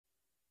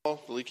The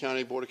Lee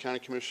County Board of County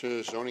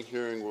Commissioners zoning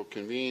hearing will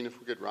convene. If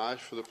we could rise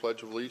for the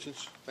Pledge of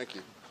Allegiance. Thank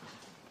you.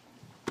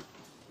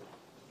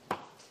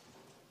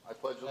 I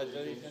pledge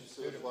allegiance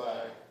to the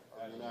flag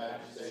of the United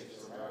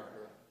States of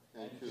America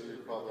and to the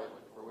republic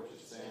for which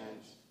it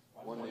stands,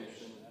 one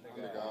nation,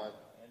 under God,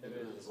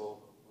 indivisible,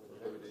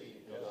 with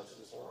liberty and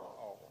justice for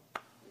all.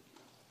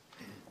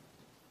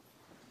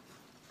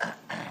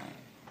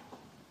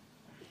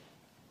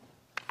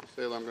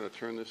 Saylor, I'm going to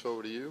turn this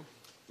over to you.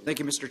 Thank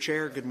you, Mr.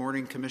 Chair. Good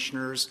morning,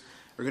 Commissioners.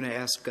 We're going to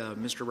ask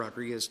Mr.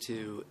 Rodriguez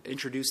to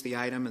introduce the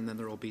item, and then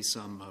there will be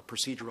some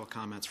procedural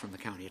comments from the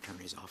County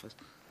Attorney's Office.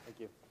 Thank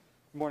you.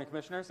 Good morning,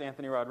 Commissioners.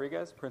 Anthony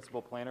Rodriguez,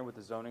 Principal Planner with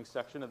the Zoning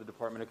Section of the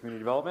Department of Community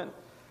Development.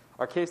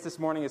 Our case this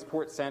morning is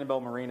Port Sanibel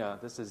Marina.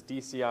 This is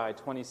DCI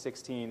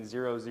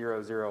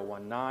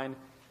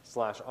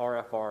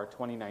 2016-00019/RFR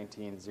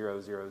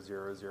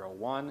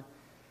 2019-00001.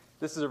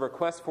 This is a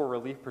request for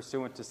relief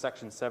pursuant to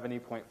Section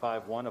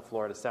 70.51 of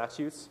Florida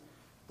statutes.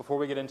 Before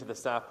we get into the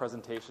staff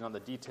presentation on the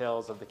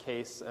details of the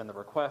case and the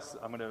request,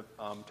 I'm going to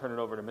turn it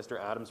over to Mr.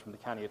 Adams from the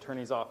County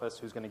Attorney's Office,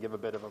 who's going to give a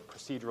bit of a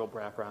procedural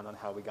background on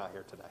how we got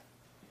here today.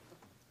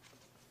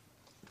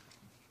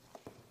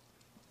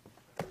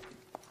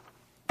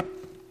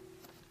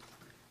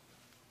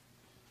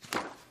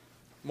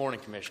 Morning,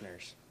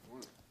 Commissioners.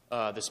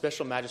 The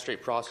special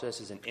magistrate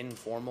process is an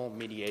informal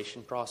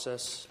mediation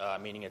process,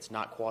 meaning it's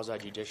not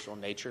quasi-judicial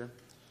in nature.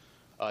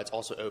 It's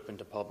also open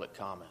to public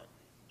comment.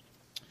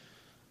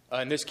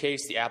 In this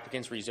case, the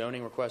applicant's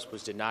rezoning request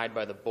was denied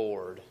by the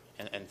board,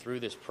 and through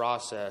this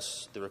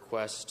process, the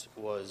request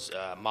was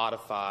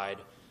modified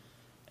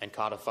and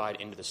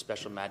codified into the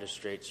special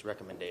magistrate's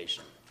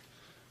recommendation.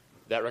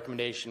 That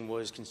recommendation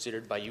was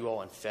considered by you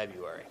all in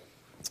February.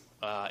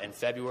 In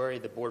February,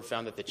 the board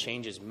found that the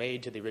changes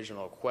made to the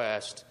original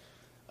request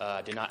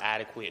did not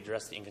adequately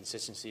address the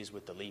inconsistencies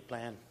with the Lee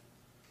plan.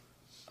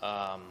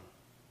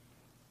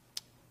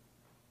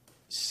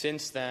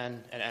 Since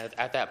then, and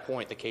at that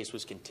point, the case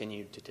was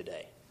continued to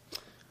today.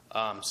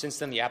 Since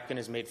then, the applicant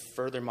has made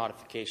further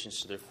modifications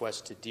to the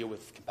request to deal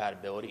with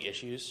compatibility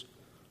issues.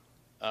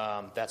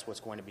 That's what's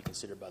going to be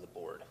considered by the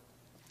board.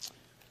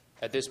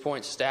 At this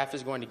point, staff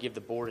is going to give the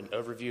board an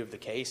overview of the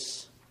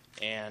case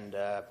and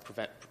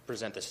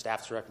present the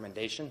staff's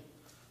recommendation,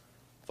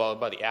 followed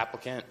by the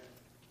applicant,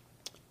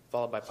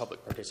 followed by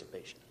public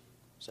participation.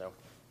 So if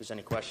there's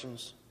any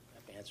questions, I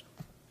have to answer.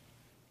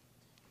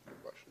 No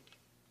questions.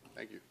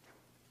 Thank you.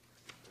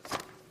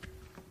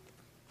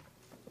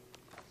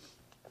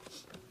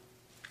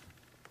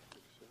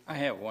 I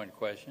have one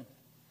question.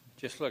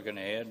 Just looking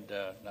ahead,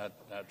 not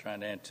trying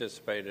to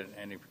anticipate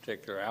any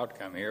particular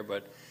outcome here,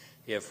 but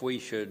if we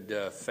should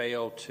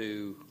fail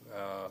to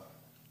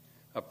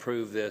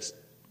approve this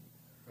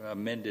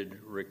amended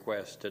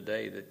request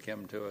today that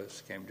came to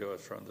us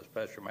from the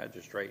special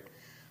magistrate,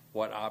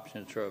 what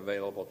options are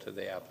available to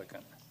the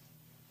applicant?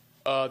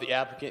 The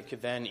applicant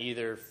could then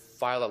either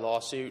file a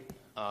lawsuit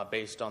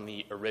based on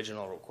the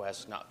original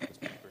request not being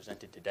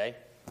presented today,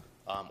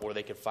 or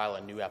they could file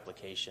a new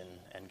application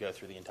and go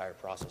through the entire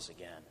process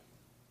again.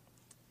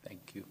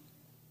 Thank you.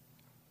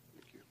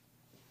 Thank you.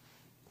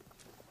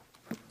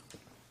 We'll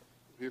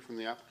hear from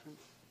the applicant.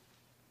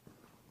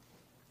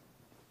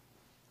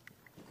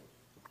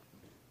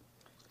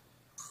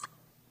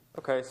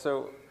 Okay,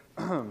 so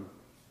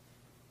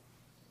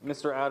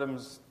Mr.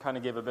 Adams kind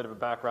of gave a bit of a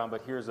background,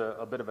 but here's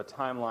a bit of a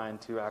timeline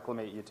to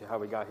acclimate you to how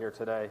we got here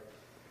today.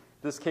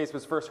 This case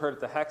was first heard at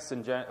the HEX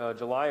in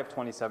July of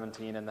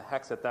 2017, and the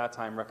HEX at that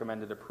time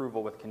recommended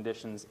approval with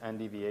conditions and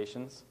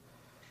deviations.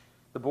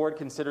 The board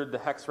considered the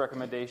HEX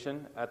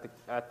recommendation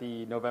at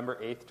the November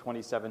 8th,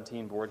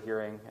 2017 board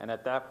hearing, and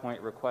at that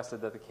point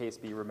requested that the case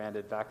be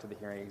remanded back to the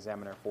hearing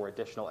examiner for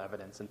additional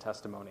evidence and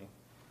testimony.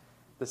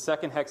 The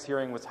second HEX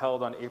hearing was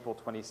held on April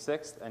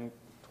 26th,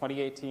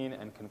 2018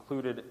 and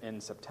concluded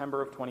in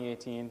September of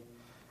 2018.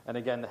 And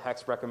again, the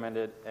HEX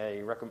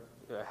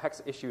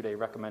issued a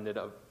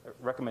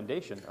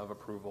recommendation of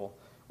approval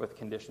with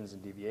conditions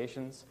and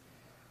deviations.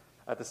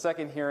 At the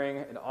second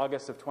hearing in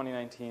August of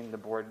 2019, the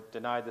board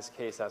denied this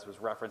case as was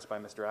referenced by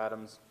Mr.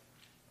 Adams.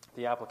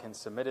 The applicant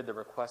submitted the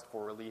request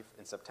for relief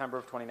in September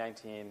of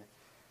 2019.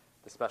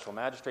 The special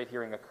magistrate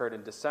hearing occurred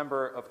in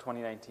December of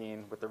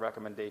 2019 with the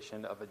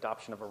recommendation of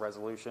adoption of a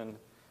resolution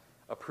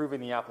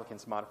approving the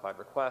applicant's modified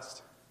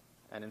request.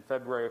 And in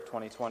February of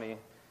 2020,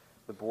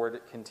 the board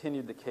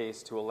continued the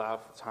case to allow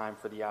time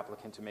for the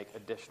applicant to make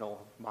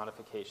additional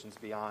modifications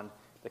beyond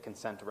the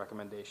consent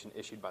recommendation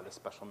issued by the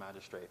special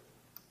magistrate.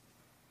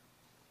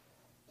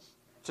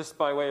 Just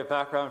by way of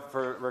background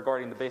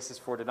regarding the basis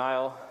for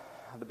denial,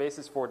 the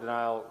basis for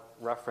denial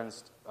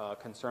referenced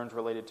concerns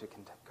related to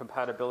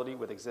compatibility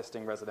with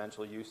existing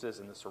residential uses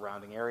in the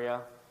surrounding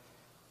area.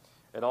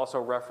 It also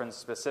referenced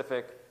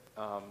specific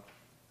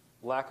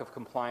lack of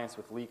compliance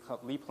with Lee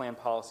Plan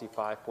Policy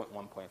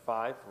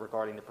 5.1.5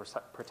 regarding the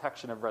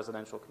protection of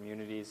residential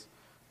communities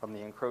from the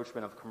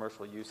encroachment of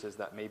commercial uses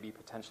that may be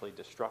potentially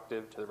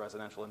destructive to the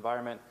residential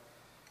environment,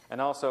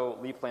 and also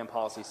Lee Plan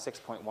Policy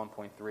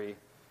 6.1.3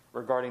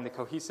 regarding the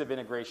cohesive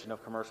integration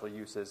of commercial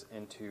uses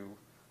into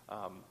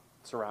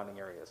surrounding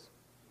areas.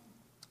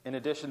 In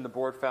addition, the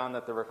board found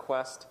that the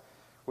request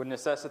would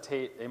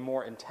necessitate a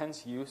more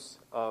intense use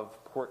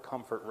of Port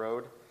Comfort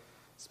Road.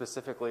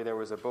 Specifically, there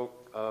was a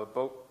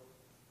boat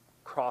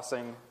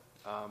crossing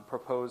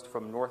proposed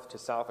from north to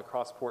south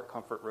across Port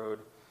Comfort Road,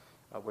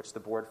 which the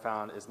board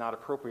found is not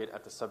appropriate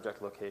at the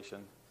subject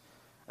location.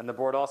 And the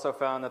board also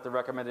found that the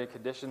recommended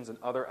conditions and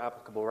other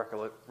applicable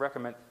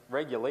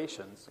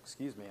regulations,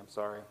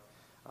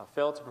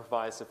 failed to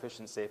provide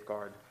sufficient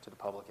safeguard to the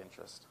public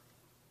interest.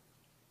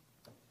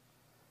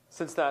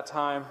 Since that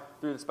time,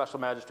 through the special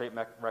magistrate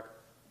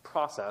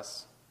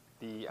process,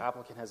 the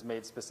applicant has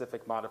made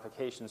specific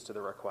modifications to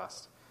the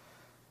request.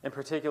 In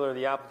particular,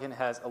 the applicant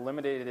has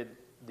eliminated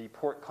the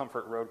Port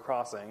Comfort Road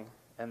crossing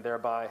and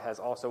thereby has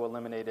also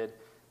eliminated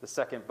the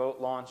second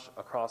boat launch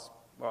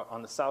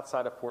on the south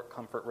side of Port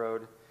Comfort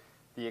Road,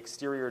 the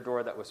exterior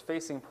door that was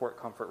facing Port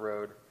Comfort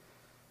Road,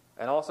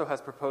 and also has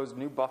proposed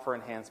new buffer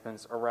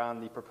enhancements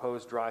around the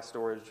proposed dry boat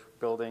storage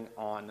building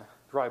on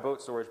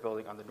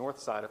the north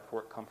side of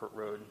Port Comfort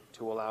Road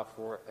to allow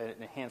for an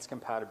enhanced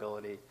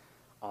compatibility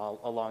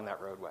along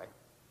that roadway.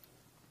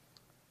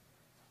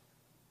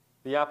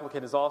 The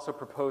applicant has also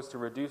proposed to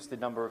reduce the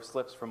number of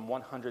slips from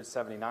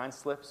 179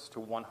 slips to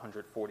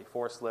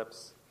 144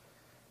 slips.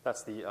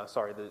 That's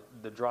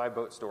the dry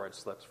boat storage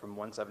slips from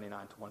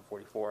 179 to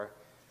 144.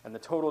 And the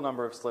total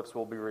number of slips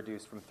will be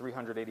reduced from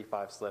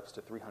 385 slips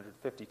to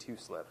 352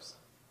 slips.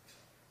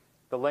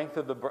 The length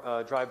of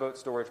the dry boat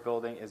storage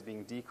building is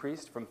being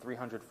decreased from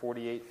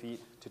 348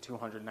 feet to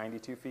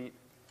 292 feet.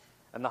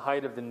 And the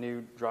height of the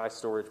new dry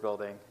storage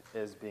building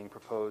is being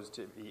proposed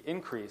to be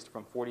increased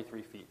from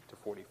 43 feet to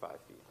 45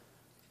 feet.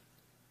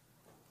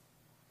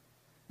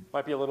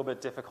 Might be a little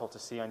bit difficult to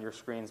see on your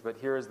screens, but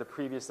here is the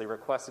previously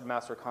requested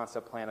master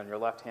concept plan on your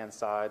left-hand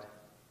side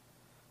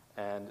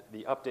and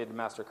the updated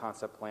master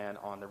concept plan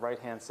on the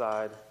right-hand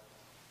side.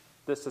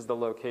 This is the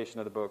location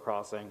of the boat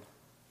crossing,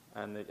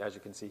 and as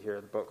you can see here,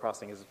 the boat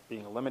crossing is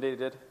being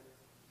eliminated.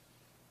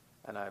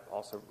 And I've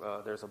also,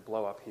 there's a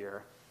blow-up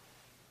here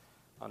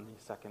on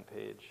the second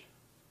page.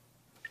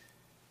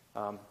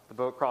 The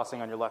boat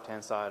crossing on your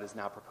left-hand side is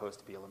now proposed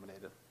to be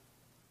eliminated.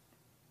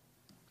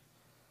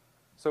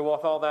 So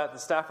with all that, the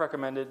staff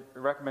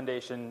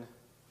recommendation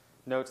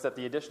notes that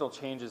the additional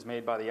changes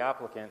made by the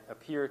applicant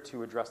appear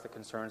to address the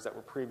concerns that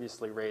were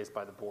previously raised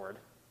by the board.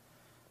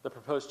 The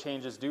proposed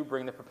changes do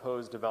bring the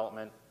proposed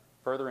development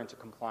further into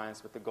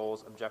compliance with the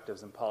goals,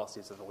 objectives, and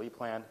policies of the LEAP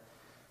plan,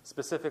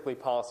 specifically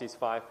policies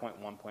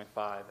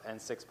 5.1.5 and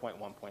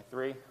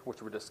 6.1.3,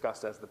 which were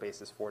discussed as the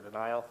basis for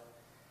denial.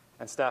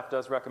 And staff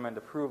does recommend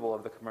approval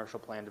of the commercial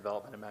plan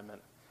development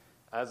amendment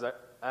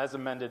as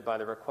amended by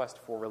the request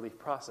for relief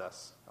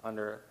process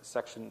under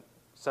Section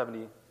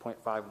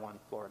 70.51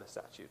 Florida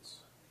statutes.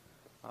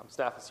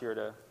 Staff is here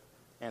to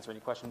answer any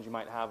questions you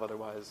might have.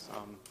 Otherwise,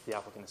 the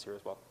applicant is here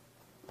as well.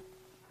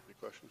 Any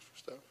questions for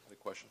staff? Any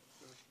question?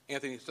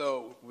 Anthony,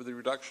 so with the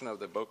reduction of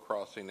the boat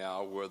crossing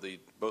now, where the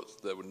boats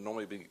that would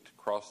normally be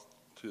crossed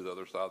to the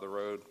other side of the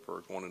road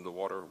for going into the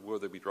water, will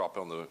they be dropped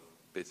on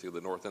basically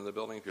the north end of the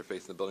building? If you're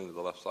facing the building to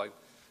the left side,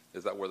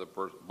 is that where the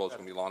boat's going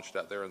to be launched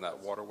at there in that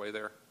waterway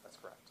there? That's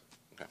correct.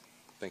 Okay,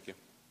 thank you.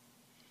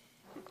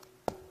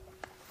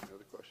 Any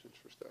other questions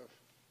for staff?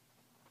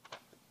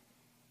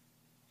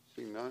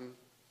 Seeing none,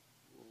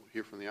 we'll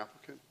hear from the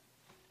applicant.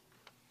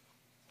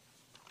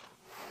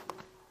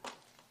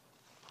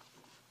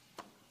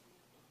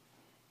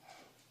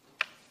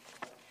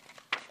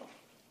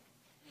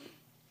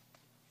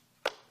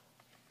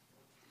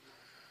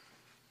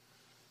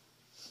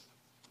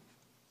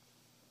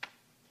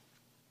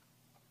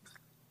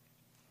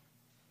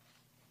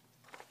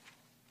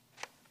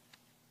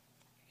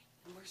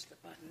 Where's the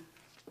button?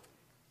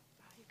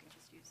 You can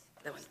just use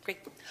that one. Great.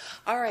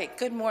 All right.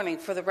 Good morning.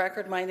 For the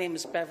record, my name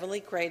is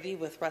Beverly Grady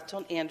with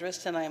Russell &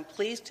 Andrus, and I am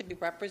pleased to be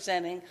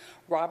representing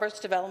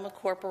Roberts Development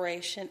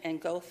Corporation and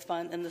Go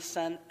Fund in the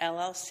Sun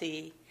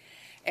LLC.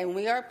 And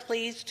we are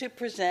pleased to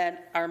present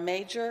our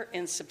major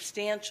and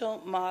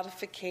substantial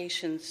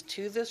modifications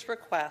to this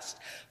request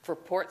for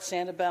Port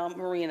Sanibel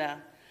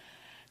Marina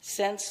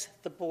since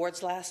the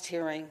board's last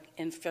hearing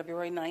in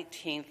February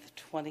 19th,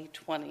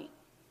 2020.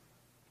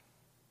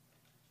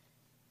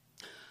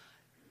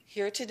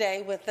 Here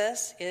today with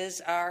us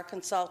is our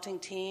consulting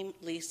team,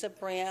 Lisa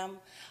Bram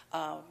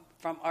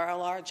from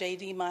RLR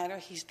JD Minor.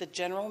 He's the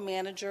general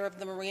manager of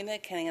the marina,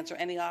 can answer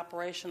any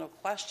operational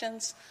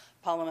questions.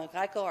 Paula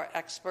McGeichel, our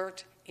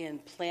expert in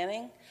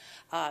planning.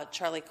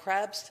 Charlie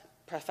Krebs,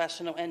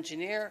 professional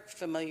engineer,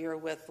 familiar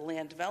with the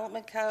Land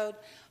Development Code.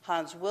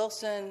 Hans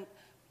Wilson,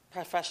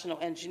 professional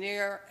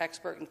engineer,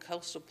 expert in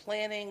coastal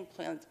planning,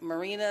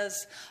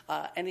 marinas,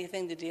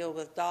 anything to deal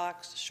with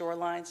docks,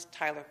 shorelines.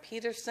 Tyler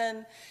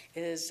Peterson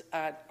is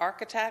an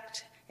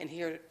architect and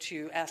here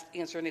to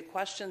answer any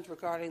questions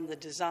regarding the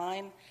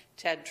design.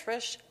 Ted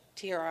Trish,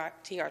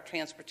 TR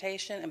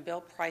Transportation, and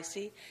Bill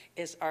Pricey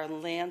is our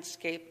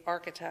landscape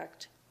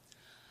architect.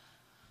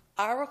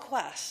 Our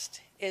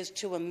request is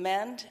to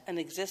amend an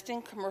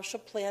existing commercial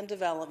plan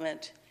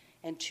development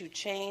and to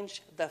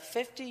change the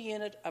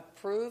 50-unit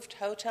approved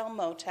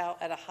hotel-motel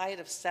at a height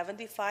of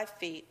 75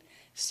 feet,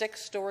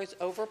 6 stories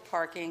over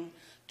parking,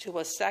 to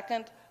a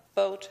second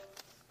boat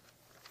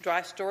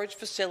dry storage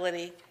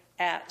facility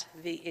at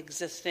the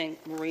existing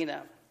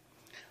marina.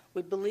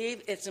 We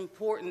believe it's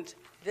important.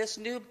 This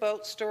new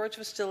boat storage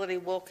facility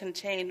will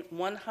contain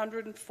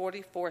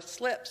 144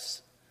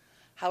 slips.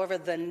 However,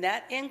 the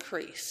net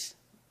increase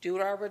due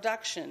to our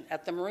reduction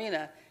at the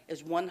marina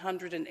is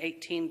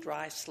 118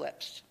 dry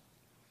slips.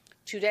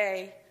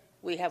 Today,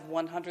 we have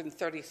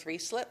 133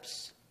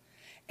 slips,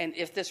 and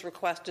if this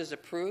request is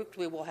approved,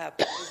 we will have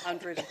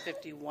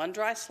 251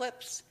 dry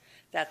slips.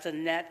 That's a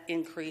net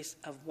increase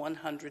of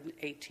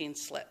 118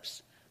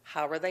 slips.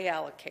 How are they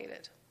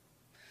allocated?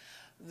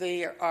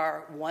 There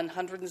are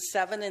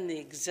 107 in the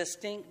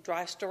existing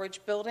dry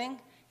storage building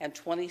and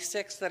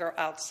 26 that are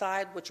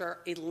outside, which are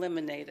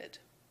eliminated.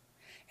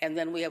 And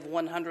then we have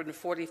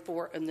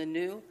 144 in the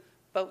new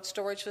boat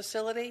storage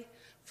facility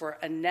for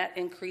a net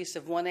increase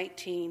of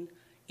 118,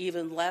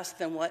 even less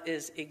than what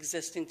is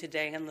existing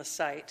today in the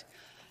site.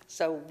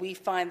 So we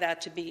find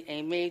that to be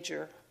a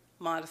major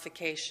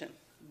modification.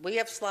 We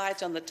have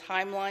slides on the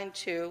timeline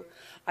too.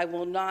 I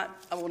will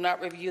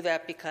not review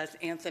that because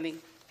Anthony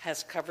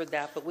has covered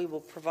that, but we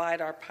will provide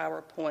our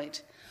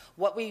PowerPoint.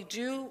 What we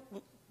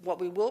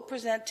will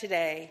present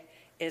today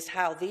is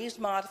how these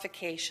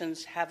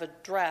modifications have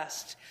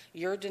addressed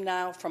your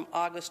denial from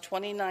August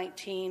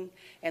 2019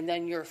 and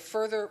then your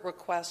further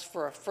request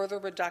for a further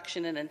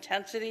reduction in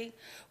intensity,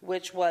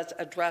 which was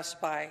addressed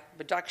by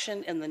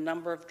reduction in the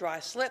number of dry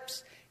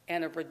slips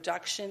and a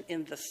reduction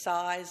in the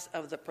size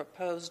of the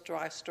proposed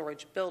dry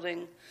storage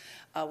building,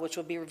 which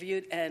will be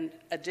reviewed, and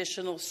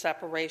additional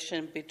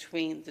separation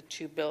between the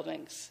two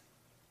buildings.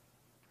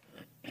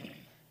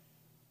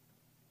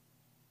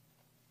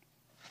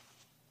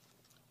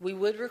 We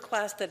would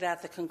request that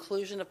at the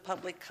conclusion of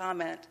public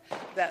comment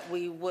that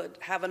we would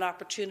have an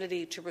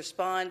opportunity to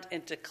respond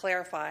and to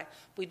clarify.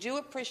 We do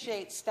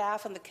appreciate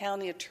staff in the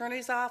county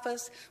attorney's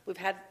office. We've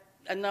had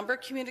a number of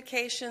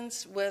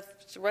communications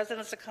with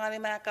residents of Connie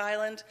Mack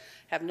Island,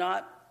 have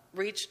not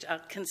reached a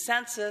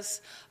consensus,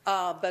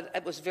 but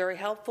it was very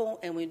helpful,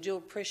 and we do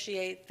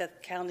appreciate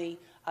that the county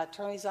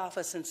attorney's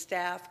office and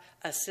staff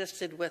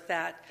assisted with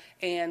that,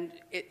 and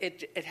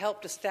it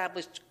helped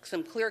establish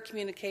some clear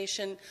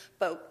communication,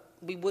 but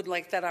we would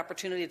like that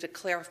opportunity to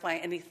clarify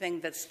anything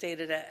that's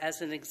stated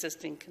as an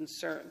existing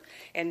concern.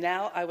 And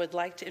now I would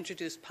like to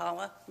introduce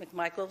Paula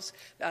McMichaels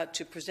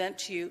to present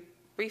to you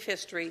brief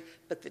history,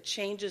 but the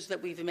changes that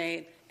we've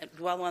made, and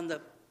dwell on the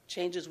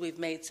changes we've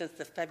made since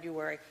the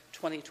February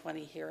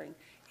 2020 hearing,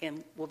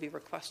 and we'll be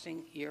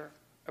requesting your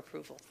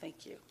approval.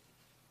 Thank you.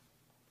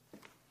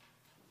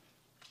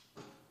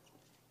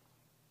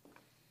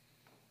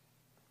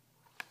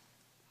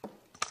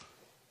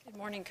 Good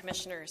morning,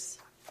 Commissioners.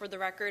 For the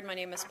record, my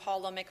name is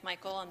Paula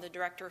McMichael. I'm the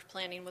Director of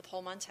Planning with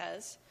Hull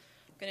Montez.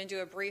 I'm going to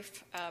do a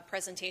brief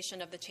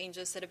presentation of the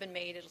changes that have been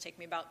made. It'll take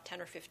me about 10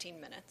 or 15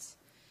 minutes.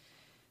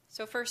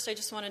 So first, I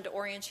just wanted to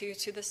orient you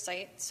to the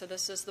site. So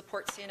this is the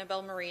Port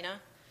Sanibel Marina.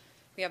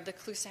 We have the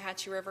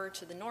Caloosahatchee River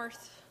to the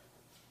north.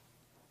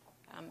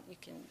 You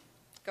can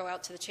go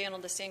out to the channel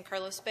to San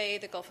Carlos Bay,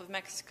 the Gulf of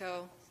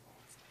Mexico.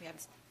 We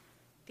have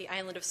the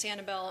island of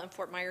Sanibel and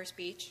Fort Myers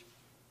Beach.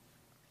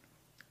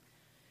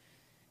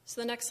 So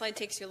the next slide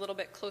takes you a little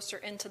bit closer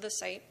into the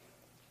site.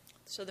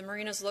 So the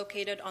marina is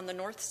located on the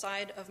north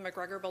side of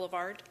McGregor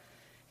Boulevard.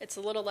 It's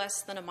a little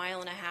less than 1.5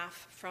 miles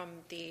from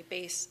the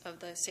base of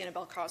the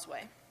Sanibel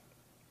Causeway.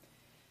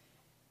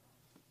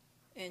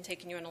 And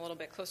taking you in a little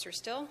bit closer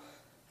still,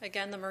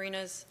 again, the marina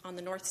is on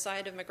the north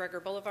side of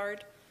McGregor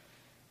Boulevard.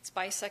 It's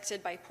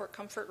bisected by Port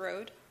Comfort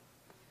Road.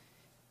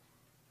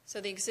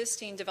 So the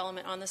existing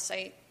development on the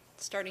site,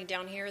 starting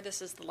down here,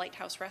 this is the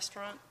Lighthouse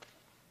Restaurant.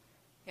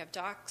 You have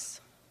docks,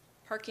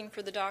 parking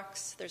for the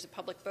docks. There's a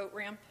public boat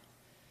ramp.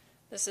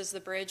 This is the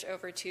bridge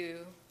over to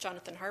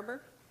Jonathan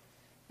Harbor.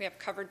 We have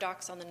covered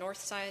docks on the north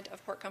side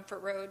of Port Comfort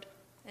Road,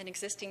 an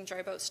existing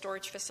dry boat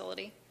storage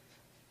facility.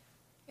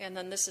 And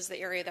then this is the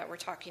area that we're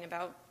talking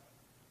about.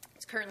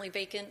 It's currently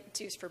vacant. It's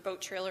used for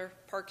boat trailer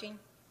parking.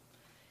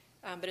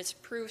 But it's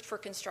approved for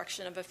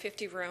construction of a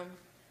 50-room,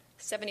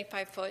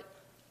 75-foot,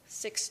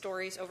 6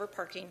 stories over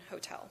parking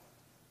hotel.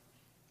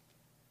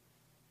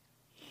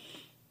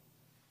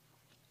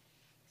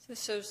 So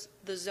this shows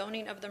the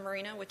zoning of the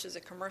marina, which is a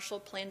commercial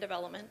plan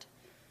development.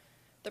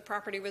 The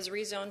property was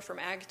rezoned from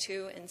Ag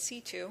 2 and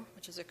C2,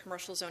 which is a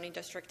commercial zoning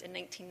district, in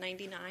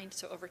 1999,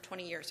 so over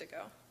 20 years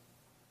ago.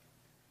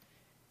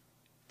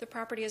 The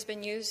property has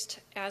been used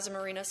as a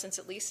marina since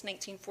at least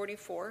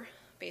 1944,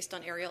 based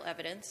on aerial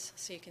evidence.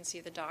 So you can see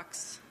the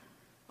docks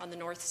on the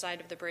north side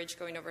of the bridge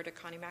going over to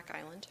Connie Mack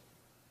Island.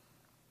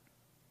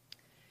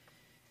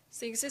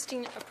 So the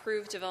existing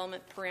approved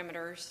development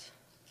parameters,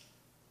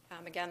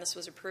 again, this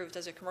was approved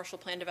as a commercial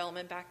plan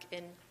development back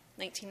in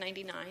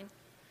 1999.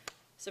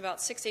 So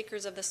about 6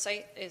 acres of the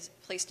site is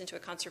placed into a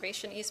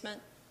conservation easement.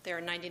 There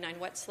are 99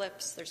 wet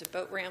slips. There's a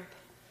boat ramp,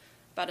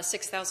 about a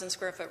 6,000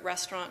 square foot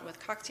restaurant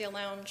with cocktail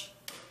lounge,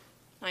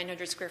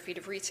 900 square feet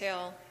of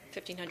retail,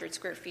 1,500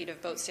 square feet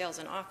of boat sales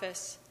and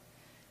office.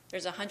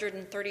 There's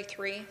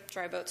 133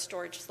 dry boat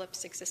storage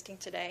slips existing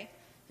today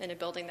in a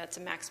building that's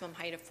a maximum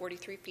height of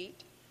 43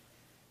 feet.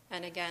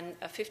 And again,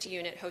 a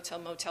 50-unit hotel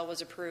motel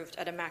was approved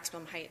at a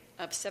maximum height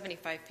of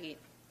 75 feet,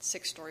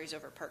 6 stories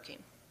over parking.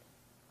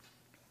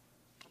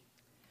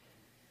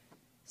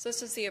 So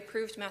this is the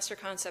approved master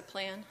concept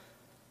plan.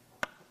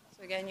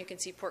 So again, you can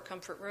see Port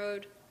Comfort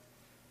Road,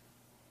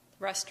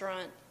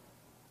 restaurant,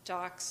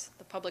 docks,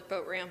 the public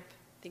boat ramp,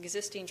 the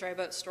existing dry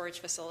boat storage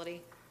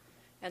facility,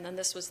 and then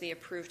this was the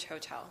approved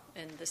hotel,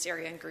 and this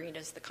area in green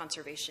is the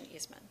conservation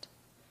easement.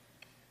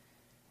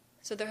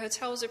 So the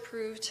hotel was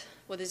approved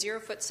with a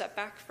 0-foot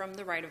setback from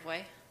the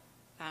right-of-way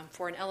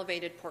for an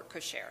elevated porte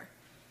cochere.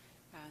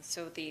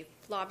 So the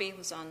lobby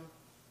was on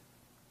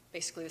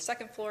basically the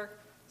second floor,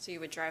 so you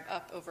would drive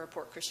up over a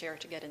porte cochere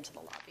to get into the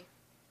lobby.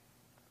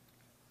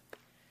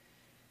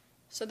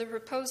 So the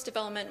proposed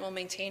development will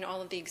maintain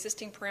all of the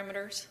existing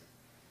parameters,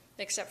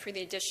 except for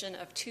the addition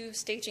of 2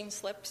 staging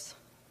slips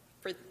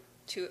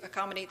to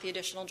accommodate the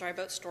additional dry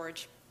boat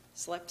storage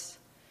slips,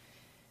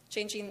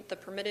 changing the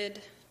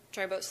permitted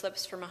dry boat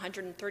slips from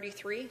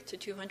 133 to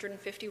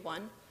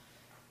 251,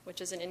 which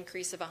is an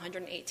increase of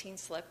 118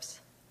 slips.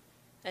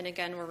 And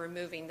again, we're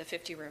removing the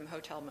 50-room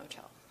hotel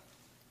motel.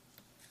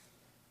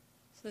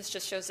 So this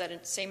just shows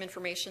that same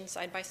information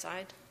side by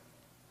side.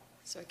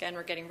 So again,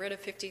 we're getting rid of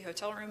 50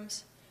 hotel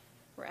rooms.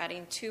 We're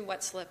adding 2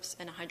 wet slips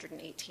and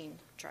 118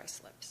 dry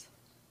slips.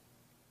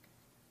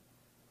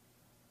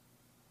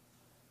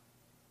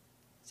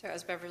 So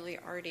as Beverly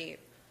already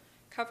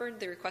covered,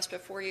 the request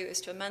before you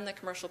is to amend the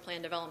commercial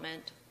plan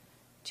development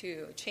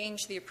to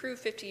change the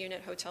approved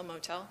 50-unit hotel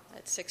motel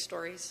at 6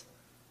 stories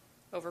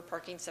over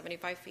parking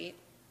 75 feet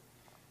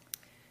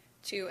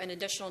to an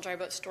additional dry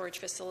boat storage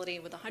facility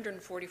with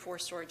 144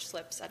 storage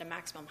slips at a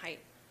maximum height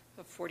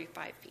of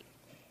 45 feet.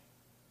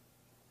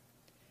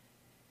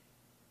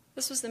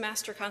 This was the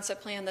master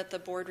concept plan that the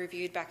board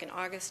reviewed back in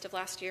August of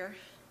last year.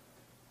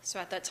 So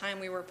at that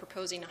time, we were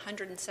proposing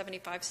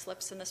 175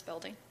 slips in this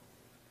building.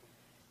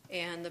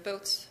 And the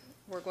boats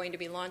were going to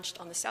be launched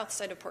on the south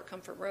side of Port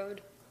Comfort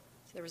Road.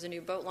 So there was a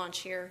new boat launch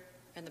here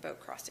and the boat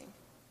crossing.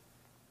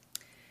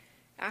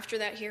 After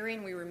that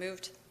hearing, we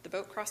removed the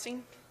boat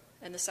crossing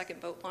and the second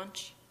boat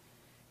launch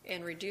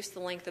and reduced the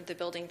length of the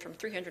building from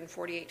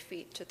 348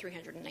 feet to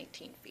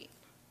 319 feet.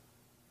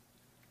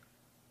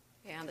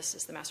 And this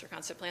is the master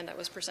concept plan that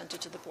was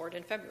presented to the board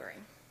in February.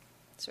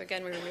 So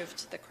again, we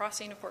removed the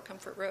crossing of Port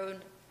Comfort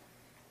Road,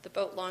 the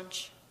boat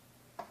launch.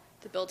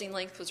 The building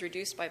length was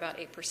reduced by about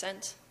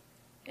 8%,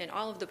 and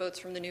all of the boats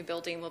from the new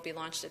building will be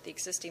launched at the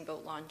existing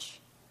boat launch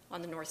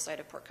on the north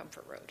side of Port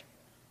Comfort Road.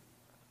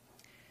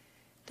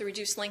 The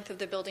reduced length of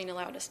the building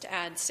allowed us to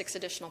add 6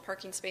 additional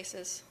parking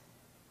spaces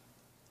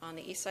on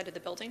the east side of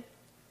the building.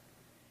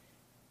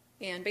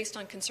 And based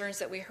on concerns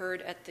that we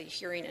heard at the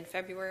hearing in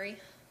February,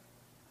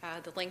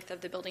 the length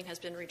of the building has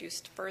been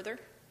reduced further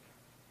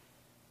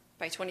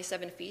by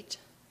 27 feet,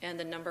 and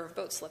the number of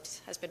boat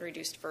slips has been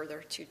reduced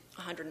further to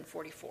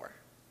 144.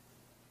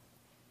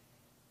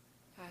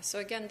 So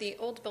again, the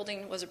old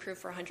building was approved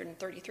for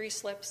 133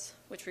 slips,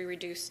 which we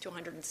reduced to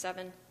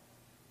 107.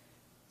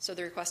 So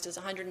the request is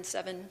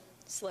 107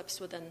 slips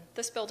within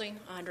this building,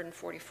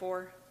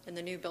 144 in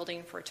the new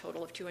building, for a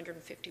total of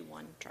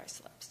 251 dry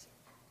slips.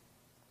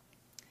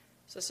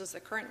 So this is the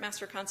current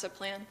master concept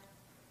plan.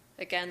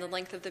 Again, the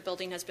length of the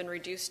building has been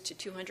reduced to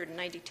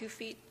 292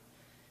 feet,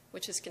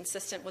 which is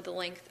consistent with the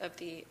length of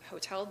the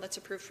hotel that's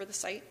approved for the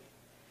site,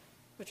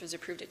 which was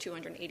approved at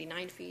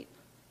 289 feet,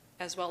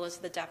 as well as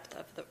the depth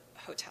of the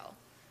hotel.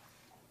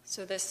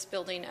 So this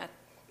building at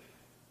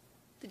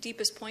the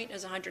deepest point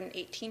is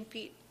 118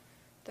 feet.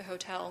 The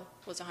hotel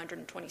was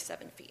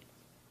 127 feet.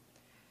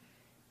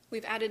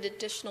 We've added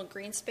additional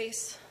green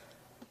space,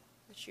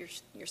 which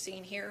you're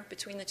seeing here,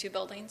 between the 2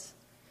 buildings.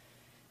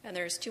 And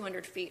there's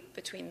 200 feet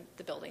between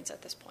the buildings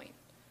at this point.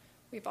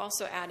 We've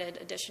also added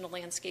additional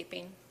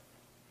landscaping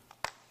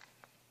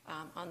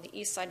on the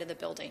east side of the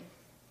building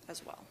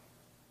as well.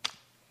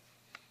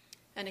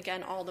 And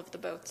again, all of the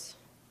boats,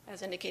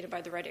 as indicated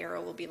by the red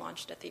arrow, will be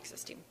launched at the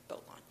existing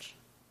boat launch.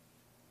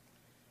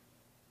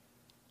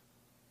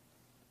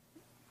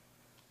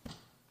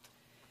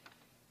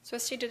 So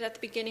as stated at the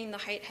beginning, the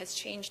height has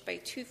changed by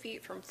 2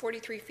 feet from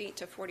 43 feet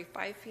to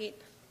 45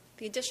 feet.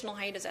 The additional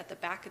height is at the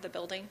back of the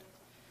building.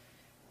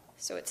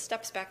 So it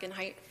steps back in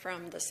height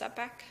from the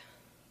setback.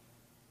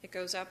 It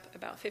goes up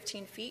about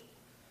 15 feet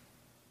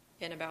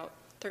in about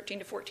 13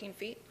 to 14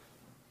 feet,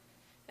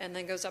 and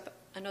then goes up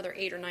another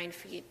 8 or 9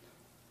 feet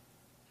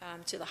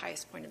to the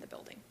highest point of the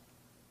building.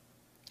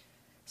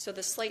 So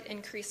the slight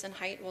increase in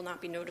height will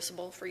not be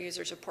noticeable for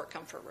users of Port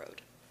Comfort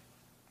Road.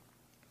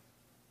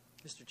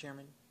 Mr.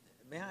 Chairman,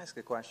 may I ask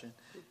a question?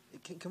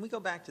 Can we go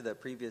back to the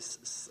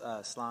previous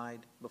slide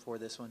before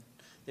this one?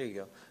 There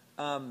you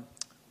go.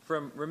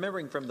 From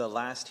remembering from the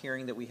last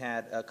hearing that we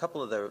had, a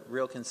couple of the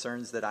real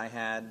concerns that I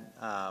had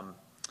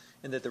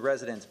and that the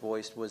residents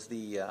voiced was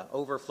the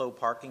overflow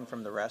parking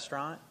from the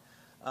restaurant.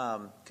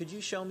 Could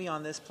you show me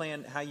on this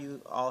plan how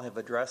you all have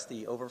addressed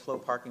the overflow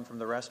parking from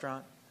the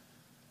restaurant?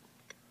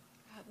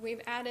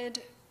 We've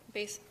added,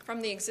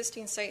 from the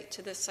existing site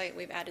to this site,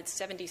 we've added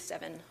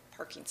 77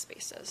 parking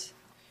spaces.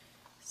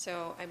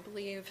 So I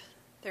believe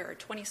there are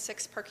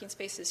 26 parking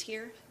spaces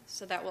here,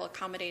 so that will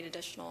accommodate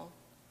additional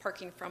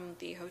parking from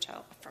the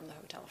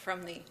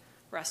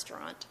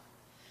restaurant.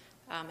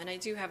 And I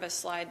do have a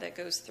slide that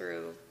goes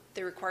through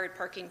the required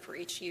parking for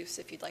each use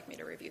if you'd like me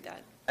to review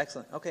that.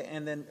 Excellent. Okay,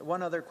 and then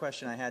one other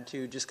question I had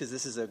too, just because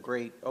this is a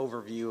great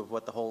overview of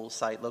what the whole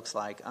site looks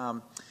like.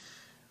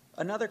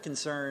 Another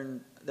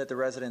concern that the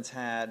residents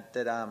had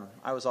that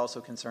I was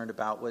also concerned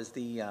about was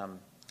the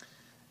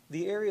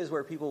areas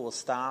where people will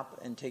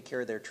stop and take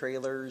care of their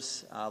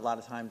trailers. A lot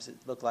of times it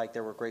looked like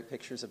there were great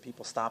pictures of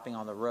people stopping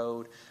on the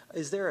road.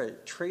 Is there a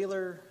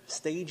trailer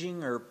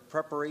staging or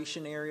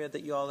preparation area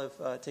that you all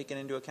have taken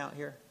into account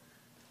here?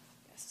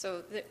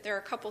 So there are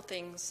a couple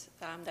things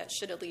that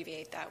should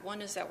alleviate that.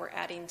 One is that we're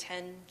adding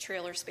 10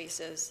 trailer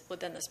spaces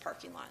within this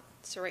parking lot.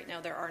 So right now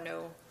there are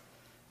no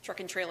truck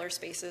and trailer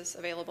spaces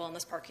available in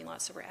this parking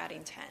lot, so we're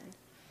adding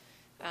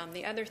 10.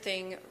 The other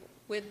thing,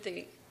 with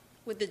the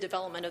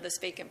development of this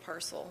vacant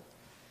parcel,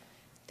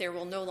 there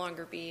will no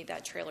longer be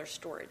that trailer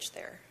storage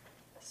there.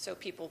 So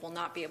people will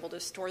not be able to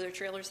store their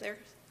trailers there,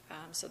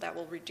 so that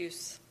will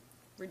reduce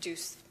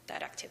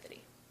that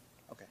activity.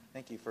 Okay,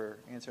 thank you for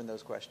answering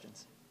those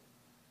questions.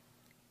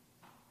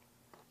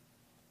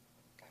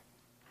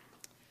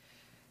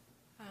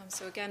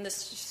 So again,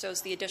 this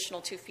shows the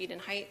additional 2 feet in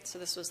height. So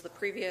this was the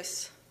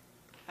previous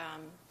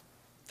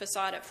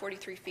facade at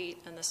 43 feet,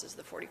 and this is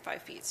the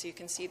 45 feet. So you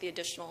can see the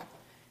additional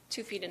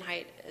 2 feet in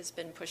height has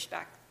been pushed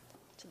back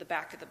to the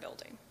back of the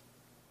building.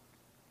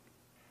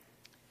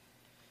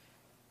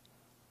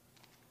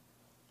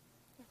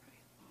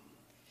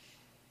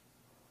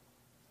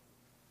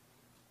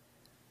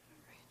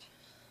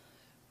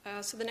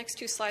 So the next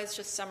 2 slides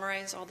just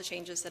summarize all the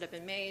changes that have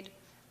been made.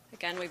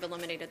 Again, we've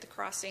eliminated the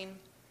crossing.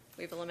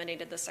 We've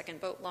eliminated the second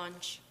boat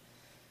launch.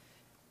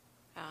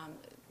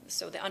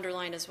 So the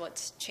underline is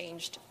what's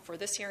changed for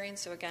this hearing.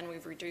 So again,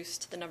 we've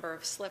reduced the number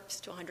of slips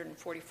to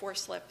 144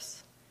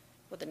 slips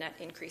with a net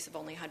increase of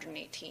only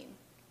 118.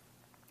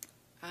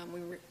 We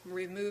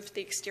removed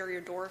the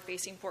exterior door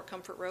facing Port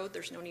Comfort Road.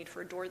 There's no need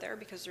for a door there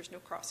because there's no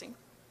crossing.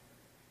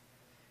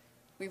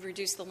 We've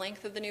reduced the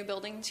length of the new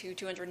building to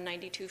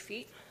 292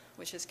 feet,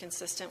 which is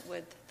consistent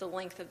with the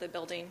length of the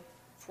building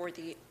for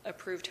the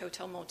approved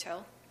hotel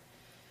motel.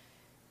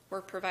 We're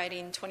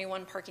providing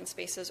 21 parking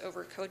spaces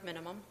over code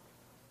minimum.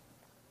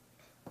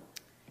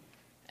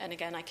 And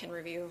again, I can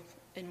review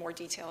in more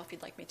detail if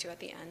you'd like me to at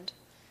the end.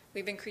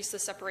 We've increased the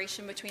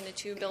separation between the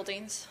 2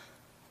 buildings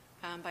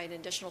by an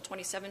additional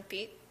 27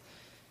 feet.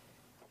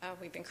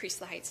 We've increased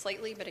the height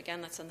slightly, but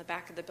again, that's on the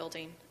back of the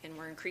building, and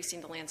we're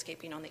increasing the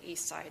landscaping on the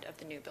east side of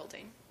the new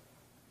building.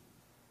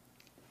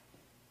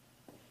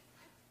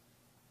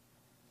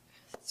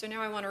 So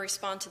now I want to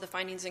respond to the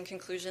findings and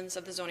conclusions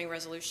of the zoning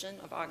resolution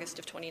of August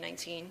of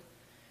 2019,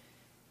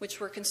 which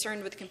were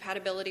concerned with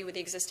compatibility with the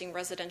existing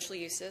residential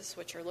uses,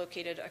 which are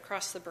located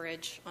across the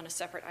bridge on a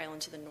separate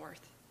island to the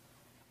north.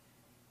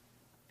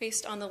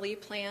 Based on the Lee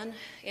Plan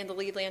and the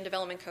Lee Land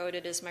Development Code,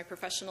 it is my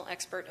professional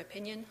expert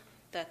opinion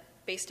that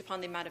based upon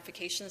the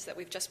modifications that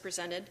we've just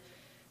presented,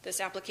 this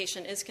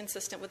application is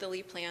consistent with the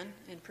Lee Plan,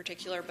 in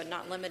particular but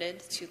not limited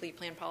to Lee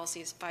Plan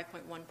policies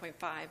 5.1.5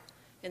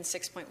 and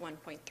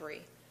 6.1.3.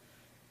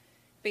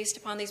 Based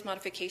upon these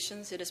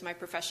modifications, it is my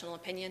professional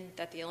opinion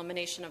that the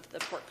elimination of the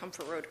Port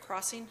Comfort Road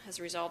crossing has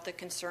resolved the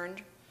concern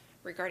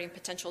regarding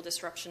potential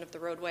disruption of the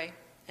roadway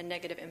and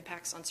negative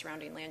impacts on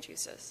surrounding land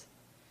uses.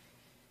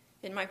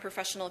 In my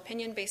professional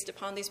opinion, based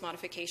upon these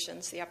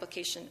modifications, the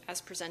application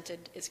as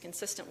presented is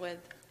consistent with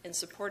and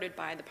supported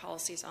by the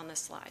policies on this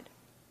slide.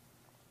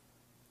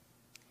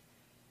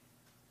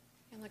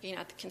 And looking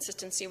at the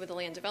consistency with the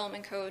Land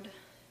Development Code,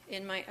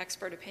 in my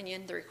expert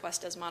opinion, the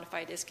request as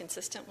modified is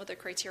consistent with the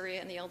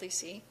criteria in the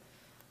LDC,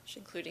 which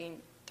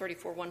including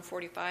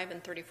 34.145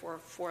 and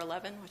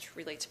 34.411, which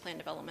relate to plan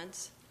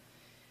developments.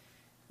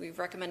 We've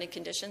recommended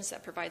conditions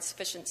that provide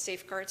sufficient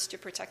safeguards to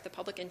protect the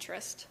public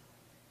interest,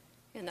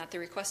 and that the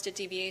requested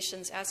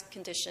deviations as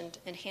conditioned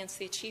enhance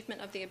the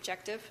achievement of the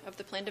objective of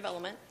the plan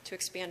development to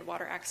expand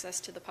water access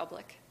to the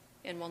public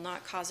and will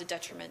not cause a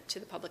detriment to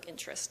the public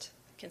interest,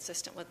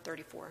 consistent with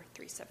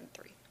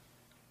 34.373.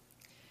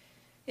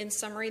 In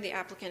summary, the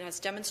applicant has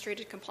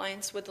demonstrated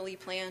compliance with the Lee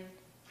Plan,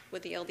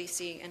 with the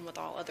LDC, and with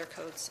all other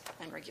codes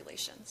and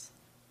regulations.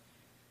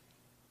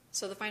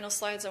 So the final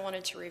slides I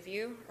wanted to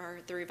review are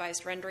the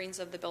revised renderings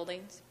of the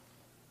buildings,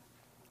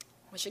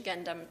 which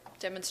again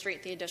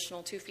demonstrate the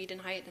additional 2 feet in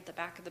height at the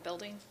back of the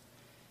building.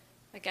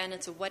 Again,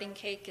 it's a wedding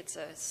cake. It's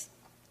a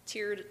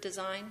tiered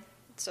design,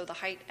 so the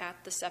height at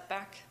the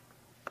setback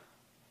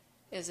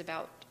is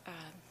about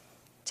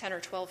 10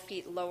 or 12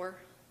 feet lower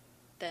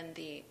than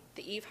the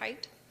eave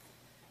height.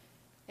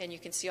 And you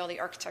can see all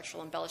the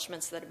architectural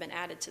embellishments that have been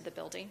added to the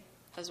building,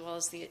 as well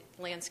as the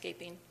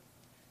landscaping,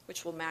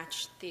 which will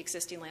match the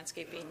existing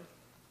landscaping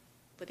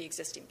with the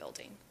existing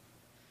building.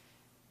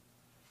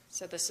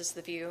 So this is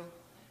the view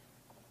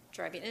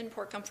driving in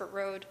Port Comfort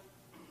Road,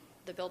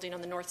 the building on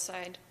the north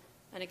side,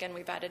 And again,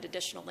 we've added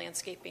additional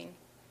landscaping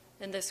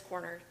in this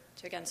corner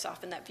to, again,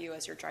 soften that view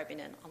as you're driving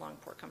in along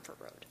Port Comfort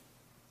Road.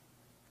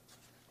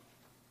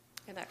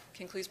 And that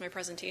concludes my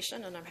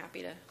presentation, and I'm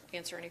happy to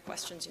answer any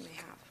questions you may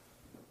have.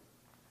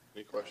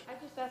 Any questions? I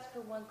just asked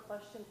her one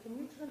question. Can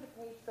you turn to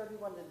page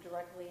 31 to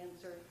directly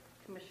answer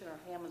Commissioner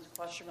Hammond's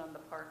question on the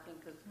parking?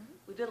 Because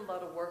we did a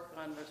lot of work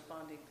on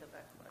responding to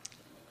that question.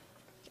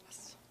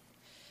 Yes.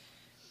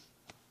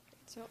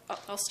 So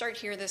I'll start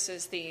here. This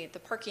is the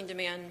parking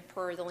demand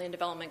per the Land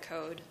Development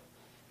Code.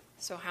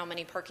 So how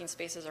many parking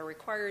spaces are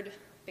required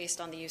based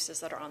on the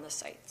uses that are on the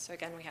site. So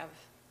again, we have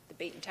the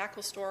bait and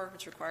tackle store,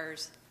 which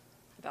requires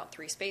about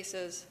 3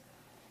 spaces.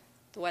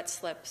 The wet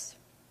slips,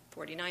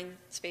 49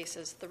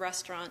 spaces. The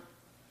restaurant,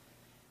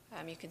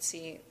 you can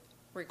see,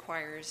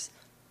 requires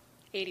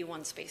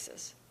 81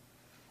 spaces.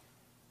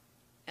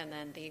 And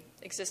then the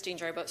existing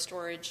dry boat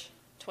storage,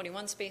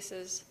 21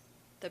 spaces.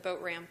 The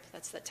boat ramp,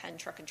 that's the 10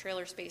 truck and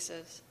trailer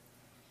spaces.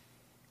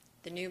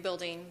 The new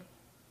building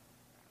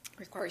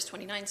requires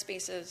 29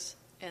 spaces.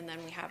 And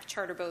then we have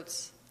charter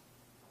boats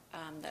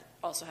that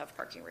also have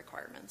parking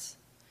requirements.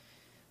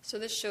 So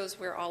this shows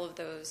where all of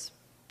those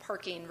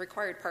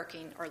required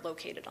parking are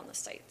located on the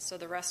site. So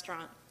the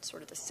restaurant,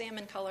 sort of the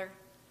salmon color.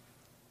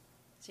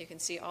 So you can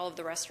see all of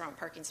the restaurant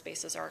parking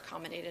spaces are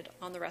accommodated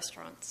on the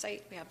restaurant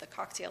site. We have the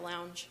cocktail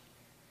lounge,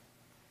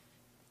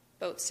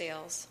 boat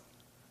sales,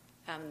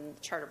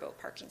 charter boat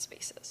parking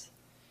spaces.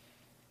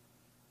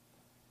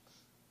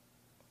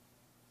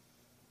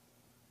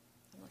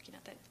 I'm looking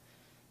at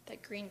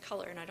that green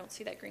color, and I don't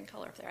see that green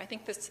color up there. I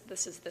think this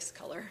is this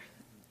color.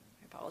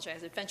 I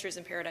apologize. Adventures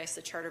in Paradise,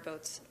 the charter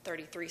boats,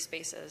 33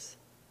 spaces.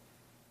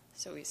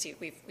 So we see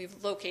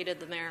we've located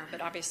them there, but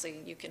obviously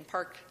you can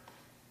park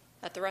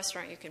at the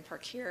restaurant, you can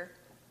park here,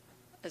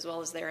 as well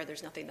as there.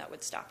 There's nothing that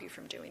would stop you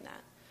from doing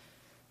that.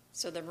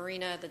 So the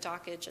marina, the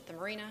dockage at the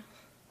marina,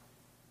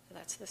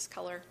 that's this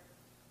color.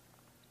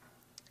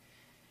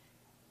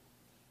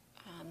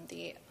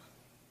 The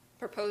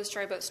proposed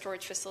dry boat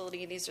storage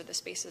facility, these are the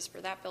spaces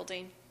for that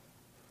building.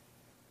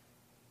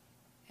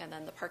 And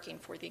then the parking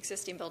for the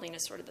existing building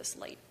is sort of this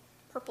light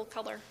purple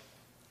color.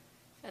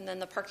 And then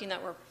the parking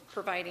that we're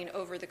providing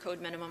over the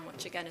code minimum,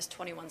 which again is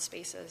 21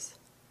 spaces,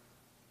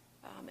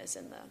 is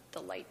in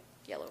the light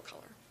yellow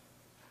color.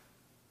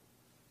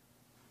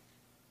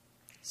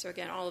 So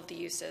again, all of the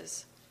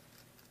uses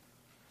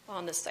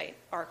on the site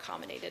are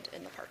accommodated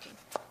in the parking.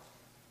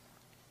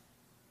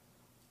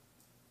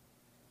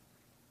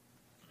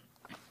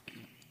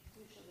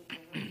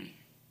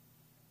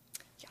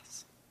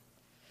 Yes.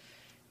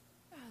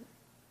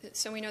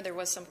 So we know there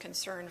was some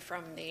concern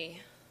from the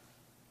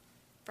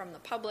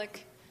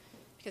public,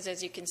 because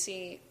as you can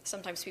see,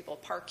 sometimes people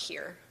park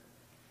here.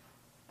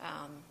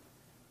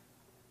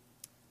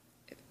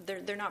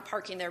 They're not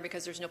parking there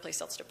because there's no place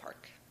else to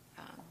park.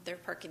 They're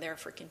parking there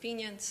for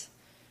convenience.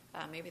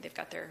 Maybe they've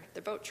got their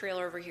boat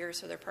trailer over here,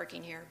 so they're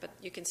parking here. But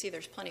you can see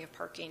there's plenty of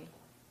parking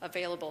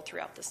available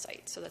throughout the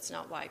site, so that's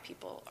not why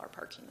people are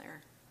parking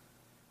there.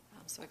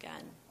 So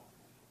again,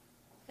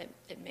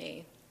 it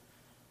may,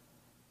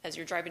 as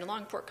you're driving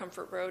along Port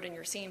Comfort Road and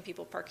you're seeing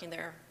people parking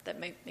there, that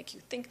may make you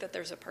think that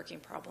there's a parking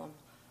problem,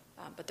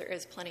 but there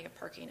is plenty of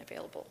parking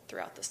available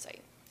throughout the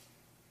site.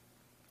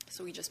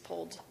 So we just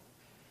pulled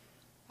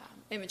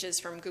images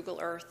from Google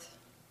Earth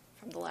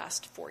from the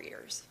last 4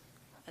 years,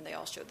 and they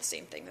all show the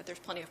same thing, that there's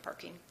plenty of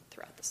parking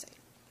throughout the site.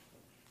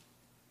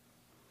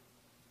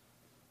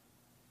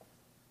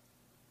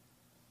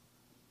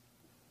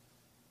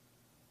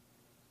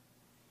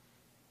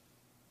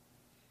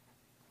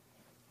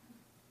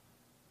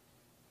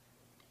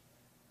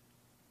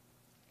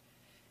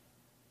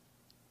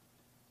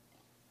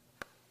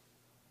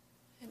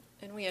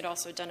 And we had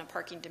also done a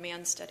parking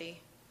demand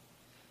study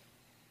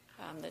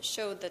that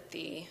showed that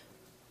the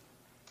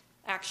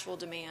actual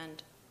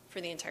demand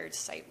for the entire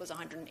site was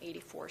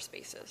 184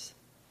 spaces.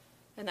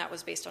 And that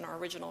was based on our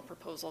original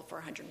proposal for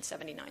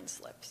 179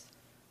 slips.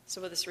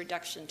 So with this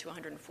reduction to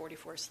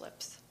 144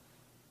 slips,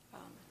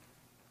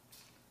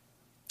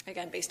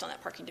 again, based on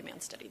that parking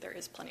demand study, there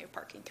is plenty of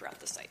parking throughout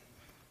the site.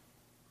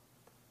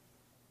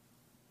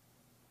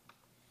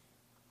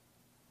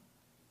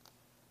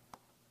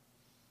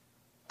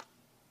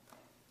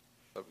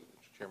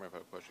 Chairman, I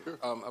have a question. Sure.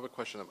 I have a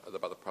question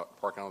about the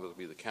parking lot. Would it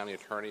be the county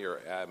attorney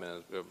or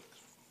admin?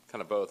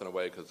 Kind of both in a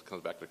way, because it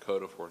comes back to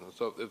code enforcement.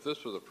 So if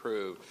this was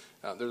approved,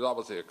 there's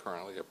obviously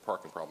currently a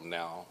parking problem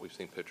now. We've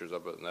seen pictures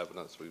of it in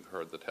evidence. We've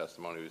heard the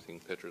testimony. We've seen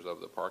pictures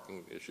of the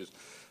parking issues.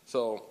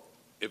 So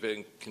if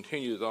it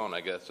continues on,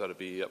 I guess that would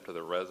be up to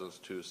the residents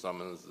to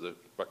summons,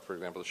 for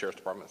example, the Sheriff's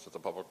Department, since it's a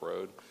public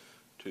road,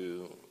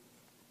 to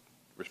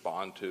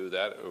respond to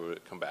that, or would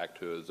it come back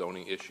to a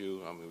zoning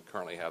issue? I mean, we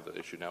currently have the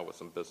issue now with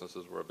some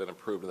businesses where have been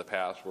approved in the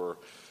past where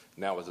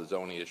now is a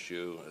zoning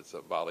issue. It's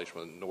a violation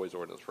of the noise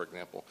ordinance, for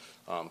example.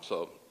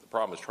 So the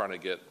problem is trying to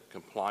get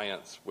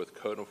compliance with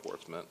code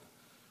enforcement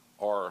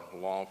or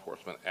law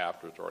enforcement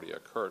after it's already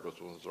occurred, which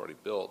was already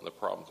built, and the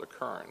problem's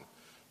occurring.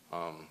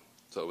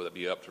 So would it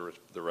be up to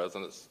the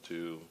residents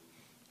to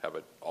have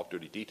an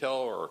off-duty detail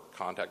or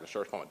contact the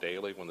sheriff's department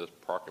daily when this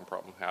parking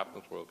problem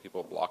happens where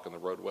people are blocking the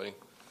roadway.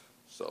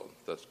 So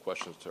that's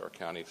questions to our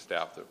county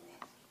staff that,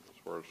 as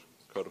far as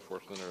code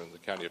enforcement and the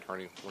county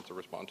attorney wants to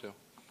respond to.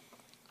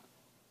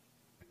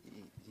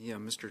 Yeah,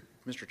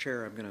 Mr.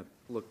 Chair, I'm going to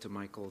look to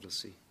Michael to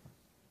see.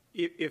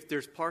 If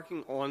there's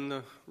parking on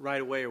the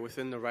right-of-way or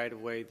within the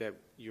right-of-way, that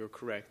you're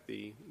correct.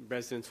 The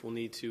residents will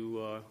need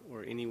to,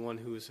 or anyone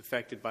who is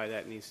affected by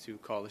that needs to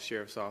call the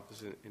sheriff's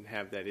office and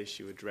have that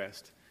issue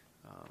addressed.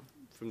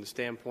 From the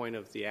standpoint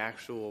of the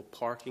actual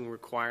parking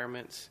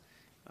requirements,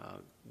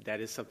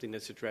 that is something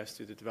that's addressed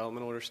through the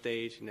development order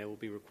stage, and they will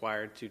be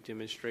required to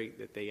demonstrate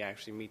that they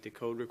actually meet the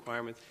code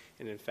requirements.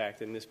 And in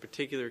fact, in this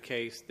particular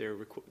case,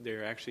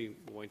 they're actually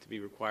going to be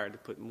required to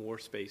put more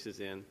spaces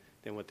in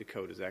than what the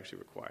code is actually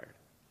required.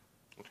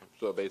 Okay.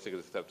 So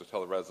basically, they have to tell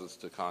the residents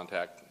to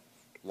contact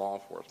law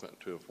enforcement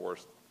to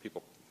enforce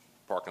people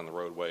parking on the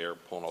roadway or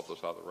pulling off the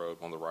side of the road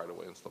on the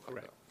right-of-way and stuff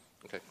like that.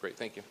 Okay, great.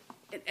 Thank you.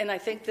 And I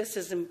think this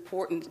is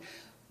important.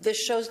 This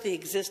shows the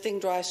existing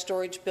dry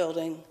storage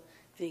building,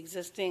 the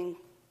existing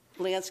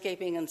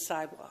landscaping and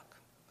sidewalk.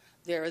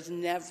 There is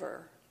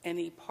never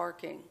any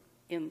parking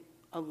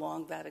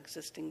along that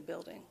existing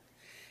building.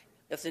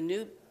 If the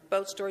new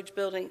boat storage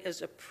building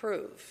is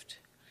approved,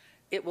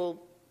 we're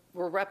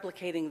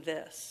replicating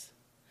this.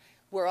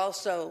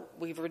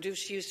 We've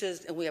reduced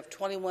uses, and we have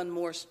 21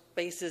 more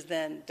spaces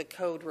than the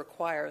code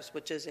requires,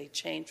 which is a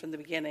change from the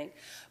beginning.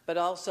 But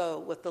also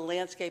with the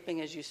landscaping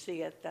as you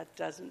see it,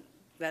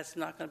 that's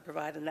not going to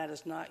provide, and that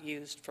is not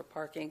used for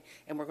parking,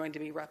 and we're going to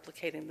be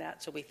replicating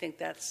that. So we think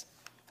that's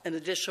an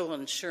additional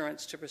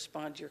insurance to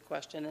respond to your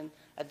question in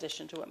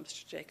addition to what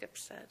Mr.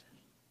 Jacobs said.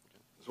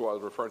 So what I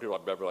was referring to,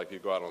 like Beverly, like you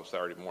go out on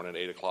Saturday morning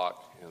at 8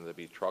 o'clock, and there'll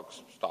be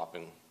trucks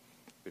stopping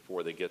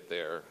before they get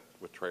there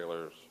with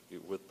trailers,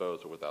 with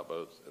boats or without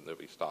boats, and they'll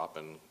be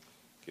stopping,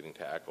 getting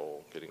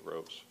tackle, getting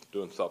ropes,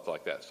 doing stuff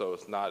like that. So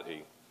it's not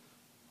a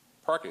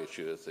parking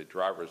issue, it's a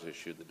driver's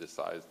issue that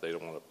decides they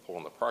don't want to pull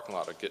in the parking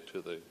lot or get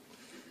to the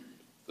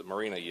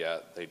marina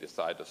yet. They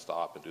decide to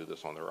stop and do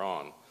this on their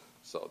own.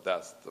 So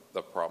that's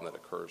the problem that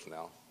occurs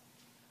now.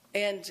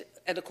 And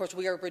of course,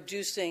 we are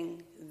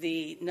reducing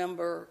the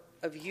number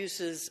of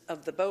uses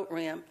of the boat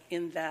ramp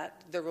in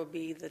that there will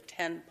be the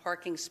 10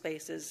 parking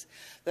spaces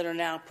that are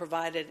now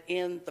provided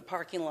in the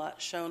parking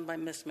lot shown by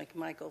Ms.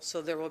 McMichael.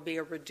 So there will be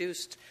a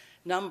reduced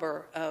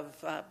number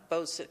of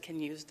boats that can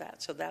use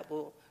that. So that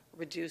will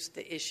reduce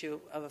the issue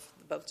of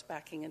the boats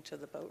backing into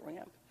the boat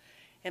ramp.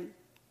 And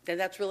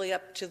that's really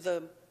up to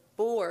the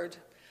board.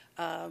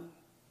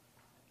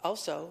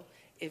 Also,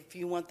 if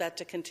you want that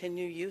to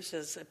continue use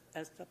as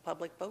the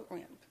public boat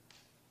ramp.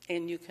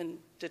 And you can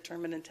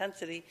determine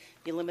intensity.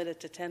 You limit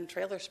it to 10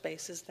 trailer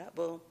spaces. That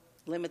will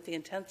limit the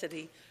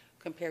intensity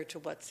compared to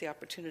what the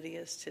opportunity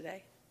is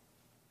today.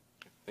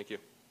 Thank you.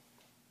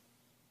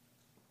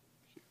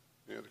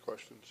 Any other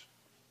questions?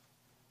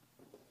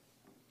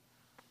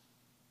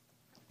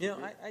 You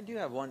know, I do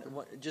have one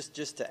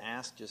just to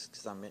ask, just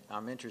because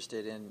I'm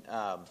interested in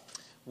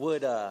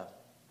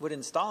would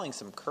installing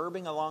some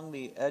curbing along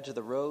the edge of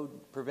the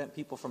road prevent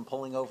people from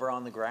pulling over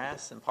on the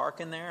grass and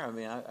parking there? I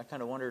mean, I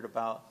kind of wondered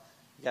about,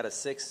 you got a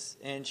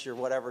 6-inch or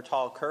whatever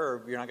tall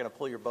curb, you're not going to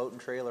pull your boat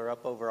and trailer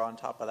up over on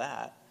top of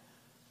that.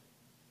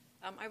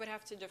 I would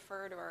have to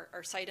defer to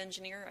our site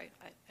engineer.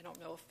 I don't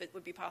know if it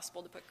would be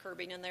possible to put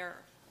curbing in there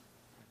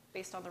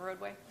based on the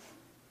roadway.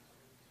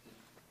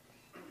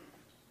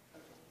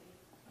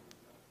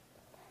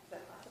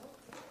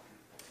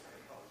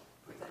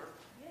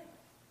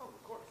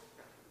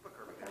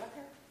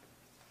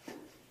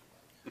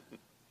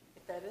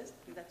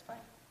 That's fine.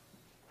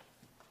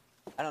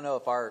 I don't know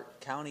if our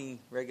county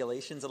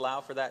regulations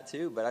allow for that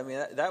too, but I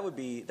mean that would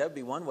be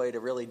one way to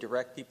really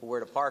direct people where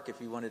to park.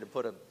 If you wanted to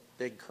put a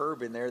big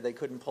curb in there, they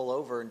couldn't pull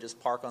over and just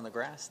park on the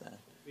grass then.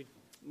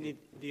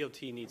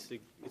 DOT needs to,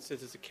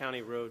 since it's a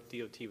county road,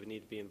 DOT would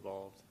need to be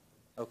involved.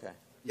 Okay.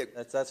 Yeah.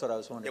 That's what I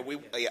was wondering.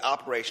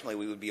 Operationally,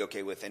 we would be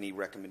okay with any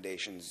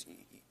recommendations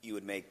you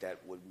would make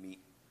that would meet,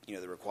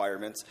 the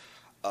requirements.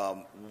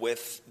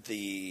 With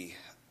the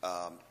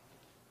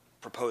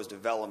proposed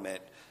development,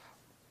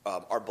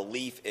 our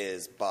belief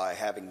is by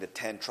having the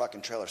 10 truck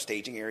and trailer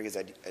staging areas,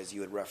 as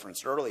you had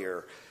referenced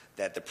earlier,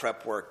 that the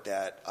prep work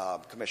that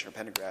Commissioner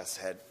Pendergrass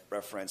had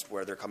referenced,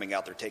 where they're coming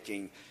out, they're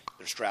taking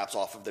their straps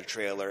off of the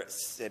trailer,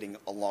 sitting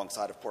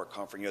alongside of Port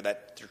Comfort,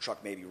 that their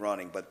truck may be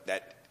running, but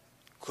that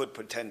could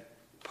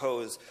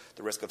pose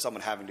the risk of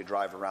someone having to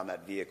drive around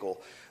that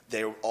vehicle.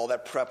 All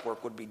that prep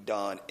work would be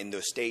done in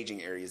those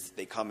staging areas.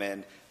 They come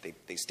in,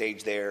 they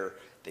stage there,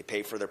 they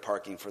pay for their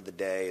parking for the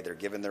day, they're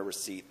given their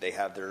receipt, they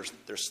have their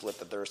slip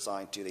that they're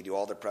assigned to, they do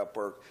all their prep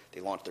work, they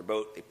launch their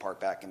boat, they park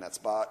back in that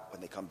spot.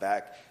 When they come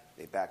back,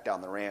 they back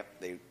down the ramp,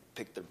 they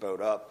pick their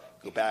boat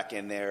up, go back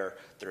in there,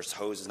 there's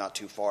hoses not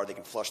too far, they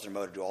can flush their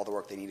motor, do all the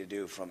work they need to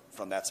do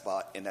from that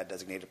spot in that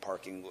designated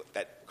parking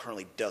that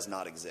currently does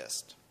not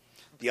exist.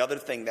 The other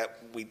thing that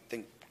we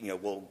think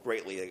will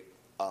greatly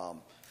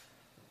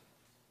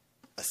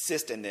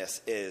assist in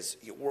this is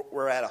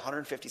we're at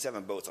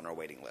 157 boats on our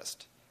waiting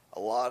list. a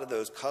lot of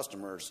those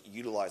customers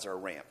utilize our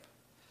ramp.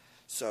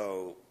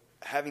 So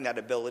having that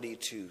ability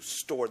to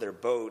store their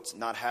boats,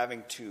 not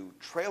having to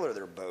trailer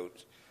their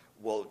boat,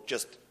 will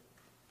just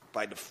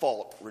by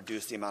default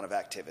reduce the amount of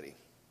activity.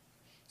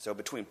 So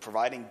between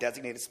providing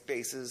designated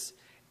spaces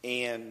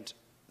and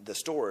the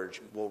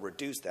storage will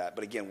reduce that.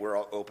 But again, we're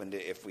all open to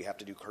if we have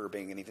to do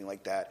curbing, anything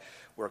like that.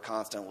 We're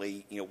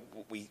constantly,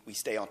 we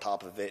stay on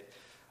top of it,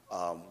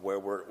 where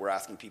we're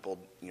asking people,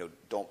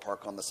 don't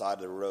park on the side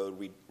of the road,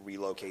 we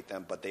relocate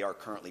them, but they are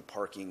currently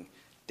parking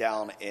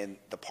down in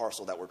the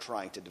parcel that we're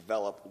trying to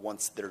develop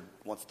once they're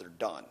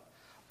done.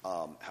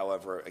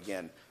 However,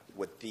 again,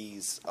 with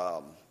these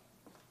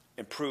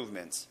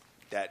improvements,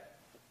 that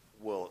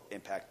will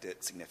impact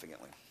it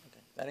significantly. Okay.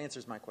 That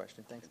answers my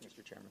question. Thanks,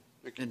 Mr. Chairman.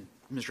 And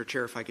Mr.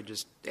 Chair, if I could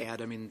just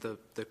add, I mean,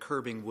 the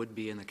curbing would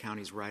be in the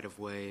county's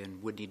right-of-way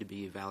and would need to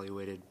be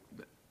evaluated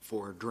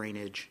for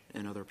drainage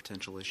and other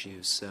potential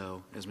issues.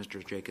 So, as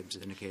Mr. Jacobs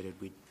indicated,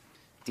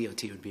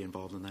 DOT would be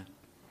involved in that.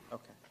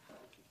 Okay.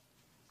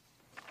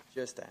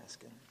 Just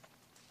asking.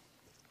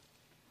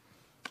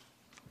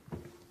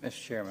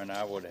 Mr. Chairman,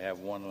 I would have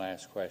one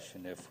last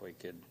question if we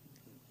could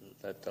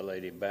let the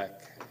lady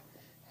back.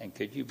 And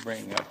could you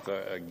bring up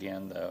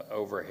again the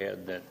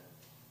overhead that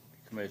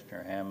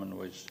Commissioner Hammond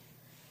was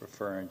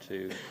referring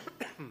to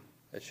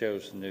that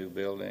shows the new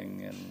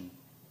building and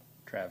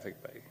traffic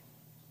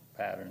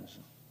patterns?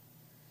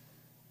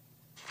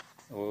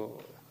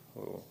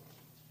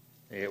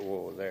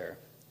 There.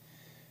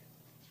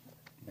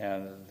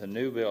 Now, the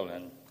new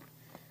building,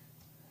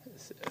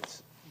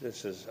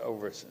 this is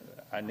over.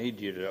 I need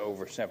you to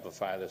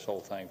oversimplify this whole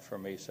thing for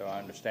me so I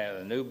understand.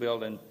 The new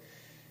building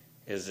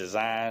is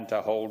designed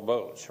to hold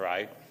boats,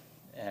 right?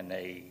 And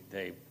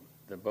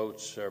the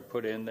boats are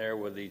put in there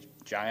with these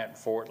giant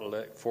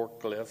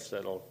forklifts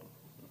that'll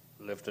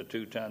lift a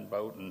 2-ton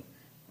boat and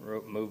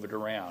move it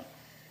around.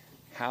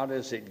 How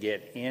does it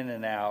get in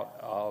and out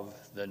of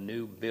the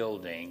new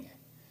building?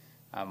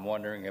 I'm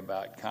wondering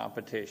about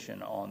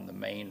competition on the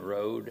main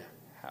road.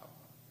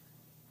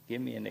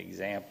 Give me an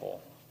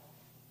example.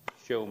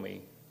 Show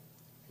me.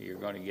 You're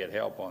going to get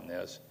help on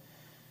this.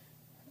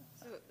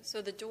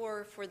 So the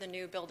door for the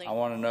new building. I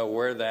want to know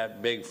where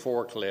that big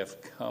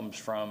forklift comes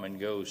from and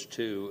goes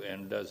to,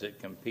 and does it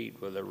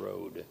compete with the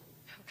road?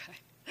 Okay.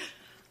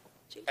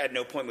 At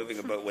no point moving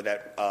a boat would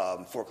that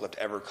forklift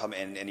ever come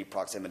in any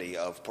proximity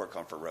of Port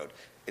Comfort Road.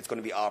 It's going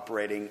to be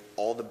operating,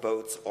 all the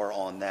boats are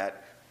on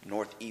that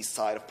northeast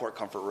side of Port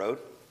Comfort Road.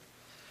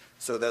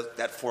 So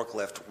that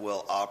forklift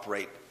will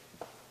operate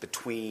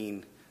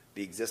between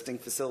the existing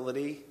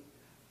facility,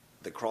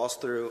 the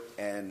cross-through,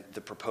 and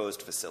the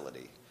proposed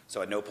facility.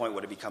 So at no point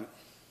would it become...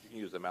 You can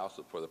use the mouse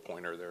for the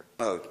pointer there.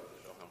 Oh,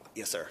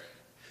 yes, sir.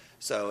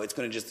 So it's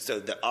going to so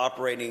the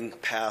operating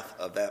path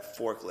of that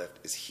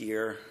forklift is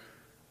here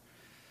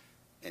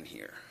and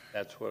here.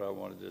 That's what I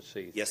wanted to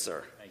see. Yes,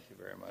 sir. Thank you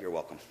very much. You're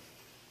welcome.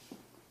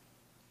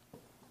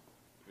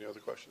 Any other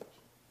questions?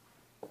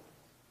 Go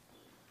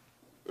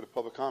to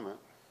public comment.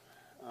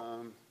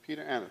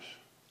 Peter Annis.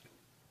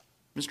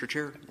 Mr.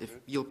 Chair, if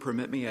you'll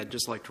permit me, I'd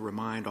just like to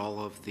remind all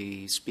of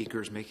the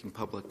speakers making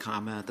public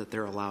comment that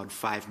they're allowed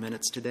 5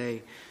 minutes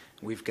today.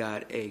 We've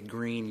got a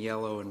green,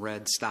 yellow, and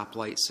red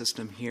stoplight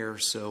system here,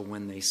 so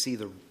when they see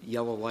the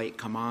yellow light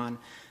come on,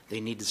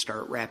 they need to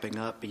start wrapping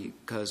up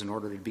because in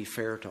order to be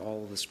fair to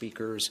all of the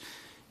speakers,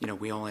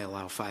 we only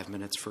allow 5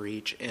 minutes for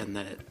each, and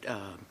that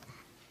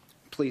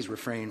please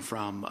refrain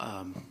from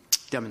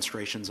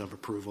demonstrations of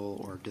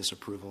approval or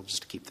disapproval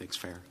just to keep things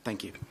fair.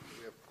 Thank you.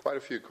 We have quite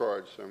a few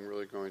cards, so I'm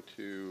really going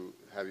to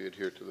have you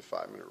adhere to the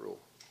 5-minute rule.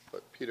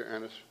 But Peter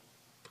Annis.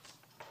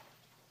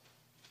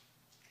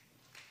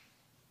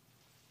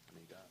 How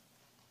many you got?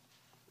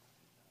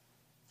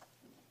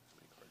 How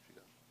many cards you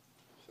got?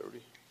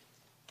 30.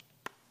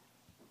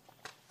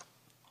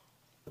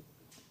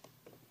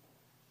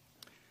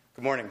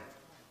 Good morning.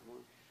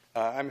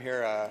 I'm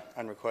here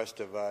on request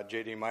of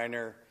J.D.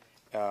 Minor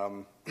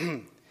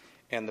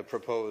and the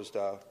proposed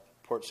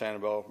Port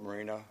Sanibel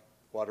Marina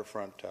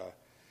waterfront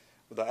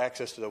with the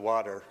access to the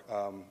water.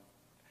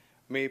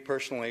 Me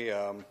personally,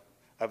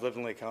 I've lived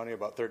in Lake County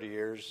about 30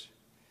 years,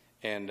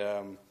 and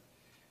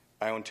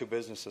I own 2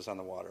 businesses on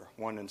the water,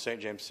 one in St.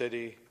 James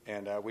City,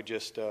 and we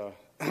just,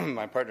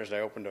 my partners and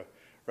I opened a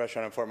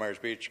restaurant in Fort Myers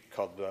Beach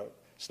called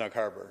Snug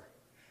Harbor.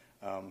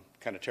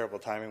 Kind of terrible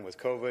timing with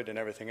COVID and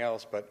everything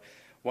else, but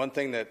one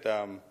thing that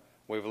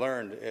we've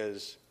learned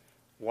is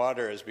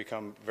water has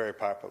become very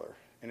popular.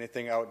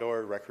 Anything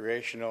outdoor,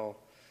 recreational.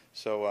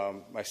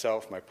 So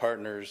myself, my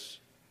partners,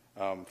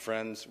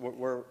 friends,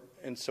 we're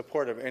in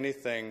support of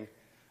anything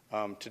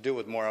to do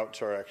with more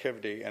outdoor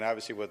activity. And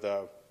obviously with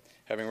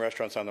having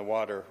restaurants on the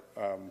water,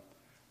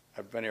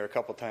 I've been here a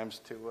couple times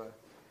to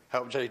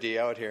help JD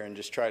out here and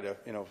just try to,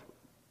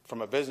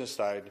 from a business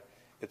side,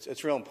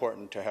 it's real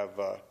important to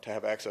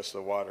have access to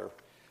the water.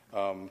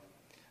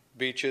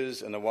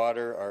 Beaches and the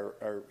water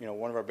are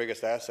one of our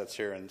biggest assets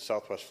here in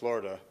Southwest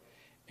Florida,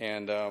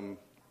 and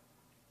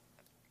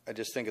I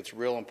just think it's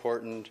real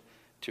important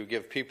to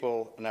give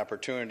people an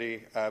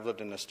opportunity. I've lived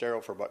in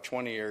Estero for about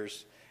 20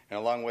 years, and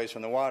a long ways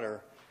from the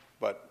water,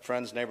 but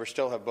friends, neighbors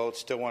still have boats,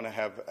 still want to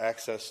have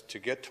access to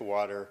get to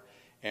water,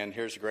 and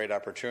here's a great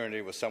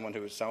opportunity with someone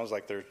who sounds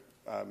like they're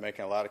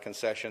making a lot of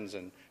concessions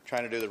and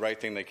trying to do the right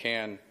thing they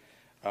can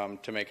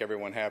to make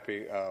everyone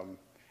happy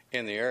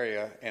in the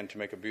area and to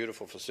make a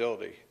beautiful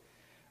facility.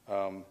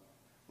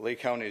 Lee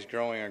County is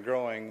growing and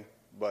growing,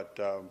 but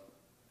the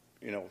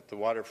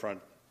waterfront,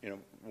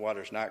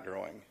 water's not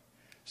growing.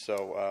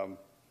 So,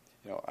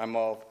 I'm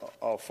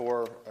all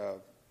for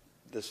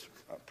this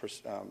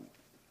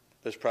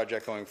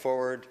project going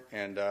forward,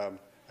 and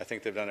I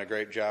think they've done a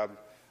great job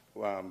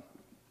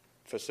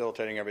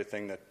facilitating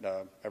everything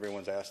that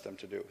everyone's asked them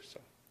to do. So,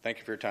 thank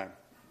you for your time.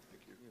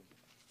 Thank you.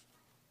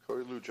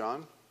 Cody Lou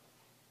John.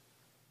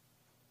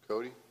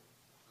 Cody.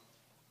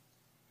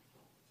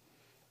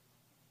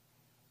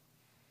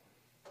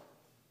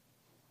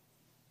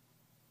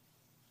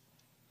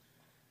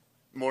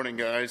 Morning,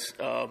 guys.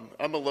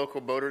 I'm a local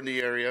boater in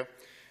the area,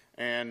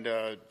 and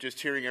just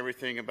hearing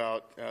everything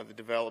about the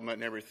development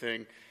and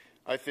everything,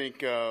 I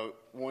think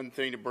one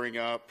thing to bring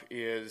up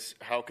is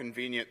how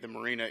convenient the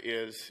marina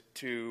is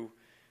to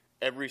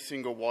every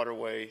single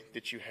waterway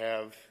that you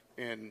have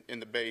in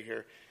the bay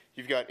here.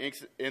 You've got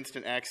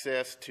instant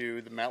access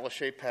to the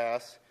Malachey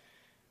Pass,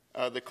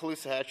 the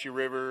Caloosahatchee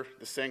River,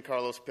 the San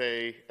Carlos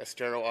Bay,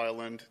 Estero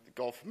Island, the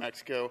Gulf of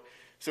Mexico.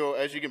 So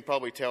as you can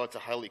probably tell, it's a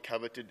highly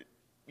coveted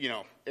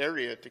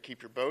area to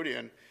keep your boat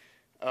in.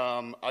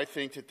 I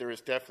think that there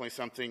is definitely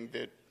something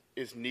that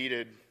is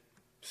needed,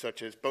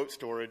 such as boat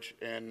storage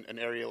in an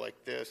area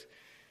like this.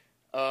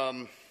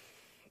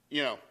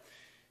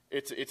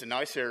 It's a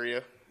nice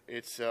area.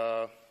 It's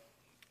I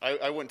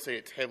wouldn't say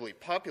it's heavily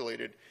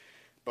populated,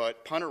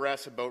 but Punta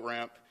Rassa boat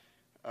ramp,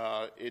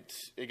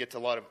 it gets a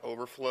lot of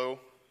overflow.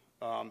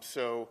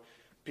 So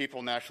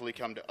people naturally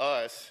come to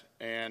us,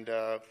 and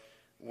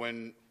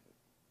when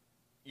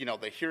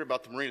they hear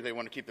about the marina, they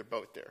want to keep their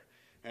boat there.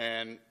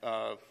 And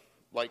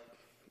like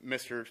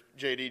Mr.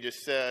 JD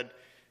just said,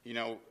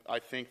 I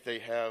think they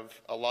have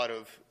a lot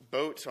of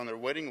boats on their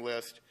waiting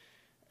list,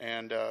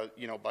 and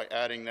by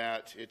adding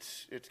that,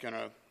 it's going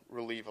to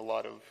relieve a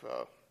lot of,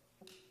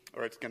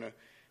 or it's going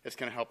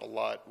to help a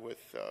lot with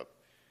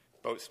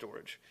boat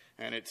storage.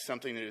 And it's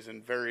something that is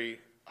in very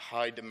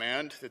high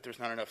demand that there's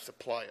not enough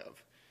supply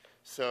of.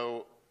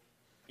 So,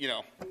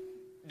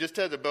 just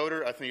as a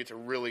boater, I think it's a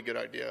really good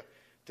idea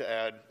to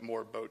add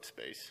more boat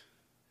space.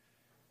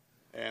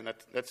 And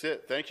that's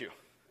it. Thank you.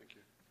 Thank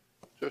you.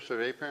 Joseph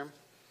Abraham.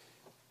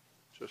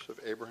 Joseph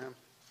Abraham.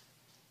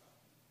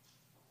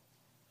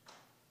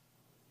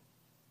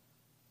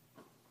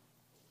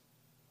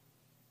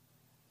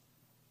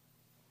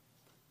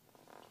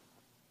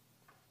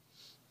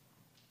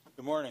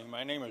 Good morning.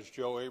 My name is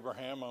Joe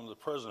Abraham. I'm the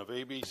president of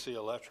ABC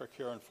Electric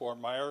here in Fort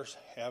Myers,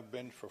 have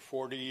been for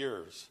 40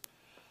 years.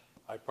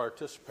 I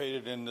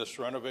participated in this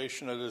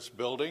renovation of this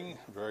building,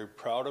 very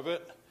proud of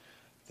it.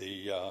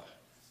 The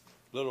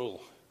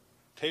little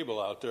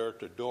table out there at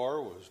the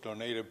door was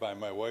donated by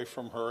my wife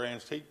from her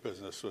antique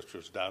business, which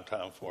was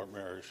downtown Fort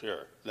Myers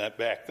here,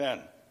 back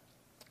then.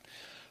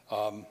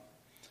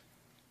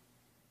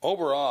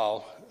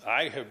 Overall,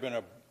 I have been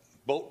a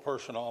boat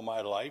person all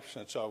my life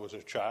since I was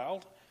a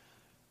child.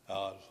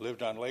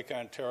 Lived on Lake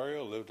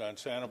Ontario, lived on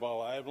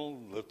Sanibel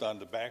Island, lived on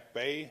the Back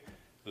Bay,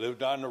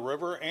 lived on the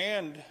river,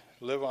 and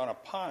live on a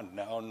pond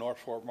now in North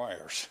Fort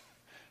Myers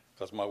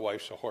because my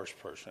wife's a horse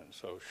person,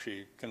 so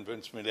she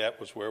convinced me that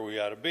was where we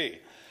ought to be.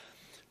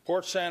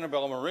 Port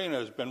Sanibel Marina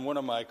has been one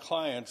of my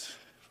clients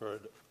for,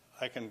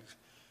 I can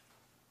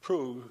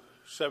prove,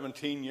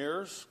 17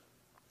 years.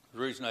 The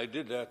reason I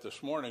did that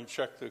this morning,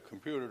 checked the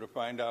computer to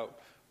find out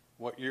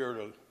what year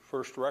the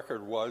first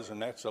record was,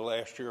 and that's the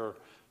last year.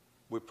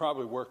 We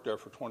probably worked there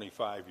for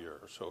 25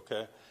 years,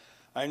 okay?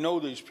 I know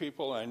these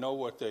people. I know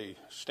what they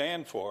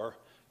stand for.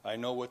 I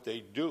know what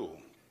they do.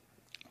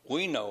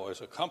 We know as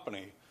a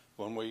company,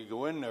 when we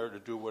go in there to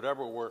do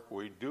whatever work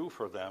we do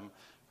for them,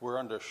 we're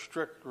under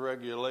strict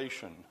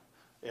regulation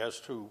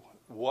as to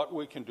what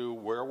we can do,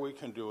 where we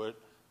can do it,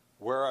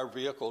 where our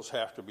vehicles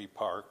have to be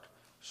parked.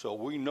 So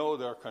we know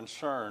they're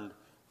concerned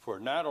for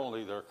not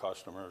only their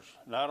customers,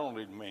 not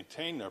only to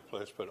maintain their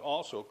place, but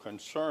also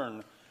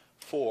concern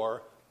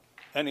for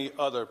any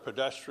other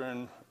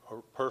pedestrian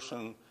or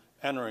person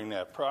entering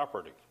that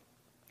property.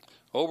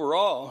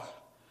 Overall,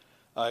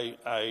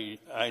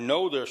 I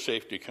know their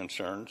safety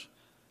concerns.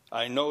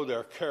 I know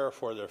their care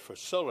for their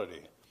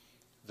facility.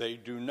 They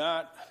do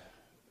not,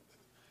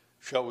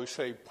 shall we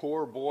say,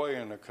 poor boy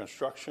in the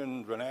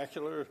construction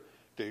vernacular.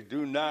 They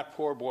do not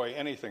poor boy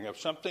anything. If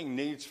something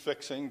needs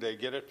fixing, they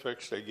get it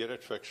fixed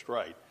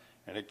right,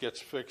 and it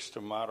gets fixed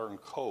to modern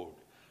code.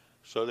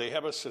 So they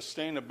have a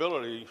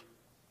sustainability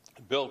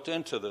built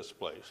into this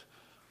place.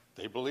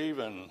 They believe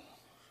in,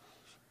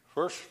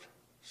 first,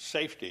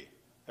 safety.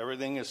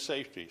 Everything is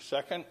safety.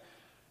 Second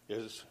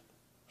is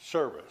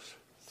service.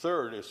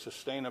 Third is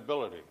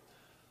sustainability.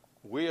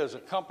 We as a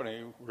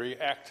company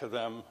react to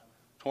them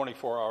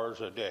 24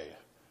 hours a day.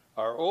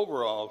 Our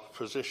overall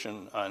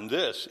position on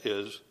this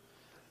is,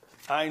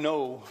 I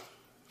know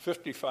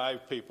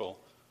 55 people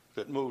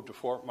that moved to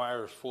Fort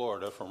Myers,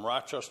 Florida from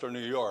Rochester, New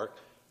York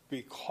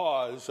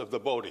because of the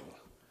boating.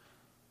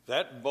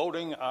 That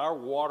boating, our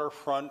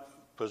waterfront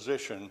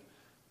position,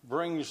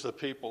 brings the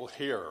people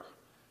here.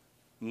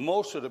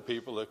 Most of the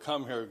people that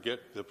come here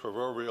get the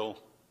proverbial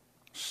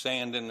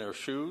sand in their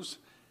shoes,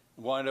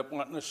 wind up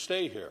wanting to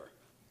stay here.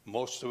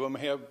 Most of them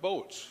have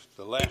boats.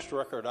 The last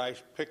record I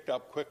picked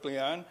up quickly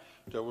on,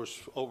 there was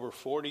over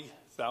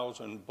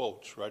 40,000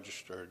 boats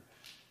registered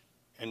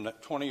in the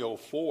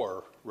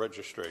 2004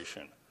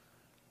 registration.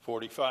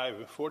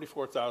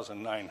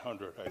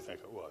 44,900, I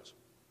think it was.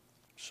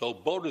 So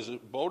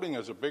boating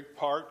is a big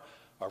part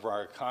of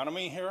our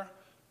economy here,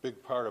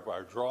 big part of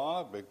our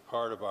draw, big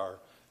part of our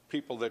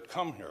people that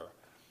come here.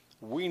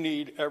 We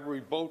need every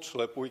boat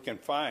slip we can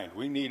find.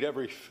 We need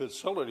every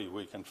facility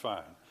we can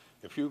find.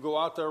 If you go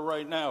out there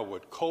right now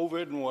with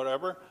COVID and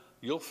whatever,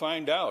 you'll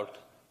find out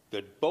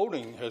that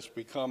boating has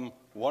become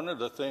one of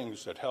the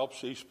things that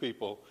helps these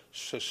people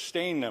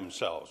sustain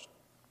themselves.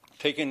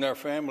 Taking their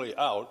family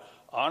out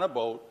on a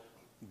boat,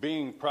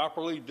 being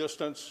properly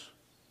distanced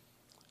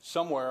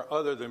somewhere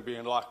other than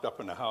being locked up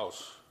in the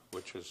house,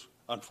 which is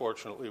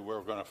unfortunately where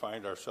we're going to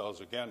find ourselves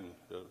again.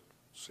 It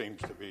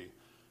seems to be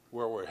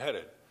where we're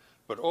headed.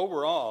 But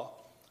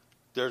overall,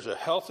 there's a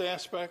health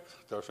aspect,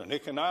 there's an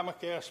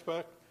economic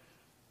aspect,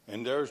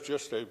 and there's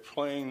just a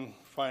plain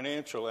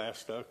financial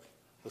aspect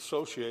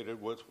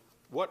associated with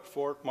what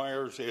Fort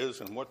Myers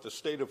is and what the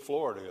state of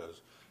Florida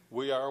is.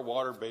 We are a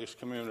water-based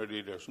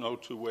community. There's no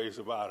two ways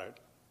about it.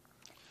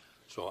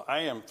 So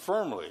I am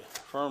firmly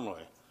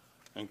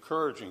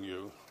encouraging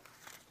you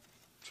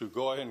to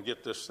go ahead and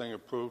get this thing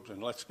approved,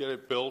 and let's get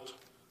it built.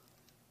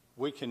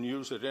 We can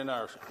use it in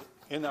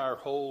our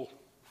whole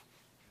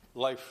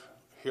life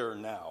here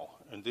now.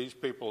 And these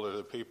people are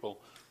the people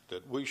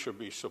that we should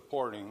be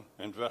supporting,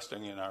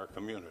 investing in our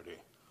community.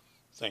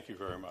 Thank you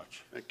very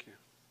much. Thank you.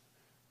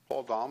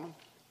 Paul Dahlman.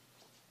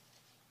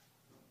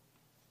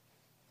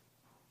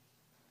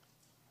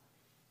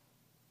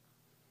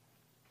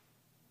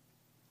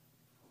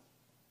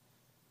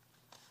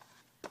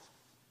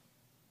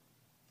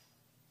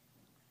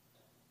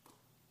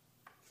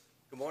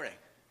 Good morning.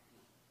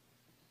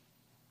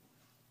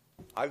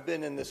 I've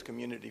been in this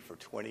community for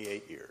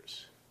 28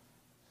 years.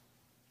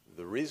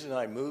 The reason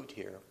I moved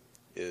here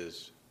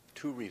is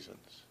two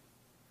reasons.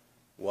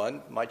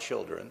 One, my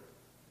children,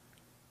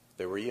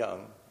 they were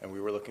young, and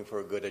we were looking for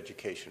a good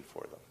education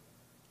for them.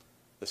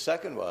 The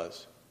second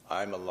was,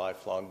 I'm a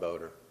lifelong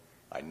boater.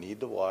 I need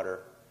the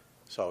water,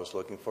 so I was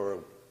looking for a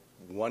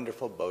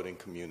wonderful boating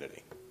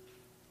community.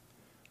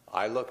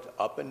 I looked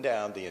up and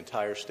down the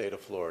entire state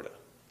of Florida.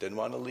 Didn't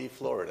want to leave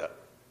Florida,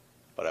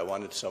 but I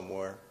wanted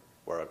somewhere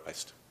where my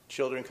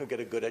children could get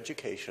a good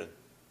education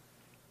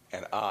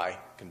and I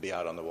can be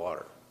out on the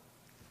water.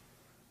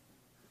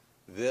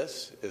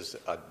 This is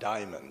a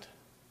diamond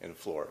in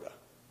Florida.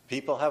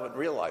 People haven't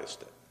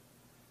realized it.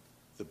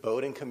 The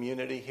boating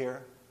community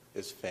here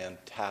is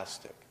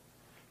fantastic.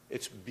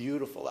 It's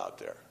beautiful out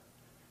there.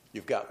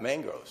 You've got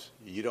mangroves.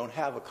 You don't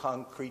have a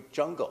concrete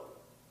jungle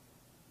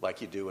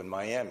like you do in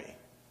Miami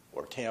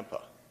or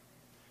Tampa.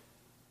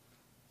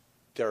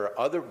 There are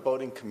other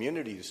boating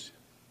communities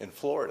in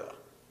Florida,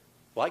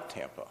 like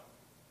Tampa,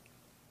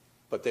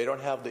 but they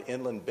don't have the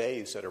inland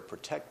bays that are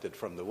protected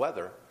from the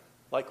weather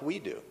like we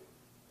do.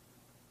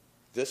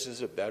 This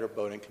is a better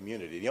boating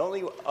community. The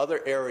only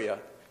other area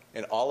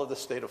in all of the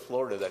state of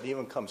Florida that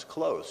even comes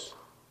close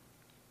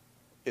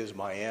is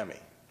Miami.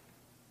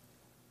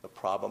 The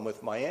problem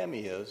with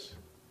Miami is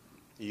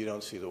you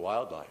don't see the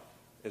wildlife.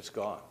 It's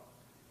gone.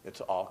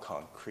 It's all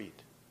concrete.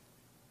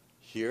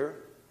 Here,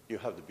 you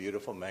have the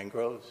beautiful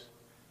mangroves.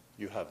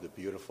 You have the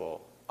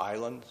beautiful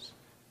islands.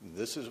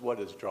 This is what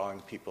is drawing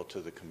people to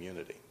the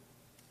community.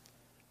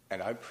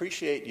 And I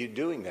appreciate you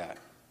doing that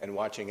and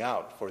watching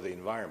out for the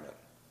environment.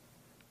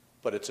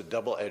 But it's a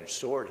double-edged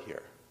sword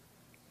here.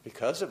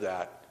 Because of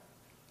that,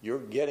 you're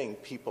getting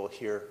people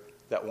here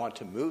that want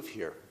to move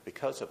here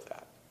because of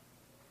that.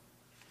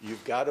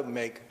 You've got to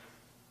make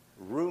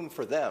room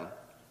for them.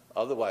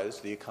 Otherwise,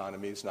 the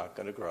economy is not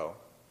going to grow.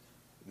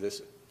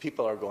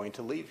 People are going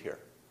to leave here.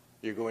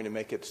 You're going to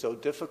make it so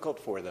difficult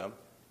for them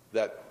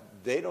that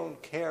they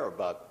don't care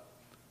about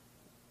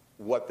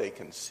what they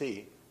can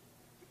see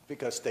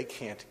because they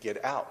can't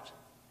get out.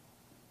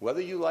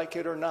 Whether you like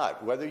it or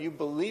not, whether you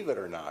believe it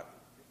or not,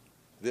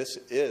 this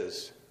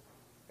is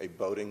a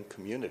boating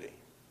community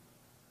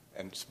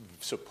and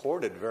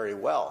supported very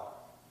well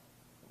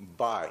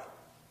by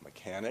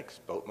mechanics,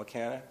 boat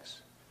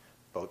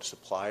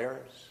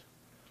suppliers,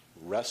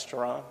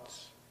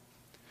 restaurants.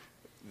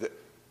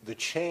 The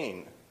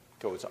chain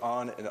goes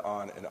on and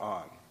on and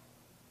on.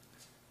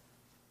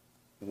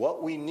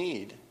 What we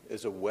need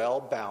is a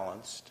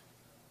well-balanced,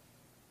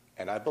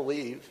 and I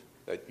believe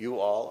that you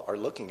all are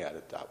looking at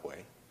it that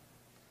way,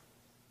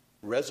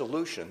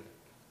 resolution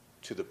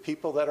to the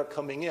people that are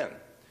coming in.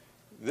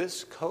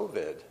 This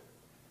COVID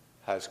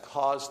has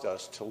caused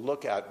us to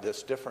look at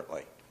this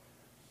differently.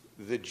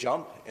 The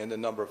jump in the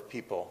number of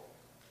people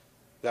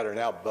that are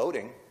now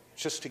boating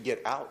just to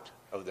get out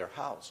of their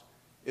house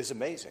is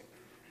amazing.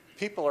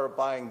 People are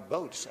buying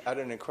boats at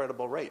an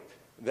incredible rate.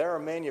 There are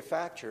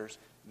manufacturers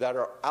that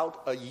are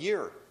out a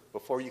year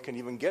before you can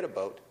even get a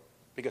boat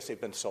because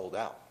they've been sold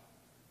out.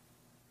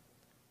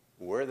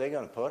 Where are they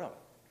going to put them?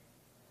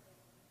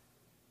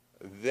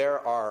 There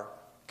are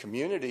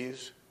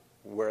communities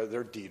where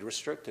they're deed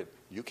restricted.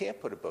 You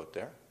can't put a boat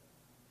there.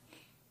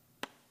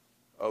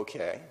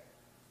 Okay.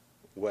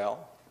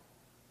 Well,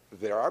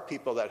 there are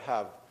people that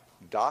have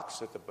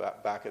docks at the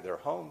back of their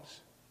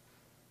homes,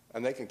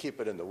 and they can keep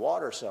it in the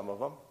water, some of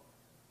them,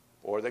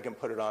 or they can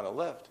put it on a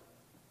lift.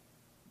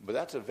 But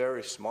that's a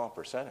very small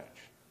percentage.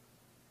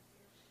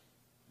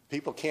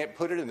 People can't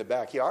put it in the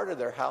backyard of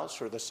their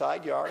house or the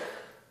side yard.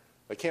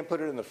 They can't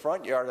put it in the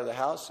front yard of the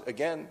house.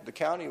 Again, the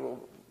county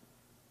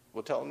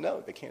will tell them,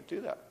 no, they can't do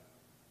that.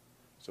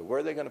 So where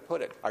are they going to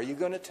put it? Are you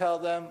going to tell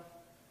them,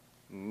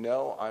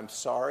 no, I'm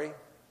sorry,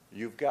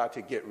 you've got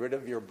to get rid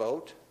of your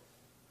boat,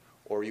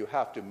 or you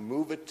have to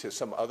move it to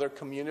some other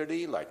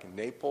community like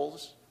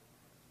Naples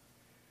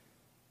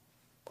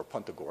or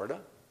Punta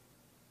Gorda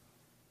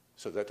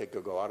so that they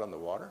could go out on the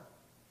water?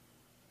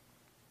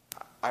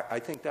 I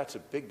think that's a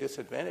big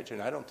disadvantage, and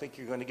I don't think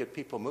you're going to get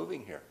people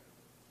moving here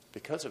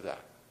because of that.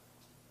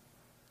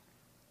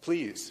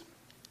 Please,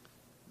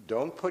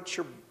 don't put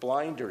your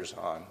blinders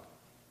on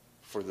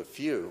for the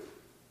few.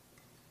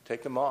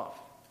 Take them off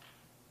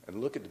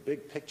and look at the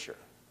big picture.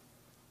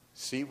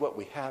 See what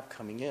we have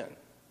coming in,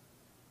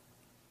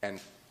 and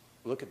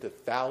look at the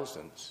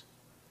thousands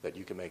that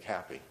you can make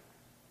happy.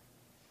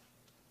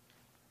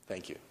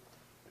 Thank you.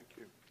 Thank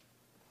you.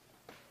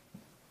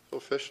 Phil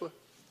Fischler?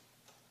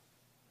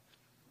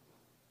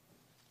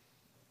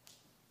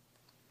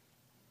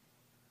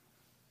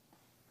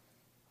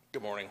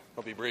 Good morning.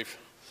 I'll be brief.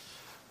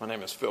 My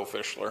name is Phil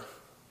Fischler.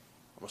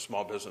 I'm a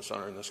small business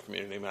owner in this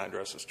community. My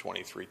address is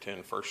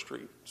 2310 First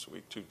Street,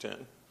 Suite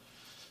 210.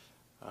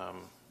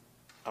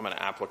 I'm an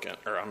applicant,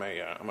 or I'm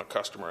a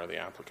customer of the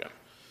applicant.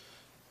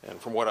 And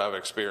from what I've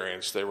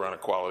experienced, they run a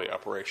quality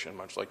operation,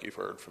 much like you've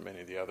heard from many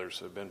of the others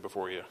that have been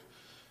before you.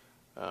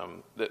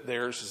 That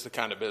theirs is the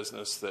kind of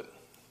business that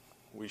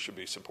we should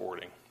be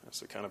supporting. It's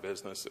the kind of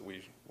business that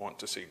we want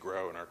to see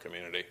grow in our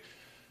community.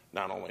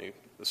 Not only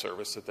the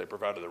service that they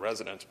provide to the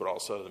residents, but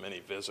also the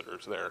many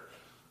visitors there.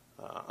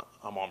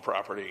 I'm on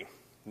property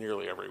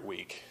nearly every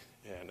week,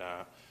 and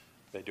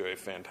they do a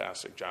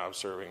fantastic job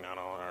serving not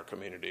only our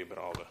community, but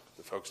all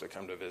the folks that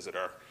come to visit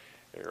our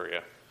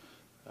area.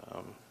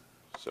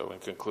 So in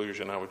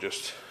conclusion, I would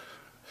just,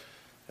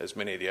 as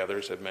many of the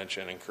others have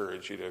mentioned,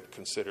 encourage you to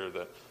consider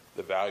the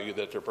value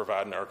that they're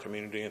providing our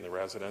community and the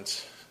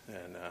residents,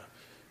 and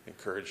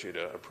encourage you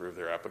to approve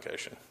their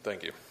application.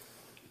 Thank you.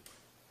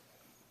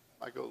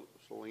 Michael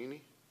Solini?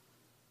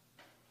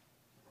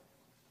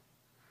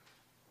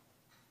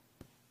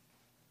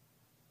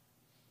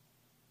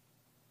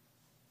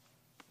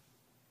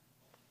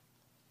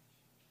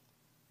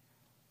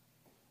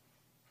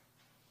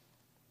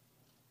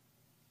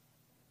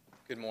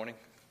 Good morning.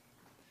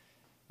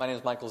 My name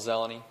is Michael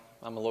Zeleny.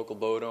 I'm a local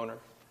boat owner.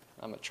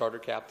 I'm a charter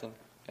captain,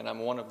 and I'm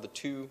one of the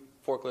 2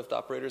 forklift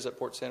operators at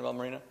Port Sandoval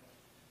Marina.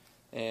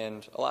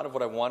 And a lot of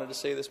what I wanted to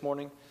say this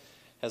morning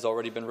has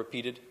already been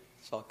repeated,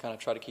 so I'll kind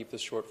of try to keep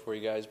this short for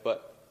you guys.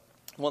 But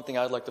one thing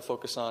I'd like to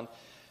focus on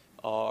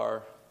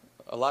are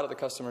a lot of the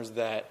customers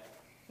that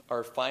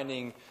are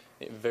finding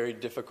it very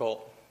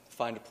difficult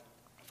to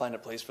find a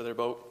place for their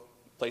boat,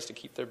 a place to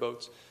keep their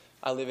boats.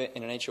 I live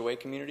in an HOA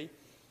community.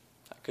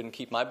 I couldn't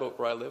keep my boat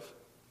where I live,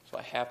 so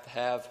I have to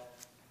have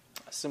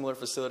a similar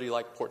facility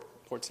like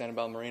Port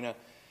Sandoval Marina,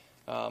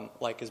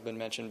 like has been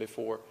mentioned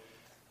before.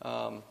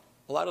 A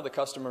lot of the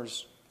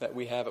customers that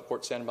we have at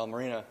Port Sandoval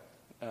Marina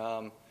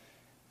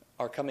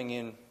are coming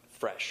in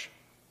fresh.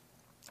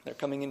 They're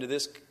coming into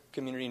this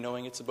community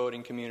knowing it's a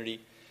boating community,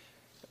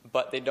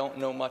 but they don't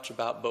know much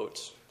about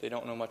boats. They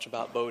don't know much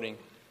about boating.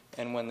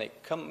 And when they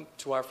come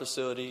to our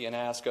facility and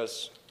ask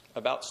us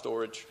about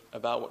storage,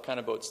 about what kind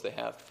of boats they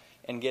have,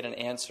 and get an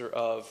answer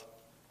of,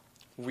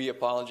 we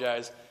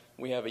apologize,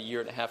 we have a 1.5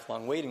 year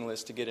long waiting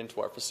list to get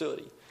into our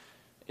facility,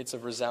 it's a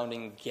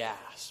resounding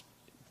gasp.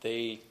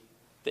 They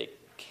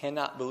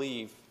cannot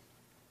believe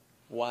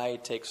why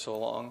it takes so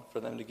long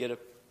for them to get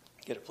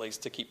a place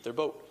to keep their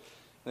boat.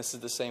 And this is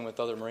the same with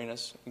other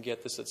marinas. You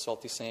get this at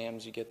Salty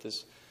Sam's, you get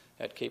this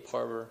at Cape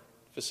Harbor.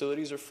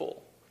 Facilities are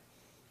full.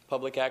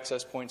 Public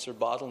access points are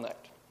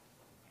bottlenecked.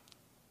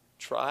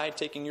 Try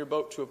taking your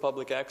boat to a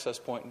public access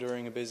point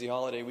during a busy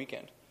holiday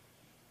weekend.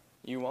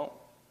 You won't.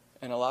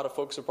 And a lot of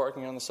folks are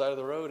parking on the side of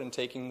the road and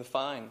taking the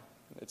fine.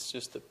 It's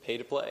just the pay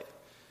to play.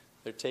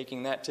 They're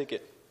taking that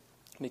ticket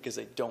because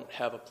they don't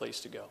have a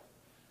place to go.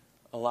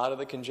 A lot of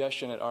the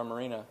congestion at our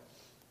marina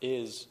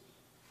is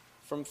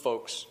from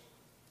folks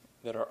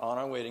that are on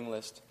our waiting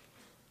list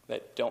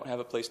that don't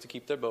have a place to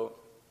keep their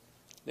boat.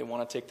 They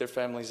want to take their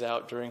families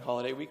out during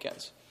holiday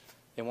weekends.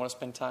 They want to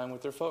spend time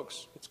with their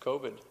folks. It's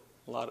COVID.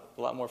 A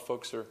lot more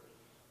folks are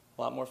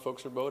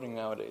boating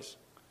nowadays.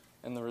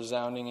 And the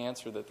resounding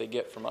answer that they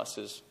get from us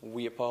is,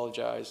 we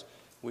apologize,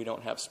 we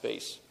don't have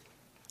space.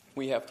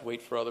 We have to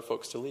wait for other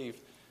folks to leave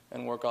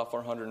and work off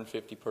our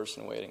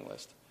 150-person waiting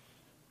list.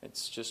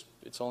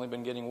 It's only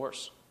been getting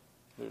worse.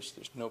 There's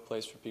no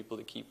place for people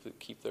to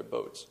keep their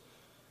boats.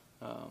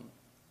 I'd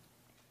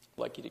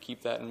like you to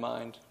keep that in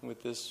mind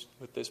with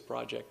this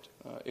project,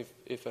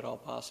 if at all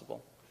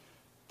possible.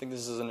 I think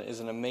this is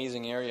an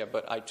amazing area,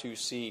 but I too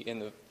see in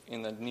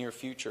the near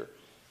future,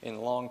 in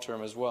the long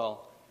term as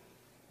well,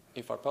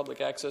 if our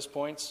public access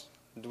points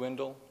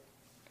dwindle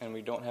and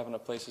we don't have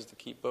enough places to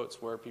keep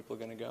boats, where are people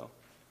going to go?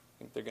 I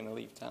think they're going to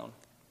leave town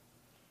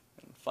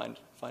and find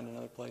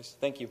another place.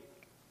 Thank you.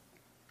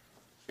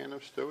 Anna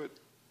Stewart.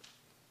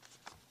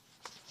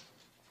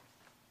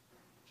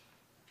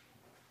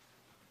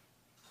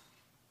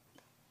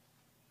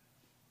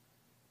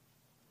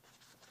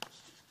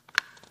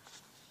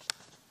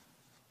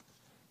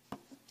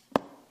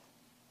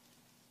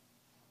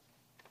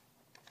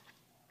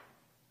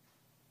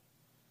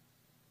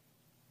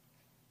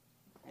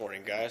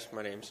 Morning, guys.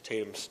 My name's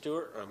Tatum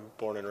Stewart. I'm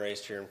born and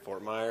raised here in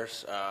Fort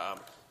Myers.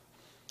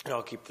 And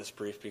I'll keep this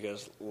brief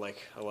because,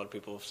 like a lot of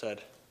people have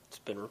said, it's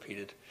been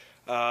repeated.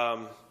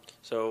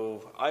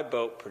 So I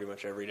boat pretty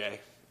much every day,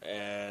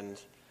 and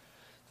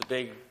the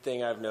big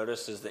thing I've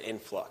noticed is the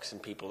influx in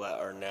people that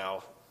are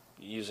now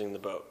using the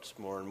boats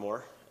more and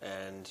more.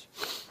 And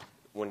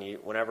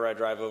whenever I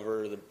drive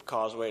over the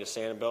causeway to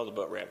Sanibel, the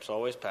boat ramp's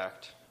always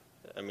packed.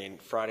 I mean,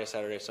 Friday,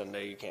 Saturday,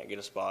 Sunday, you can't get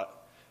a spot.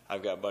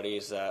 I've got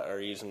buddies that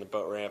are using the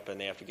boat ramp, and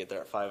they have to get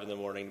there at 5 in the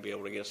morning to be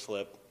able to get a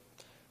slip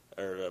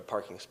or a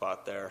parking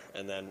spot there.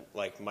 And then,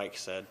 like Mike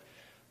said,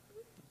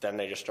 then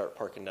they just start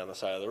parking down the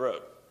side of the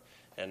road.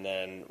 And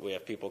then we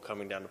have people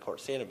coming down to Port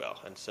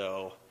Sanibel. And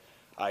so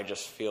I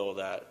just feel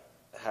that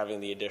having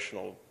the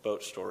additional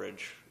boat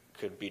storage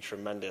could be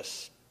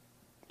tremendous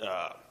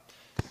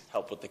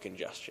help with the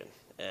congestion.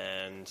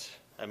 And,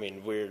 I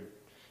mean, we're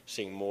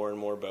seeing more and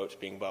more boats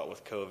being bought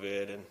with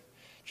COVID and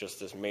just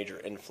this major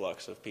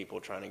influx of people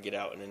trying to get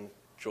out and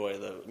enjoy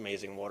the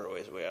amazing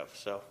waterways we have.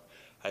 So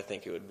I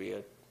think it would be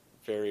a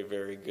very,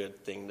 very good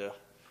thing to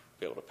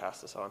be able to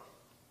pass this on.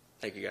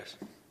 Thank you, guys.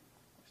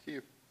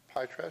 Steve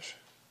Pytresh.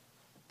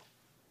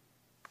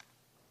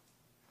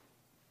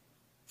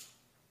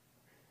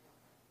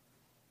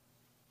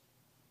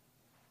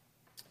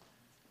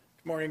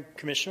 Good morning,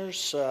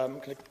 Commissioners. I'm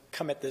going to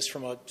come at this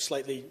from a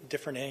slightly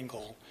different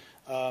angle.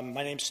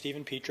 My name's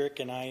Stephen Petrick,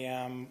 and I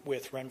am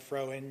with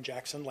Renfro and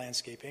Jackson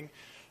Landscaping.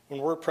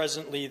 And we're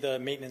presently the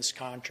maintenance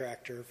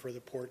contractor for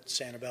the Port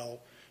Sanibel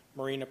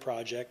Marina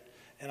project,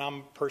 and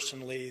I'm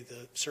personally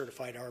the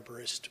certified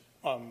arborist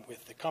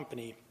with the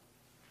company.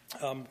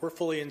 We're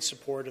fully in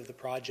support of the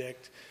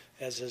project,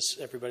 as is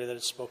everybody that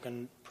has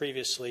spoken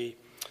previously.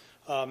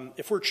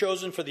 If we're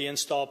chosen for the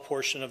install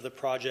portion of the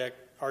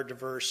project, our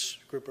diverse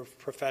group of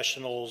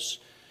professionals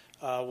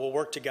will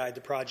work to guide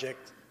the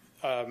project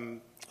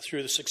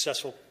through the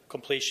successful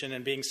completion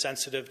and being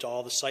sensitive to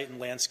all the site and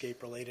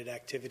landscape related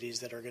activities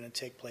that are going to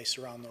take place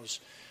around those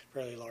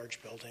fairly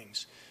large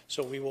buildings.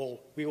 So we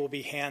will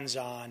be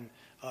hands-on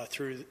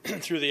through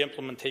the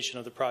implementation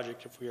of the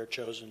project if we are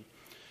chosen.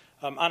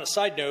 On a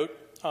side note,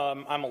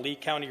 I'm a Lee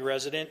County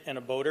resident and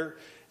a boater,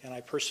 and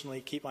I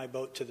personally keep my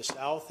boat to the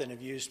south and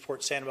have used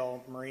Port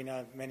Sanibel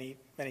Marina many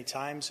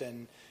times.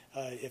 And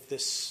if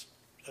this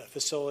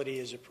facility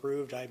is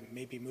approved, I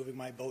may be moving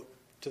my boat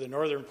to the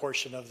northern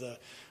portion of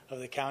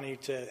the county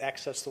to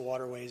access the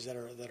waterways that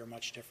are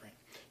much different.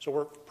 So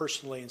we're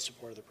personally in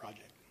support of the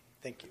project.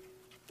 Thank you.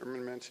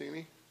 Chairman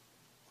Mancini.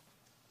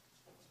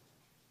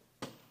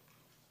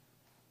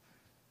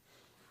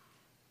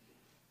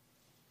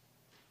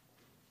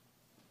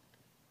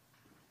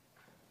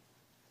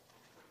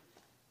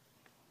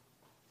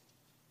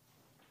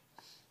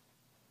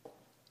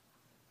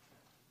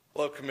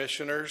 Hello,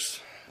 Commissioners.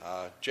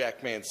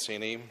 Jack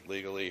Mancini,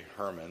 legally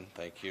Herman.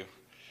 Thank you.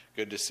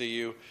 Good to see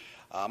you.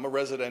 I'm a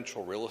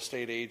residential real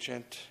estate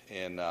agent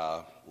in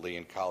Lee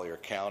and Collier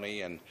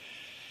County, and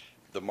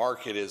the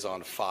market is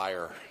on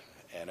fire,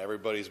 and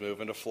everybody's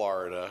moving to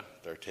Florida.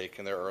 They're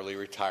taking their early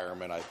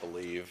retirement, I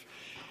believe,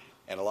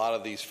 and a lot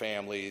of these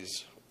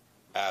families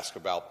ask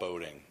about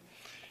boating.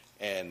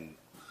 And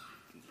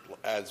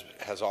as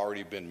has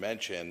already been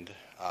mentioned,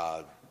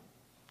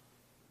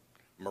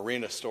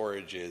 marina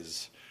storage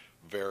is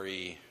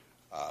very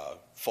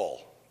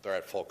full. They're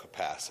at full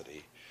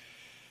capacity.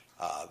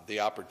 The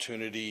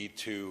opportunity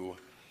to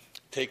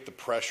take the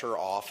pressure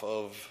off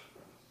of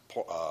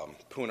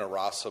Punta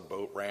Rasa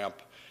boat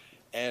ramp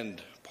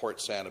and Port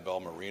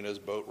Sanibel Marina's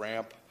boat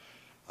ramp,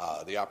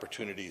 the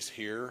opportunities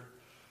here.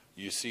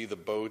 You see the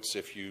boats,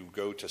 if you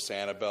go to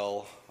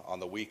Sanibel on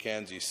the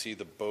weekends, you see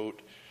the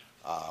boat,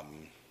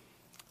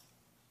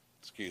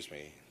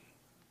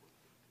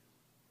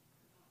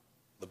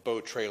 the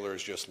boat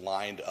trailers just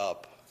lined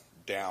up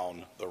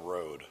down the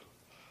road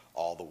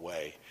all the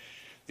way.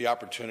 The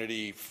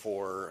opportunity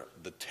for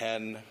the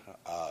 10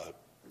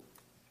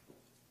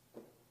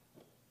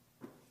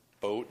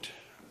 boat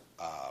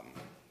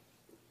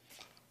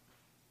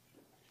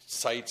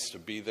sites to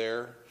be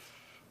there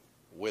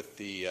with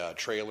the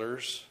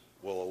trailers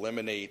will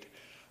eliminate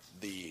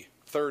the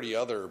 30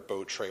 other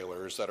boat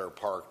trailers that are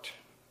parked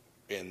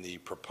in the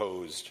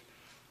proposed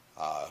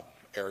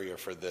area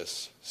for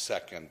this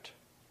second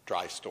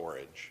dry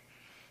storage.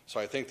 So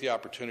I think the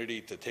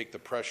opportunity to take the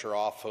pressure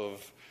off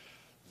of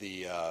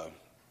the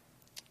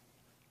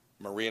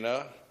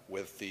marina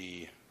with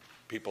the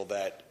people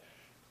that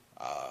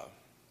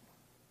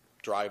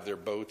drive their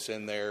boats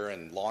in there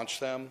and launch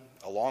them,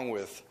 along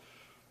with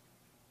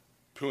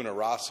Punta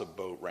Rasa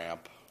boat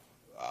ramp,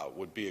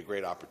 would be a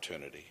great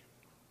opportunity.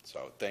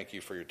 So thank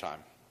you for your time.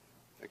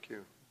 Thank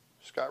you.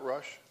 Scott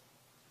Rush.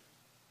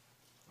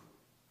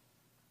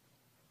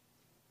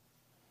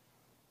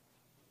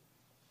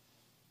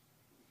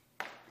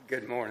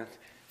 Good morning.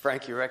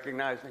 Frank, you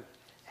recognize me?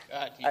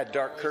 I had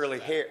dark curly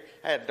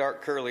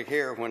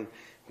hair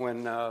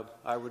when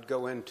I would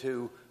go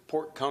into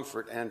Port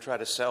Comfort and try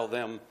to sell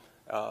them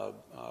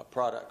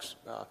products.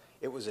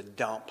 It was a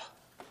dump.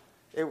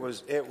 It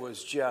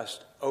was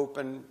just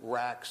open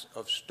racks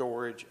of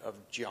storage of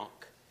junk.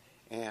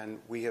 And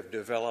we have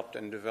developed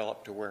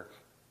to where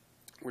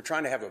we're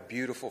trying to have a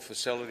beautiful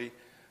facility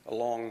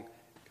along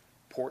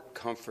Port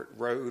Comfort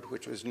Road,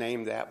 which was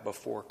named that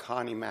before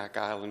Connie Mack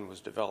Island was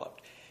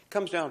developed. It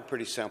comes down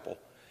pretty simple.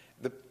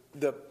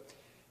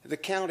 The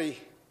county,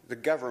 the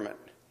government,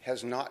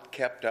 has not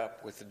kept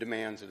up with the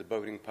demands of the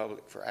boating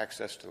public for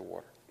access to the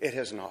water. It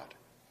has not.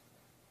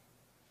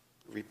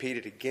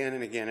 Repeated again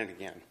and again and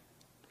again.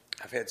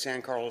 I've had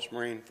San Carlos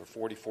Marine for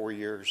 44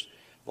 years.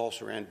 I've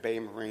also ran Bay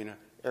Marina,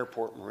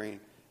 Airport Marine,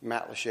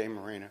 Matlacha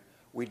Marina.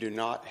 We do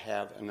not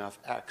have enough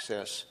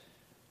access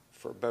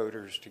for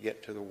boaters to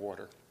get to the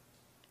water.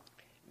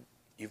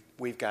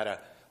 We've got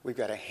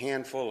a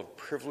handful of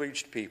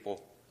privileged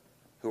people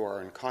who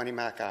are in Connie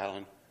Mack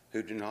Island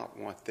who do not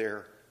want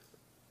their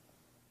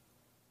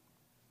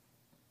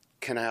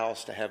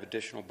canals to have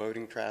additional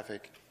boating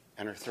traffic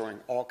and are throwing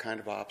all kinds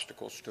of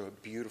obstacles to a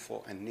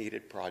beautiful and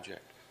needed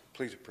project.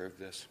 Please approve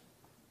this.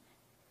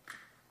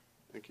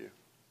 Thank you.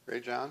 Ray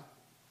John.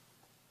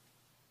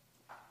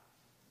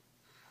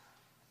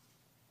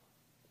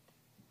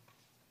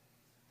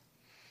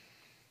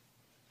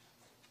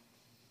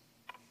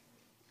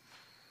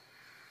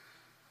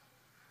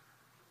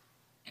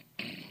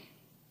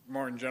 Good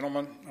morning,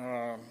 gentlemen.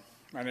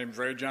 My name is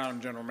Ray John. I'm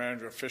General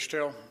Manager of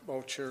Fishtail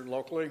Boats here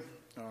locally.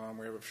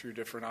 We have a few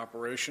different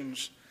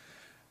operations.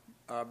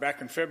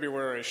 Back in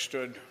February, I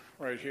stood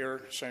right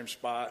here, same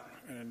spot,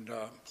 and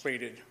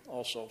pleaded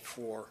also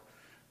for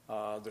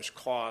this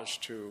cause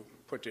to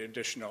put the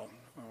additional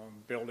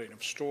building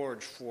of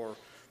storage for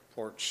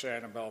Port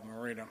Sanibel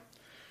Marina.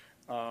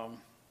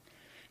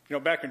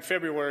 Back in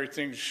February,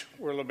 things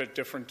were a little bit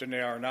different than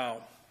they are now.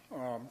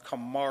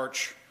 Come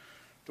March,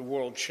 the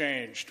world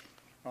changed.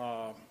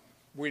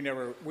 We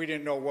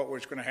didn't know what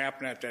was going to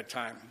happen at that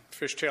time.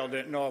 Fishtail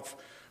didn't know if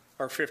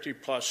our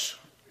 50-plus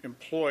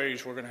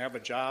employees were going to have a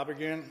job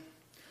again.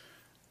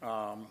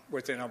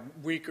 Within a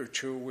week or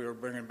two, we were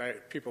bringing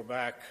people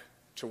back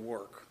to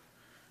work.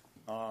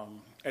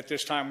 At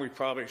this time, we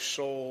probably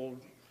sold,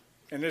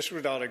 and this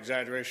without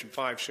exaggeration,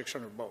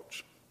 500-600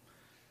 boats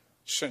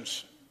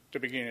since the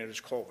beginning of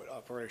this COVID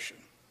operation.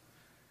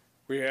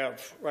 We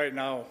have right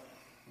now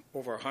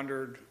over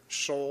 100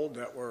 sold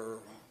that we're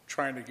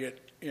trying to get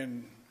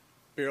in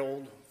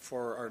build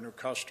for our new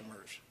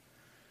customers.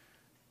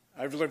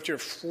 I've lived here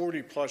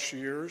 40-plus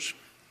years.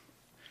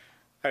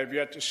 I have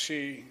yet to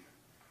see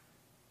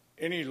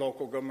any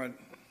local government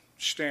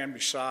stand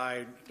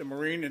beside the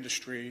marine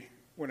industry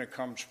when it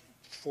comes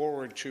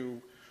forward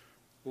to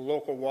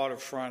local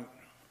waterfront,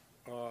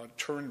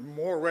 turn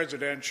more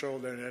residential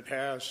than it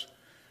has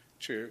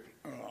to,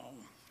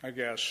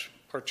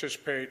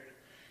 participate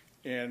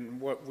in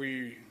what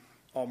we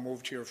all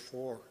moved here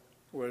for,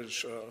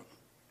 was,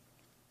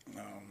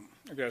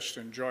 to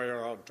enjoy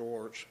our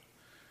outdoors.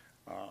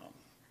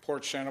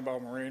 Port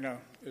Sanibel Marina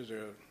is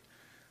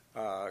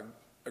a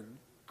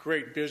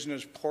great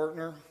business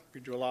partner. We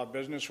do a lot of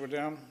business with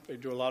them. They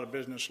do a lot of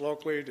business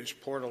locally. They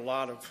support a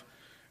lot of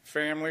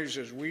families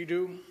as we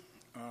do.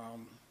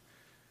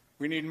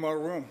 We need more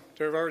room.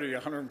 There are already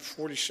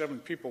 147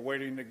 people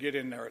waiting to get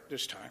in there at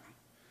this time.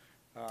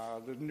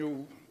 The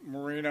new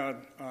marina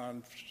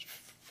on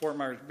Fort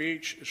Myers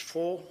Beach is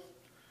full.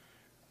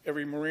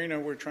 Every marina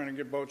we're trying to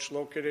get boats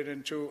located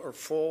into are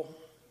full.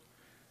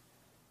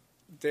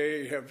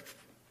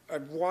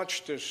 I've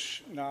watched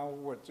this now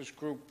with this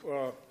group.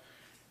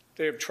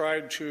 They have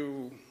tried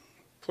to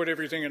put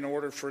everything in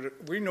order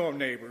we know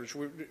neighbors,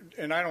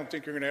 and I don't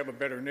think you're going to have a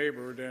better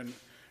neighbor than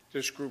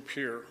this group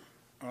here.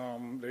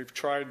 They've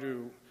tried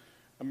to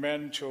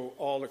amend to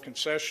all the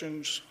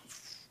concessions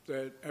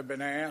that have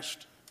been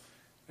asked,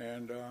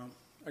 and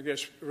I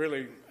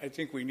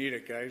think we need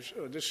it, guys.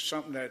 This is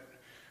something that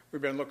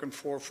we've been looking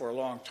for a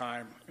long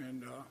time,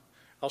 and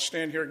I'll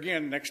stand here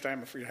again next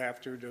time if we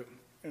have to,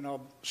 and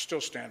I'll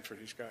still stand for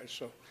these guys.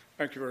 So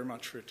thank you very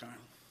much for your time.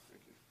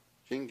 Thank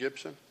you. Gene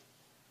Gibson.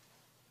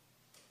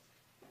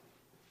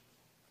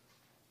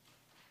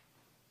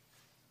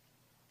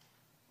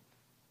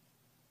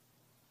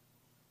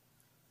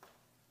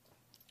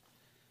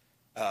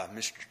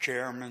 Mr.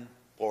 Chairman,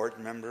 board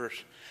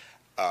members,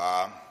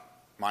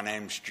 My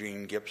name's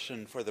Gene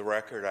Gibson. For the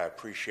record, I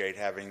appreciate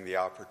having the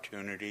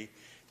opportunity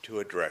to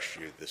address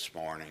you this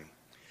morning.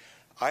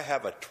 I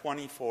have a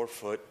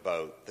 24-foot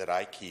boat that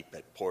I keep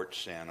at Port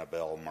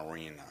Sanibel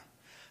Marina.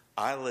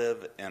 I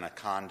live in a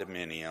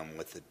condominium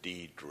with a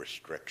deed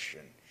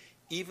restriction.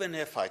 Even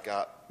if I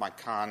got my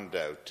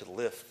condo to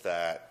lift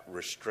that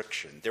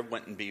restriction, there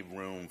wouldn't be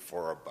room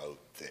for a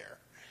boat there.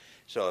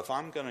 So if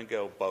I'm going to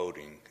go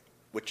boating,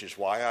 which is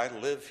why I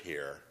live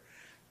here,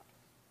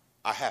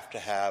 I have to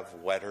have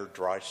wet or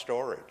dry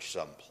storage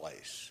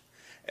someplace.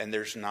 And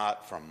there's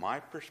not, from my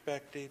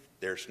perspective,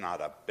 there's not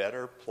a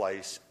better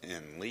place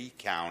in Lee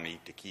County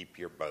to keep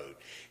your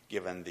boat,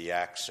 given the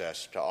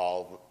access to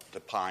all the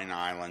Pine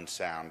Island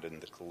Sound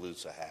and the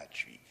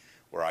Caloosahatchee,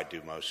 where I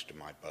do most of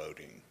my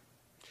boating.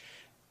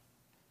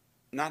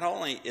 Not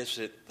only is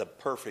it the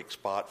perfect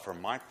spot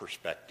from my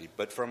perspective,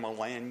 but from a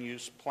land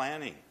use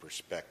planning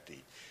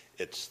perspective,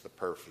 it's the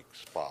perfect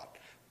spot.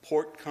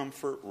 Port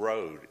Comfort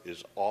Road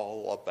is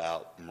all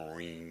about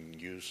marine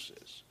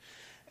uses.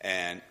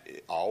 And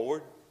all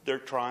they're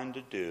trying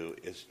to do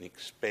is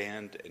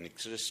expand an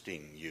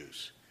existing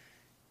use.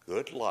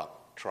 Good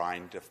luck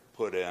trying to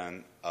put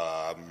in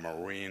a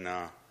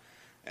marina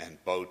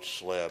and boat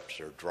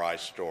slips or dry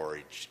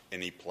storage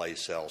any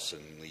place else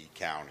in Lee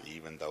County,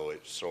 even though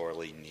it's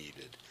sorely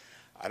needed.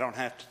 I don't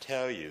have to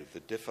tell you the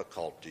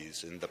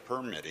difficulties in the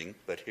permitting,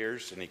 but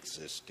here's an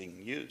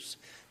existing use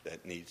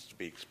that needs to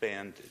be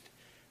expanded.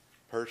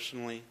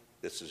 Personally,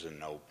 this is a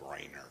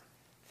no-brainer.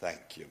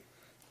 Thank you.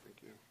 Thank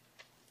you.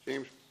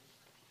 James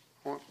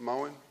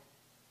Moen?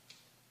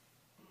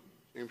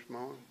 James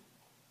Moen?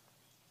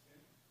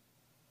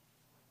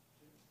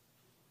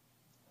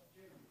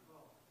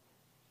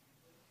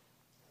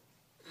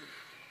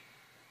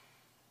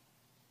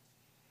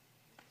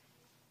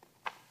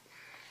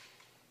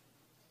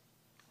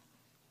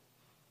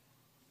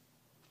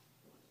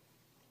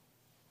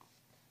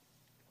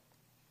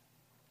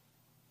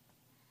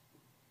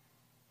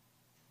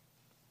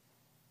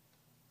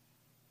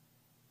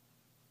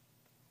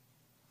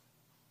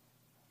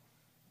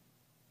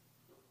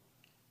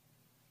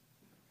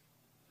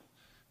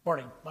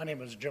 Morning. My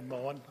name is Jim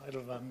Moen. I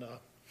live on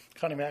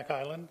Conemack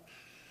Island.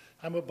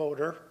 I'm a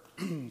boater.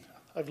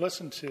 I've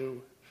listened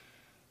to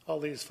all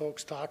these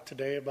folks talk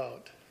today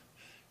about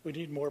we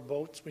need more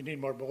boats, we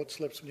need more boat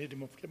slips, we need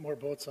to get more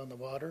boats on the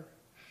water.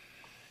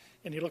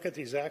 And you look at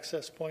these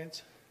access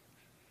points,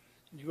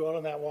 and you go out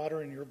on that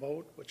water in your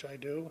boat, which I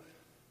do,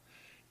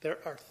 there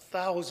are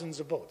thousands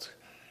of boats.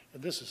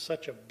 And this is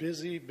such a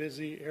busy,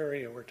 busy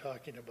area we're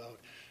talking about.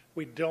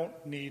 We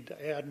don't need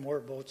to add more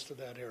boats to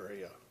that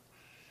area.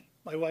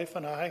 My wife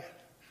and I,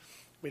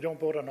 we don't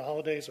boat on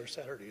holidays or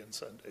Saturday and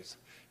Sundays.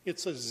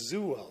 It's a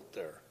zoo out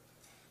there.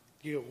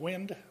 You get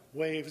wind,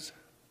 waves,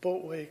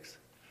 boat wakes.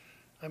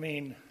 I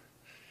mean,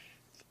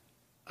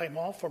 I'm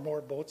all for more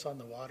boats on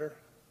the water,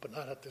 but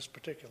not at this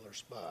particular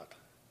spot.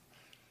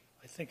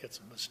 I think it's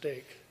a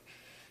mistake.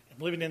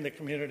 And living in the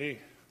community,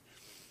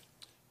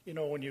 you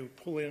know, when you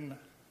pull in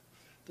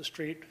the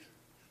street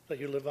that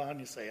you live on,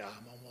 you say,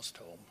 I'm almost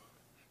home.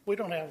 We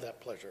don't have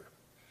that pleasure.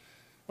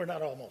 We're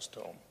not almost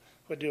home.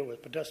 We deal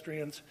with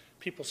pedestrians,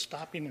 people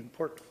stopping in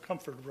Port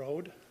Comfort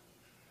Road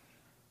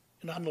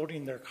and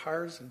unloading their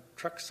cars and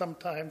trucks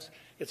sometimes.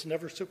 It's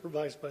never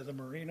supervised by the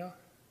marina.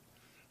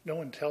 No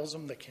one tells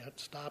them they can't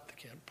stop,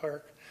 they can't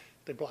park.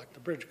 They block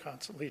the bridge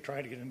constantly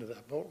trying to get into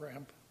that boat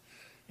ramp.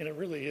 And it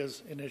really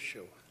is an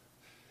issue.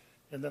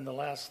 And then the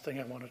last thing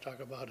I want to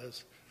talk about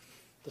is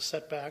the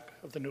setback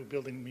of the new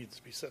building needs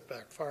to be set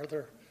back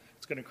farther.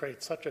 It's going to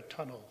create such a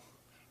tunnel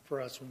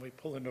for us when we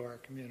pull into our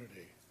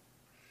community.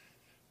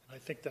 I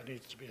think that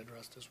needs to be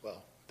addressed as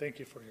well. Thank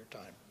you for your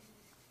time.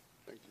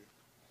 Thank you.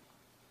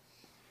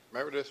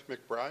 Meredith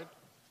McBride?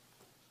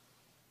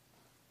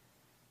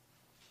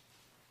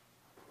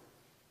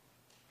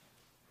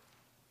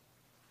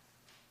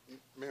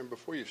 Ma'am,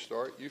 before you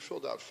start, you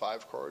filled out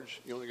 5 cards.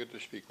 You only get to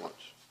speak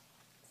once.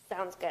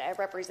 Sounds good. I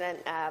represent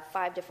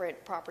 5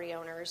 different property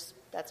owners.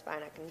 That's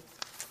fine. I can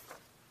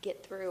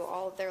get through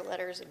all of their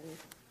letters in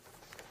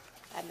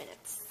 5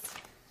 minutes.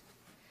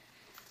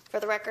 For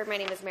the record, my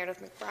name is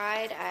Meredith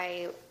McBride.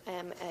 I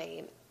am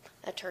an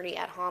attorney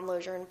at Hom,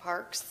 Lozier and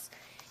Parks,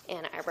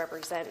 and I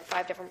represent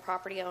 5 different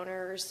property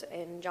owners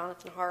in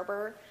Jonathan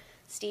Harbor: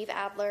 Steve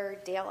Adler,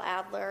 Dale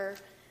Adler,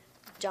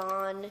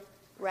 John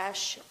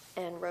Resch,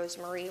 and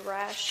Rosemarie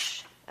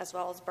Resch, as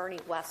well as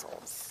Bernie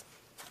Wessels.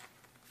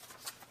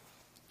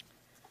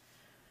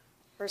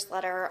 First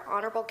letter: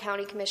 Honorable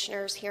County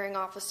Commissioners, Hearing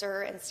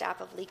Officer, and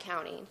staff of Lee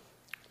County.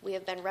 We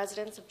have been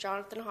residents of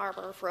Jonathan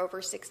Harbor for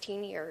over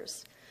 16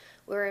 years.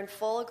 We are in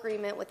full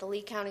agreement with the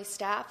Lee County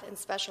staff and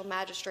Special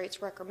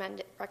Magistrate's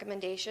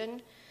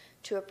recommendation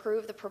to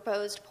approve the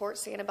proposed Port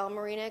Sanibel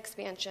Marina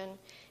expansion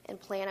and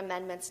plan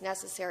amendments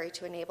necessary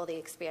to enable the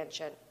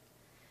expansion.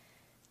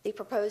 The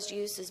proposed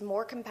use is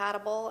more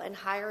compatible and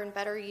higher and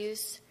better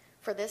use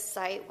for this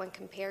site when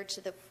compared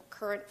to the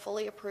current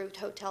fully approved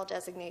hotel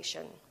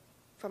designation.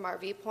 From our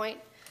viewpoint,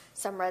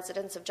 some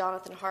residents of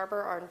Jonathan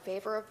Harbor are in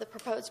favor of the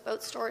proposed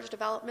boat storage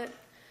development,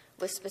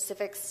 with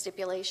specific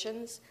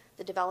stipulations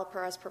the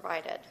developer has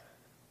provided.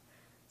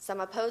 Some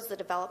oppose the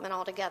development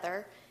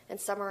altogether, and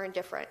some are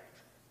indifferent.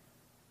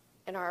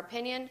 In our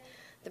opinion,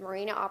 the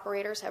marina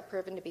operators have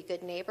proven to be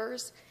good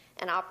neighbors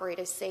and operate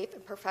a safe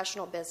and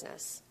professional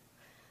business.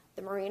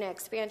 The marina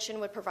expansion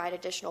would provide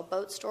additional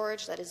boat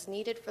storage that is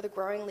needed for the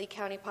growing Lee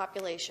County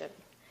population.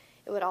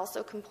 It would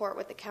also comport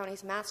with the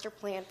county's master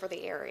plan for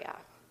the area.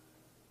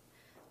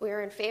 We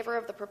are in favor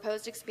of the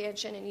proposed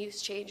expansion and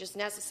use changes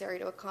necessary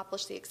to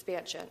accomplish the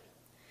expansion.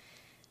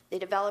 The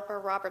developer,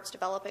 Roberts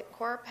Development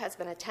Corp., has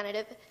been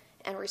attentive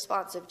and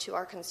responsive to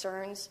our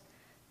concerns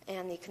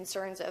and the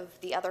concerns of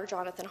the other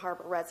Jonathan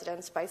Harbor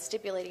residents by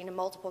stipulating to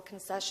multiple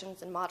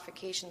concessions and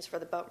modifications for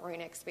the boat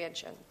marina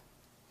expansion.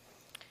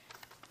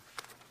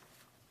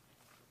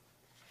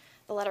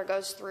 The letter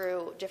goes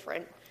through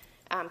different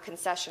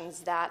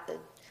concessions that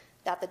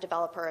the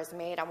developer has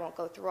made. I won't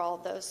go through all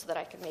of those so that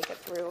I can make it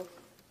through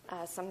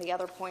some of the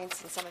other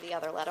points and some of the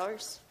other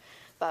letters.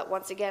 But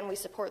once again, we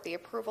support the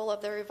approval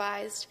of the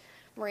revised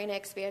marina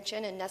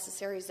expansion and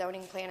necessary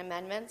zoning plan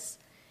amendments.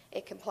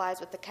 It complies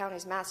with the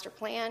county's master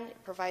plan.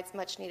 It provides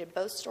much needed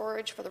boat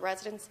storage for the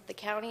residents of the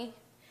county.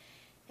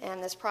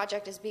 And this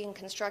project is being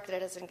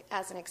constructed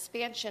as an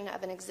expansion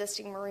of an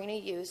existing marina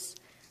use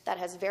that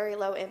has very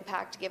low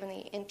impact given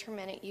the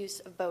intermittent use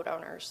of boat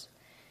owners.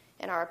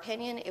 In our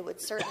opinion, it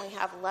would certainly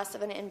have less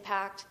of an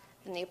impact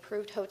than the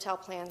approved hotel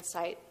plans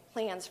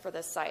for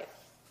this site.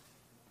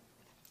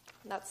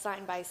 And that's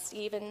signed by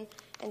Stephen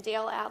and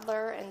Dale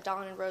Adler and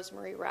Don and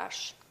Rosemarie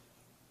Rush.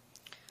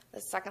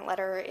 The second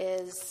letter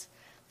is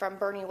from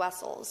Bernie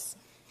Wessels.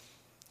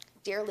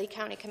 Dear Lee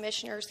County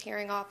Commissioners,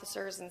 hearing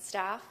officers, and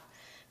staff,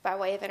 by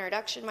way of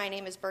introduction, my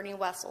name is Bernie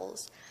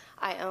Wessels.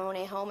 I own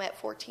a home at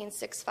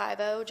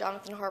 14650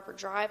 Jonathan Harbor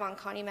Drive on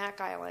Connie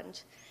Mack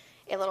Island.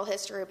 A little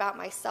history about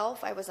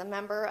myself. I was a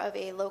member of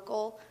a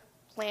local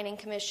planning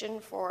commission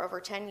for over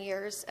 10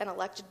 years, an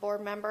elected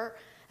board member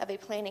of a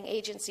planning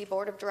agency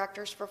board of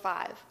directors for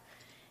 5,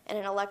 and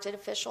an elected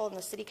official in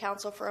the city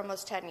council for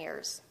almost 10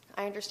 years.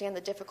 I understand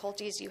the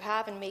difficulties you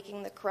have in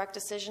making the correct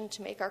decision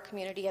to make our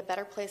community a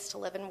better place to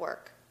live and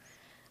work.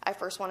 I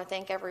first want to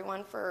thank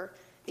everyone for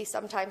the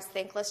sometimes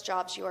thankless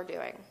jobs you are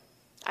doing.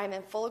 I am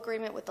in full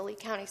agreement with the Lee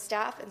County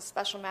staff and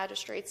special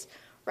magistrates'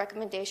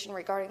 recommendation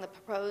regarding the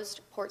proposed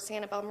Port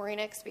Sanibel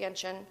Marina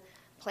expansion,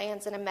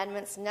 plans and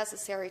amendments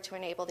necessary to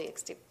enable the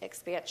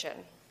expansion.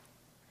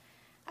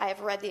 I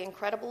have read the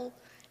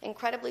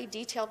incredibly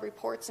detailed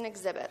reports and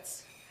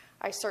exhibits.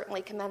 I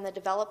certainly commend the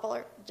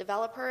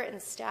developer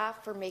and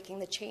staff for making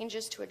the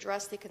changes to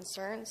address the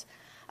concerns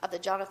of the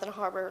Jonathan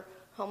Harbor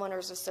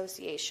Homeowners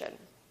Association.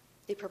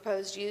 The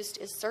proposed use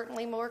is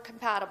certainly more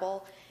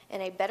compatible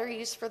and a better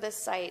use for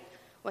this site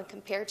when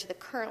compared to the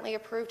currently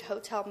approved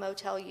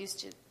hotel-motel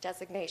use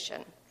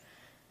designation.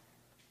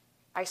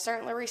 I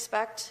certainly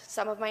respect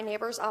some of my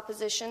neighbors'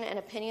 opposition and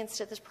opinions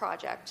to this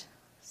project.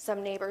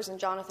 Some neighbors in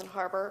Jonathan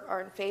Harbor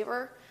are in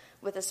favor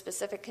with the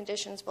specific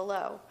conditions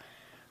below.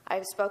 I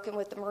have spoken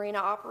with the marina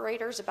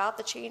operators about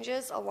the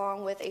changes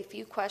along with a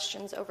few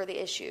questions over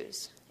the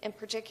issues, in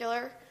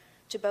particular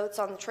to boats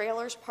on the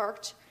trailers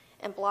parked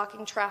and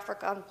blocking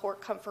traffic on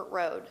Port Comfort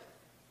Road.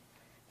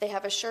 They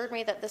have assured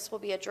me that this will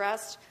be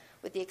addressed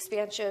with the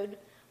expansion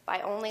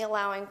by only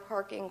allowing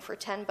parking for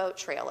 10 boat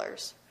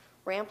trailers.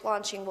 Ramp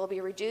launching will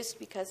be reduced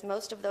because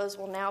most of those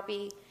will now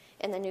be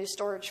in the new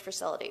storage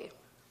facility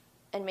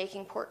and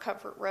making Port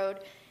Comfort Road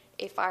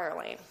a fire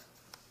lane.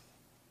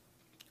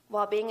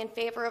 While being in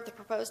favor of the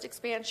proposed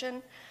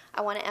expansion,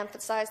 I want to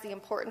emphasize the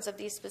importance of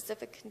these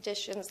specific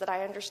conditions that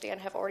I understand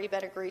have already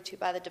been agreed to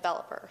by the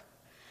developer.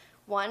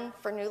 1,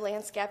 for new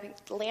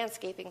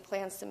landscaping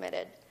plans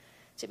submitted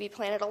to be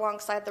planted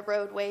alongside the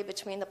roadway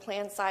between the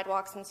planned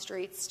sidewalks and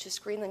streets to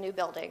screen the new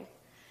building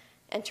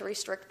and to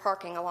restrict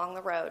parking along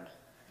the road.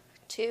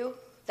 2,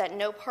 that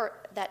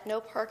no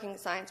parking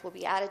signs will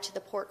be added to the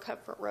Port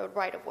Comfort Road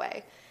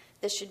right-of-way.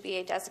 This should be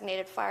a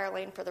designated fire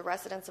lane for the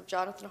residents of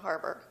Jonathan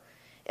Harbor,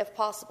 if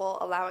possible,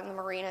 allowing the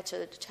marina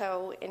to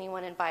tow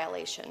anyone in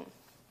violation.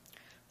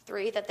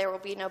 3, that there will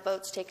be no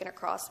boats taken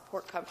across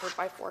Port Comfort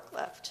by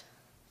forklift.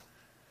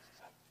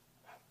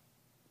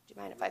 Do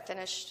you mind if I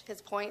finish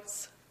his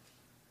points?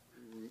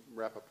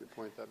 Wrap up your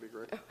point, that'd be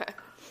great.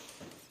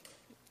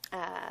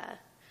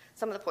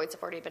 Some of the points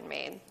have already been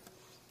made.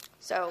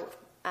 So,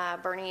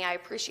 Bernie, I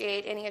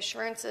appreciate any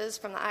assurances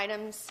from the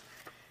items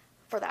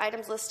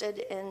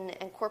listed and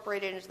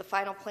incorporated into the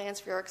final plans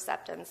for your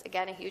acceptance.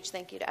 Again, a huge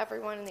thank you to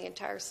everyone and the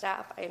entire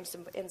staff. I am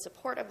in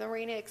support of the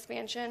marina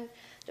expansion,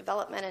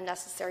 development, and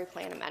necessary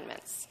plan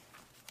amendments.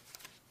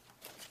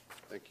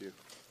 Thank you.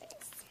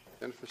 Thanks.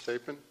 Jennifer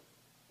Sapin.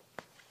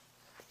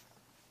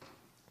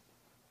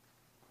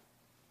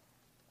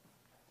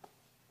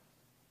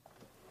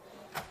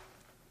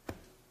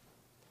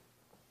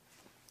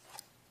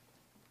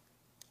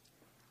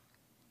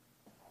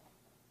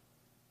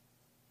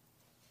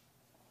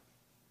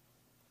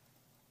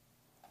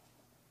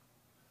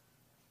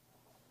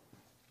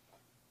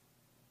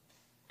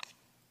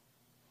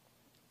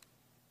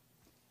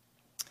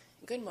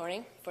 Good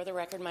morning. For the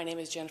record, my name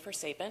is Jennifer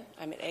Sapin.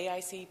 I'm an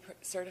AIC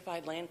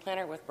certified land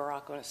planner with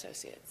Baracco &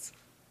 Associates.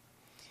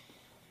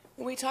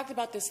 When we talked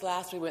about this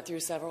last, we went through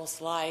several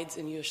slides,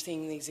 and you're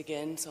seeing these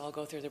again, so I'll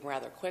go through them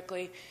rather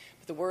quickly.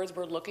 But the words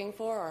we're looking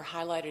for are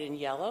highlighted in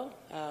yellow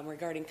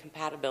regarding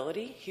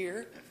compatibility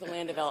here for the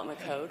Land Development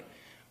Code.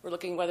 We're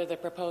looking whether the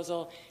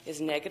proposal is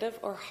negative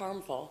or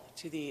harmful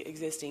to the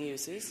existing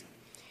uses.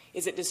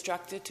 Is it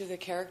destructive to the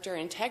character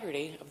and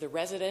integrity of the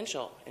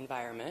residential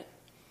environment?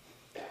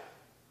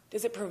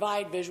 Does it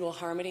provide visual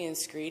harmony and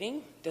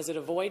screening? Does it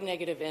avoid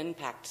negative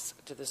impacts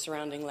to the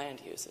surrounding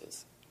land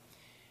uses?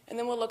 And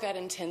then we'll look at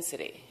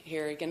intensity.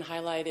 Here again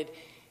highlighted,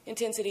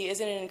 intensity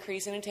isn't an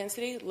increase in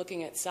intensity,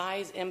 looking at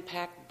size,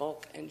 impact,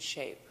 bulk, and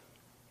shape.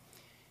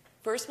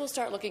 First, we'll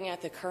start looking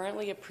at the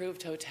currently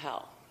approved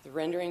hotel, the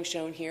rendering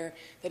shown here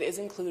that is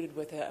included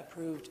with the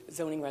approved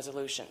zoning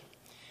resolution.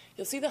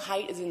 You'll see the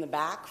height is in the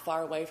back,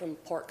 far away from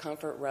Port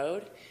Comfort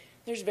Road.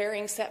 There's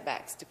varying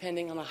setbacks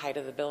depending on the height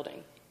of the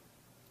building.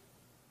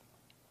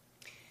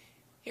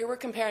 Here we're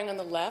comparing on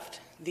the left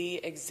the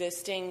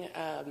existing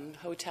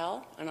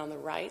hotel, and on the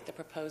right the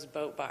proposed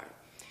boat barn.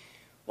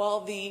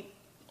 While the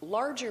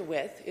larger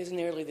width is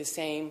nearly the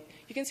same,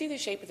 you can see the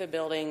shape of the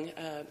building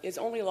is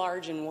only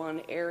large in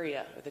one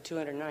area with the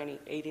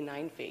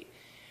 289 feet.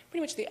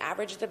 Pretty much the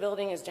average of the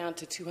building is down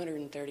to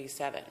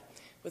 237,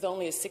 with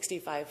only a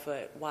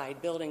 65-foot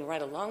wide building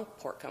right along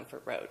Port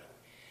Comfort Road.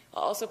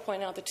 I'll also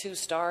point out the two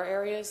star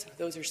areas.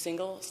 Those are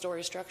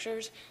single-story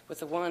structures, with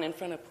the one in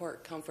front of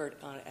Port Comfort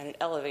on an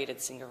elevated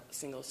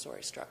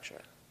single-story structure.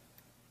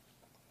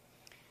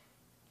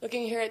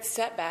 Looking here at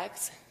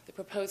setbacks, the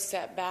proposed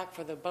setback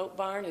for the boat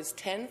barn is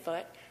 10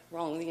 foot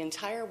along the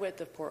entire width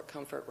of Port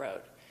Comfort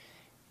Road.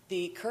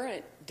 The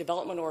current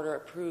development order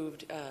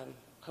approved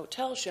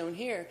hotel shown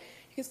here,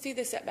 you can see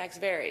the setbacks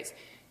varies.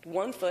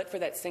 1 foot for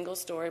that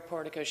single-story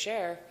portico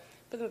share,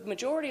 but the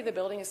majority of the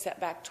building is set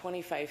back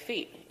 25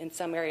 feet, in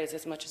some areas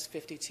as much as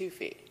 52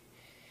 feet.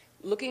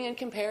 Looking and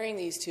comparing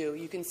these two,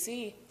 you can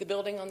see the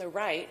building on the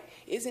right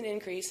is an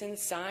increase in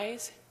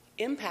size,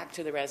 impact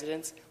to the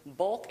residents,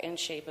 bulk, and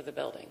shape of the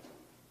building.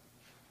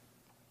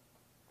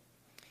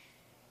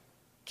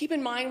 Keep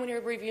in mind when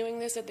you're reviewing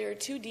this that there are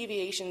two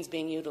deviations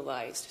being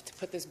utilized to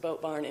put this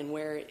boat barn in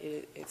where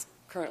it's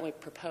currently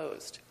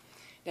proposed.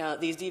 Now,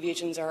 these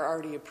deviations are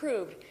already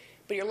approved,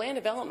 but your land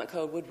development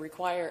code would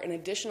require an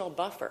additional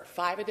buffer,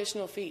 5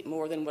 additional feet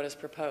more than what is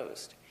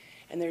proposed.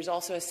 And there's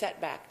also a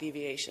setback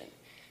deviation.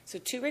 So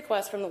 2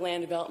 requests from the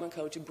land development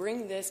code to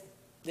bring this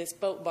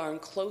boat barn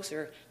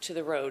closer to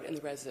the road and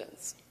the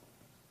residents.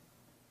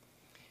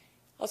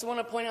 I also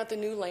want to point out the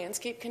new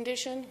landscape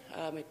condition.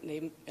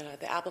 The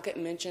applicant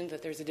mentioned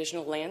that there's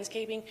additional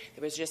landscaping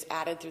that was just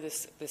added through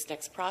this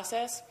next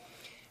process.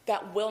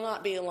 That will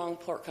not be along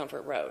Port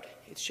Comfort Road.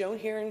 It's shown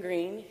here in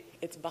green.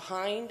 It's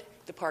behind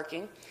the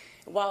parking.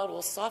 While it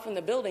will soften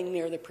the building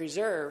near the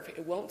preserve,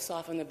 it won't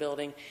soften the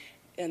building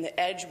in the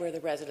edge where the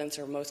residents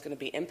are most going to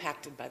be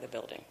impacted by the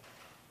building.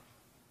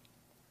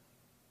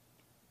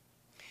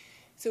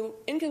 So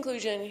in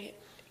conclusion,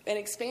 an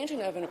expansion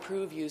of an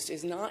approved use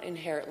is not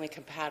inherently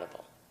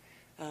compatible.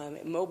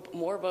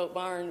 More boat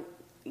barn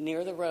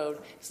near the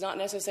road does not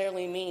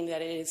necessarily mean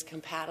that it is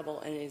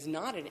compatible and it is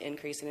not an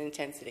increase in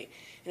intensity.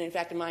 And in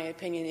fact, in my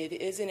opinion, it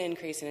is an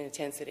increase in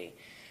intensity.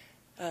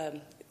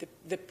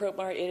 The boat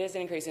barn, it is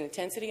an increase in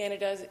intensity, and it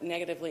does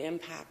negatively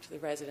impact the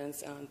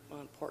residents on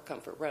Port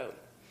Comfort Road.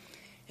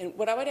 And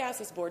what I would ask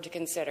this board to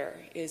consider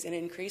is an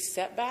increased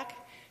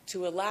setback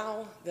to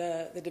allow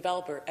the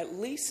developer at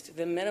least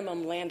the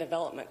minimum land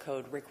development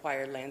code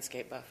required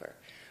landscape buffer,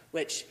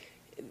 which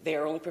they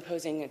are only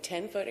proposing a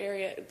 10-foot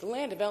area. The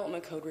land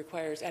development code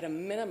requires at a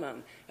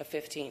minimum of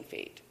 15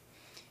 feet.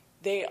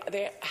 They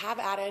have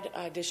added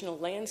additional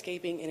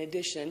landscaping in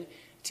addition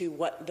to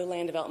what the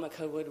land development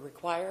code would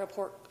require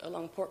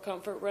along Port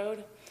Comfort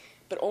Road,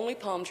 but only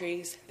palm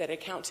trees that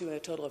account to a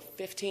total of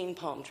 15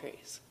 palm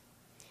trees.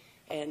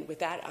 And with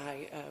that,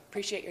 I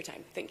appreciate your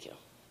time. Thank you.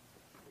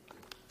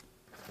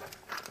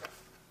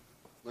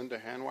 Linda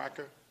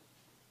Hanwacker.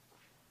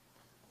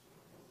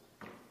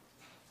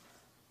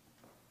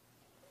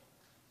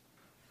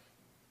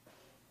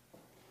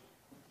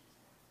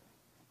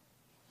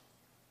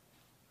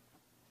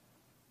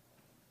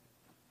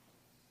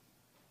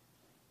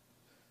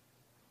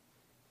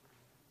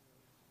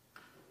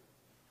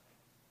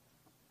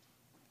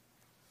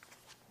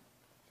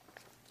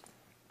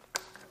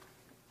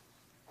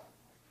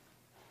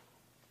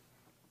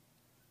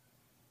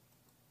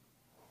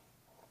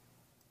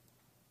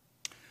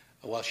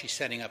 While she's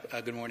setting up,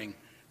 good morning,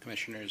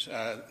 Commissioners.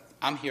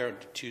 I'm here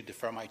to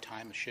defer my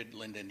time should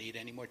Linda need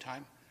any more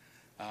time.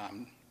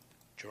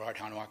 Gerard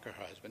Hanwacker,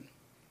 her husband.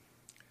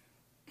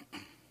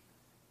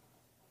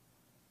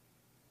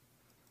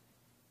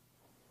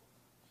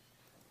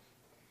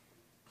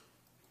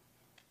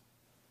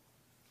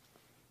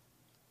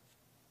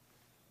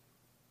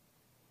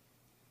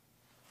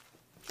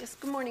 Yes,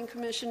 good morning,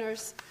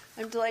 Commissioners.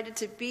 I'm delighted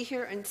to be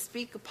here and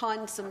speak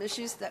upon some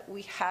issues that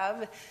we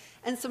have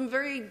and some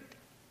very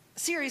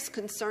serious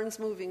concerns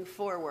moving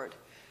forward.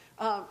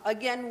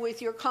 Again, with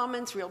your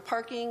comments, real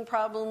parking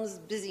problems,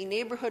 busy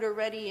neighborhood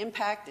already,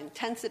 impact,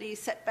 intensity,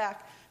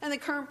 setback, and the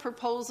current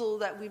proposal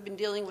that we've been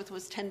dealing with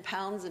was 10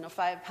 pounds in a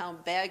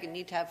 5-pound bag and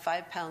need to have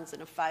 5 pounds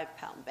in a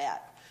 5-pound bag.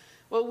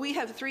 Well, we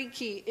have 3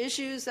 key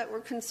issues that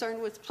we're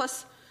concerned with,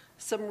 plus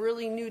some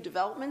really new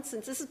developments,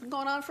 since this has been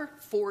going on for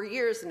 4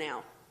 years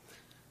now.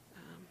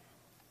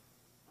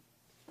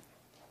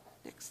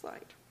 Next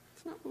slide.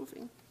 It's not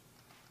moving.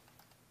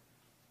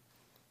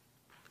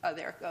 Oh,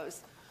 there it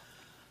goes.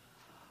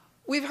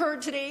 We've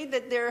heard today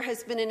that there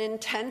has been an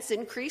intense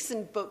increase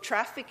in boat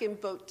traffic and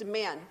boat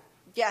demand.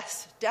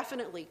 Yes,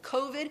 definitely.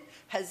 COVID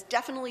has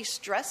definitely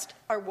stressed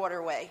our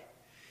waterway.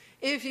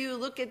 If you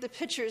look at the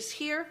pictures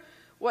here,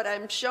 what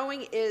I'm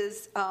showing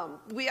is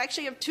we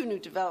actually have 2 new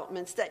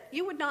developments that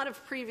you would not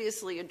have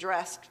previously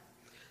addressed.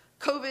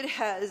 COVID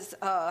has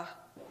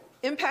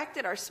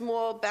impacted our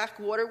small back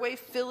waterway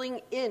filling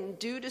in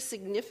due to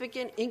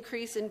significant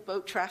increase in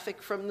boat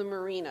traffic from the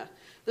marina.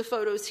 The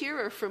photos here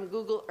are from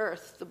Google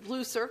Earth. The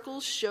blue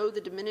circles show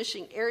the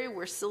diminishing area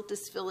where silt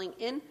is filling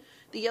in.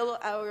 The yellow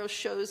arrow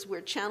shows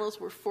where channels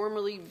were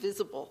formerly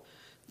visible.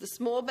 The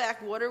small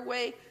back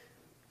waterway,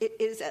 it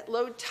is at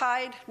low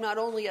tide. Not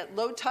only at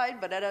low tide,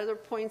 but at other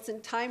points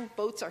in time,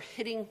 boats are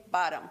hitting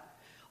bottom.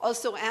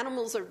 Also,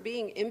 animals are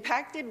being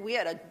impacted. We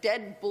had a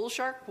dead bull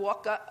shark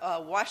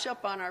wash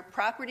up on our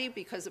property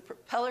because a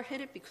propeller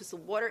hit it because the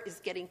water is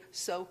getting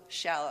so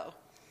shallow.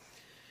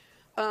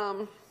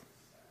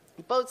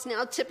 Boats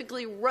now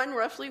typically run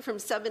roughly from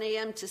 7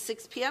 a.m. to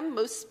 6 p.m.,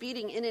 most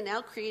speeding in and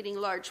out, creating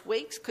large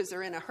wakes because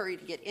they're in a hurry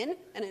to get in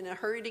and in a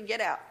hurry to get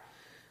out.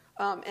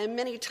 And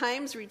many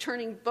times,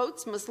 returning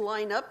boats must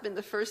line up in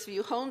the first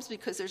few homes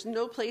because there's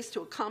no place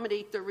to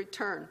accommodate their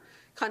return.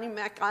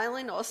 Conemaugh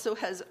Island also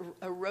has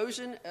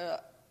erosion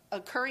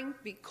occurring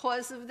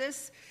because of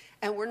this,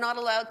 and we're not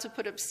allowed to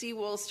put up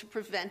seawalls to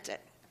prevent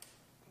it.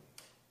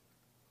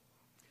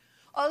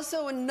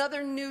 Also,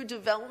 another new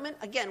development,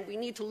 again, we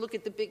need to look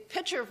at the big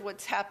picture of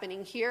what's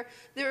happening here.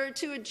 There are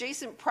 2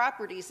 adjacent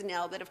properties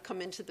now that have come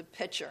into the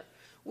picture.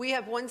 We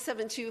have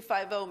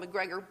 17250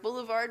 McGregor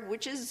Boulevard,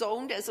 which is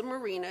zoned as a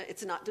marina.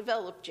 It's not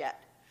developed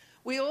yet.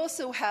 We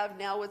also have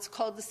now what's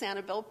called the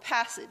Sanibel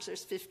Passage.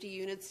 There's 50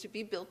 units to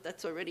be built.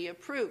 That's already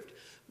approved.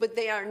 But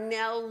they are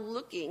now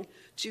looking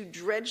to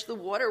dredge the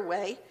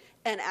waterway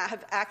and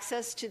have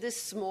access to this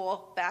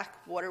small back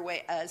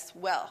waterway as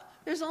well.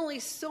 There's only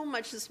so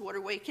much this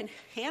waterway can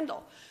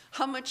handle.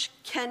 How much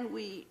can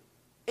we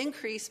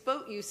increase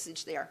boat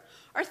usage there?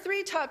 Our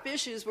 3 top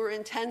issues were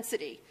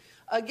intensity.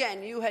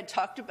 Again, you had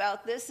talked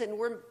about this, and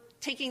we're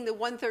taking the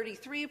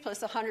 133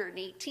 plus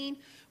 118.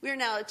 We are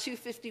now at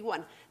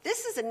 251.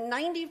 This is a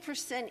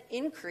 90%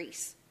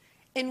 increase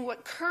in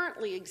what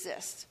currently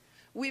exists.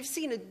 We've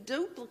seen a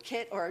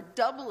duplicate or a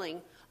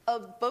doubling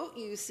of boat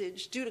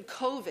usage due to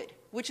COVID,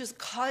 which is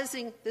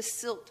causing the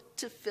silt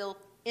to fill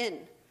in.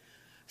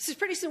 So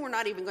pretty soon we're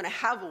not even going to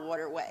have a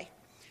waterway.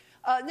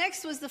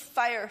 Next was the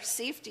fire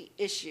safety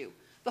issue.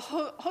 The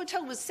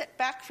hotel was set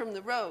back from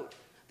the road.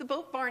 The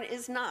boat barn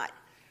is not.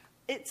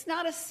 It's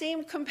not a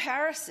same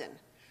comparison.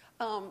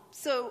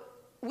 So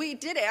we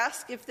did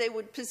ask if they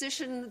would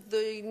position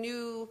the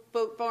new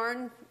boat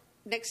barn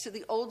next to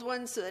the old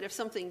one so that if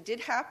something did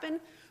happen,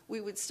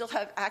 we would still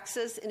have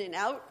access in and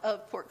out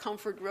of Port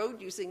Comfort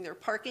Road using their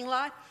parking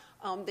lot.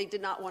 They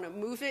did not want to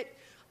move it.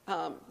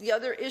 The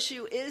other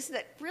issue is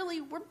that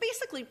really we're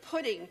basically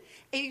putting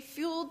a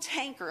fuel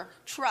tanker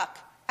truck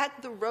at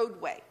the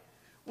roadway.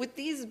 With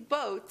these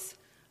boats,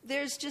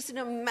 there's just an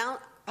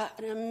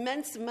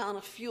immense amount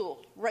of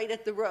fuel right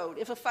at the road.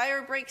 If a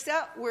fire breaks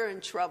out, we're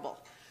in trouble.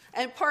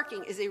 And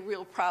parking is a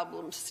real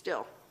problem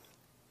still.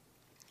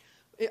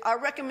 Our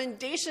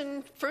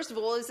recommendation, first of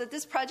all, is that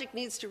this project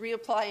needs to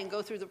reapply and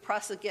go through the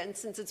process again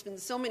since it's been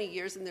so many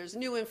years and there's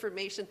new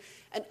information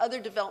and other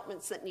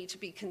developments that need to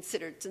be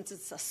considered since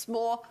it's a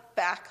small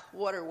back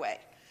waterway.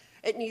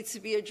 It needs to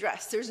be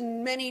addressed. There's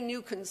many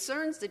new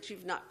concerns that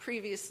you've not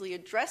previously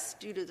addressed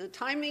due to the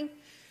timing,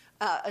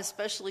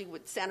 especially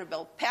with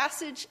Sanibel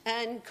Passage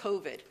and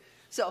COVID.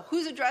 So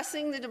who's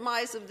addressing the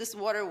demise of this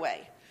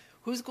waterway?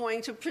 Who's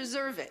going to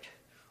preserve it?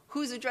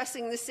 Who's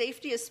addressing the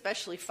safety,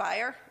 especially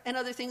fire, and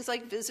other things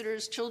like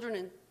visitors,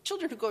 children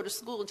who go to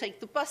school and take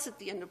the bus at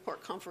the end of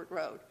Port Comfort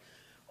Road?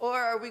 Or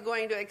are we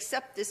going to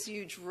accept this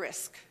huge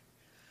risk?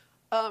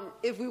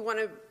 If we want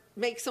to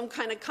make some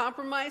kind of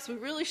compromise, we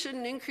really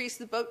shouldn't increase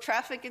the boat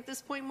traffic at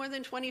this point more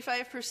than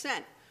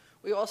 25%.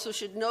 We also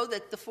should know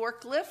that the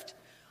forklift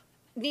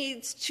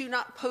needs to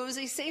not pose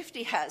a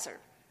safety hazard.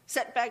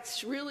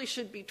 Setbacks really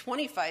should be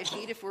 25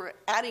 feet if we're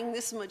adding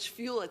this much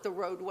fuel at the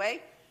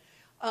roadway.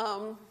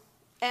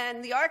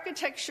 And the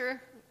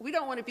architecture, we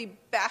don't want to be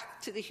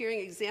back to the hearing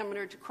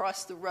examiner to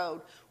cross the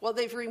road. While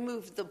they've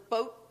removed the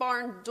boat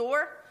barn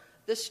door,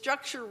 the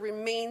structure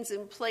remains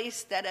in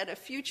place that at a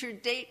future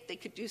date they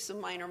could do some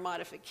minor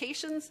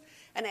modifications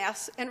and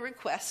ask and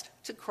request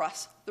to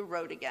cross the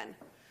road again.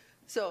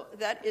 So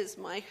that is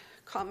my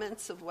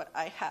comments of what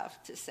I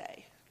have to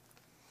say.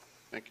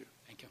 Thank you.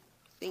 Thank you.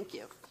 Thank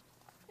you.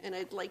 And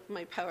I'd like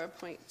my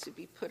PowerPoint to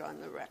be put on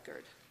the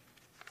record.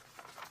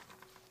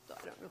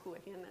 I don't know who I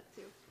hand that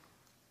to.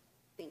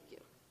 Thank you.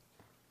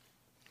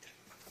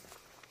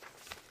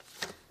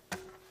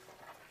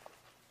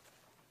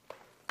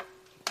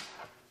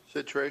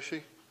 Sid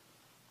Tracy.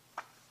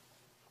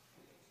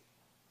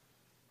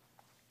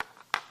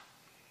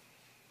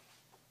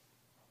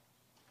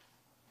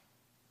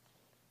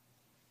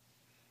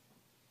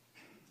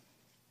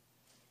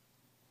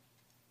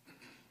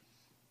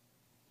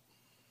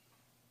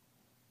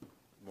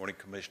 Morning,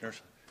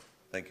 Commissioners.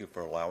 Thank you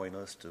for allowing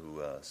us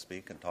to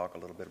speak and talk a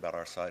little bit about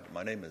our site.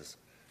 My name is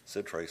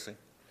Sid Tracy.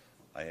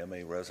 I am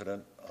a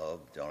resident of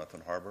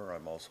Jonathan Harbor.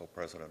 I'm also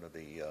president of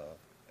the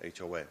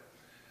HOA.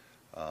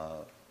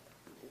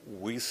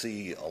 We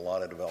see a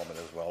lot of development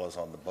as well as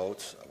on the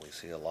boats. We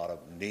see a lot of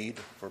need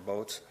for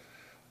boats,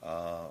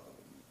 but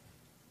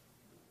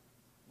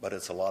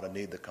it's a lot of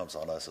need that comes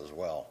on us as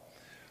well.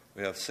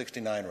 We have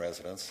 69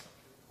 residents,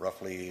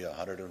 roughly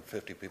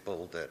 150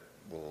 people that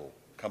will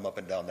come up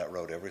and down that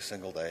road every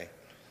single day.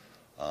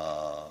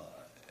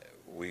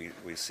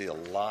 We see a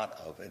lot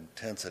of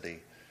intensity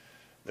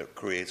that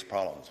creates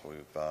problems. We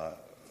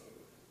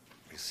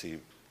see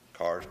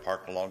cars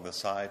parked along the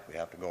side. We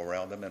have to go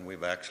around them, and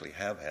we've actually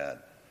have had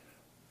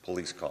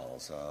police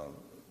calls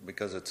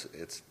because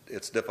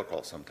it's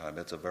difficult sometimes.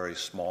 It's a very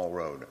small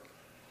road.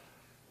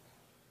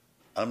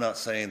 I'm not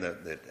saying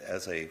that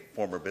as a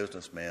former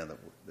businessman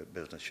that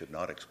business should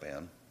not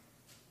expand,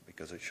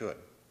 because it should.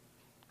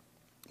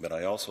 But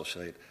I also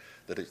say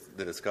that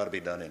it's got to be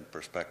done in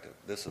perspective.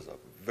 This is a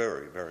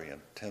very, very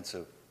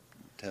intensive,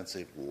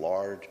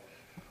 large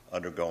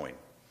undergoing.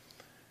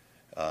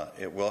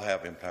 It will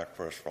have impact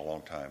for us for a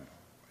long time.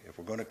 If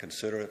we're going to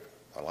consider it,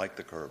 I like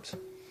the curbs.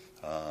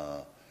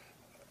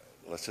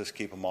 Let's just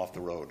keep them off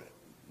the road.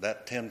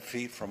 That 10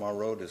 feet from our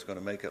road is going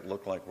to make it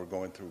look like we're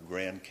going through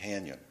Grand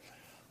Canyon.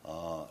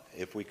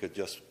 If we could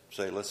just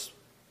say, let's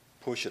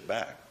push it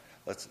back.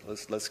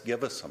 Let's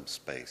give us some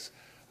space.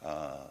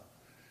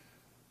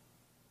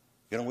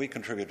 We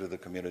contribute to the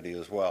community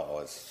as well.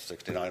 As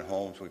 69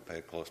 homes, we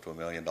pay close to $1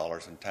 million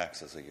in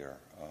taxes a year.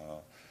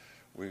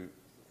 We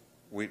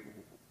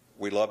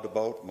love to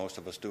boat. Most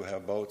of us do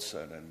have boats,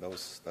 and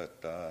those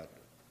that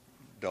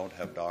don't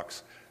have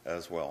docks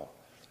as well.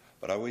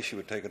 But I wish you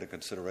would take into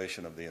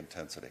consideration of the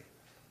intensity.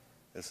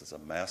 This is a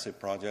massive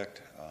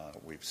project.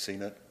 We've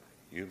seen it.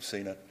 You've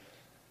seen it.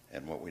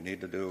 And what we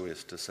need to do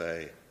is to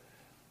say,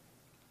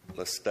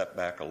 let's step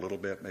back a little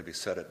bit, maybe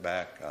set it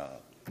back.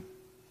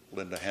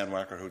 Linda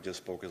Hanwacker, who just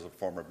spoke as a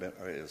former,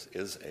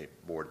 is a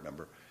board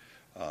member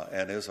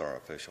and is our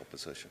official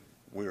position.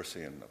 We are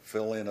seeing the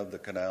fill-in of the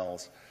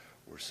canals.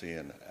 We're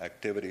seeing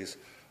activities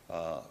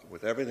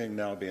with everything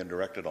now being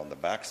directed on the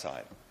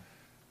backside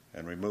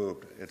and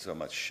removed. It's a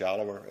much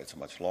shallower, it's a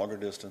much longer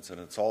distance,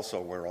 and it's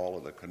also where all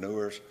of the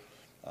canoers,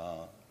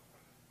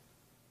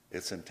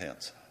 it's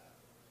intense.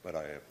 But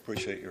I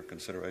appreciate your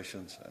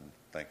considerations, and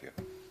thank you.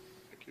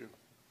 Thank you.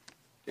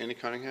 Danny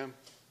Cunningham.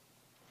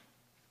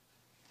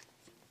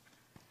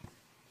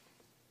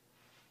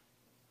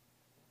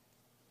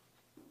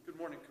 Good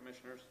morning,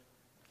 Commissioners.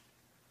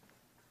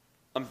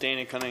 I'm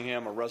Danny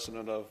Cunningham, a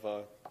resident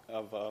of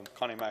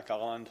Conemack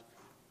Island.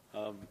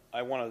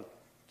 I want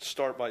to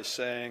start by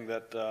saying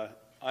that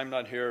I'm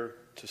not here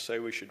to say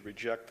we should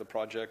reject the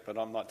project, but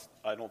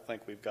I don't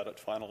think we've got it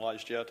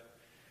finalized yet.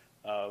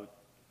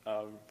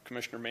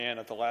 Commissioner Mann,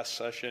 at the last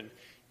session,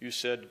 you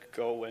said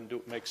go and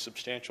make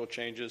substantial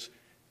changes.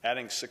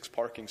 Adding 6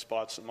 parking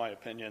spots, in my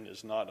opinion,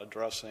 is not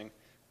addressing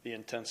the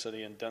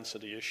intensity and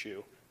density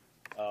issue.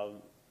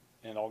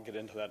 And I'll get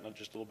into that in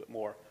just a little bit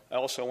more. I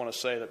also want to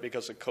say that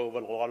because of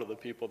COVID, a lot of the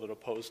people that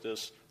oppose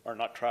this are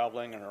not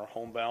traveling and are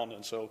homebound,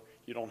 and so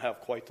you don't have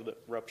quite the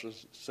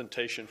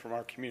representation from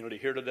our community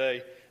here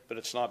today, but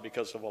it's not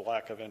because of a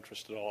lack of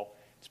interest at all.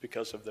 It's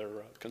because of their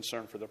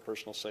concern for their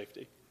personal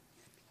safety.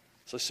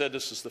 As I said,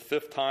 this is the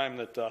 5th time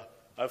that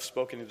I've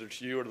spoken either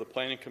to you or to the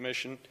Planning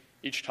Commission.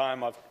 Each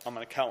time I'm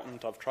an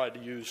accountant, I've tried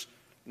to use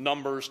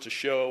numbers to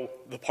show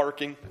the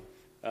parking.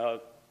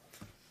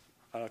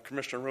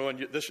 Commissioner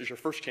Ruin, this is your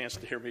first chance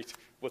to hear me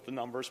with the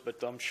numbers,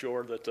 but I'm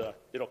sure that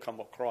it'll come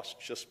across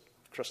just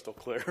crystal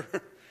clear.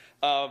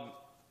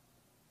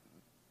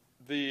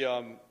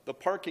 The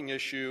parking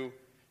issue,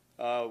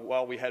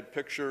 while we had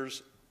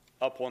pictures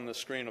up on the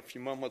screen a few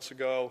moments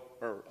ago,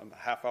 or a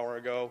half hour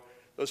ago,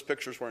 those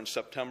pictures were in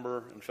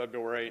September and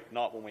February,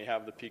 not when we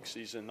have the peak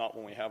season, not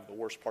when we have the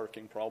worst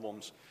parking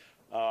problems.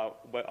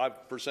 But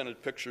I've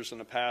presented pictures in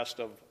the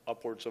past of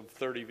upwards of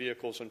 30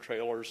 vehicles and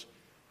trailers,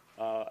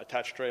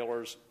 attached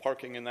trailers,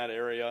 parking in that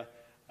area.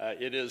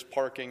 It is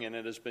parking, and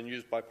it has been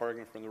used by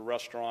parking from the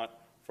restaurant,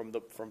 from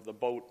the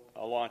boat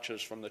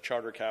launches, from the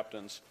charter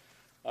captains.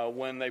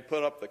 When they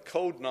put up the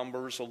code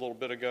numbers a little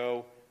bit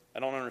ago, I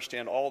don't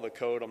understand all the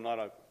code. I'm not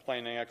a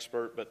planning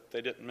expert, but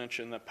they didn't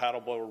mention the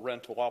paddleboat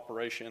rental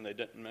operation. They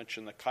didn't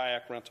mention the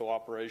kayak rental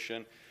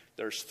operation.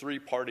 There's 3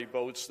 party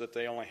boats that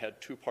they only had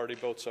 2 party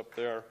boats up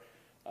there.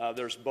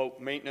 There's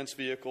boat maintenance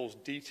vehicles,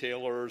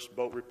 detailers,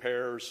 boat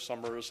repairs,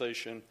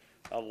 summarization,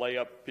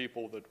 layup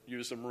people that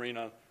use the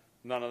marina.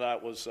 None of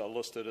that was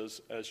listed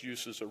as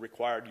uses or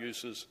required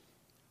uses.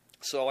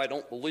 So I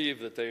don't believe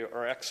that they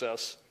are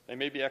excess. They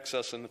may be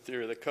excess in the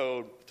theory of the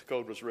code, but the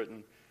code was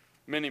written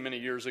many, many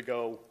years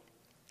ago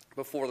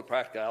before the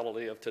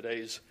practicality of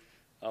today's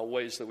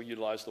ways that we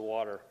utilize the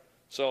water.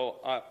 So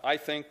I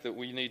think that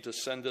we need to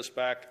send this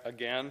back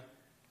again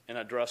and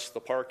address the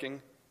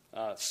parking.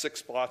 6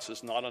 spots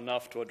is not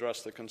enough to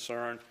address the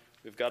concern.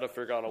 We've got to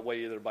figure out a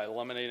way either by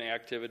eliminating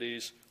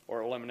activities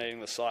or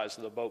eliminating the size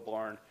of the boat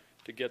barn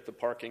to get the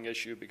parking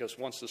issue, because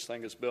once this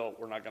thing is built,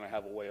 we're not going to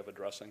have a way of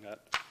addressing that.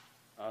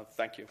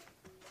 Thank you.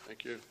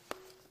 Thank you.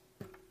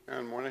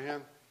 Aaron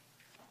Moynihan.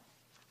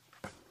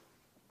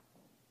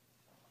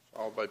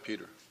 Followed by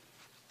Peter.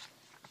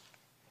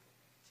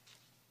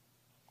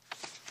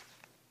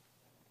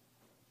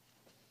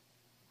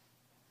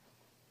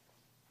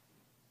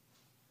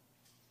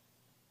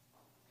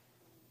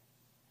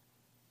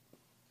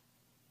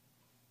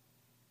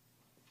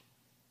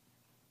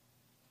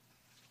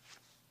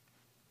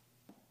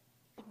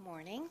 Good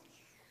morning.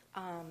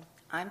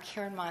 I'm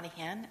Karen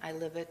Monahan. I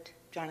live at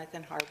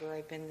Jonathan Harbor.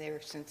 I've been there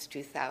since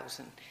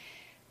 2000.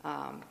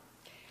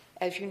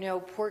 As you know,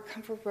 Port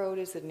Comfort Road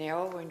is a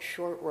narrow and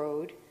short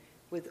road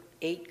with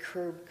 8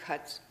 curb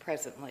cuts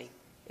presently.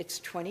 It's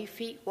 20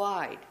 feet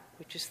wide,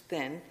 which is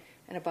thin,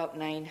 and about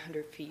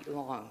 900 feet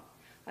long.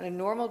 On a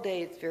normal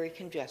day, it's very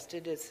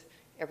congested, as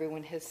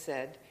everyone has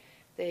said.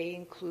 They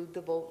include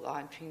the boat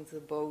launchings, the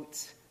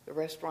boats, the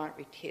restaurant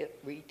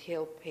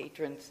retail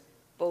patrons,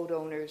 boat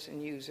owners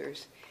and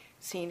users,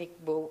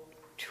 scenic boat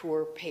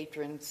tour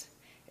patrons,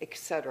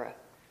 etc.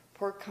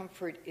 Port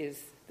Comfort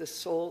is the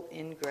sole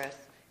ingress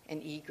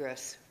and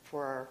egress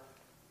for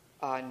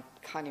on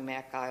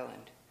Conemaugh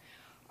Island.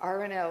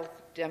 RNL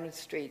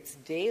demonstrates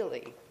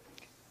daily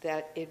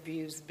that it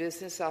views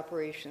business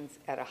operations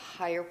at a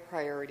higher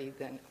priority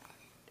than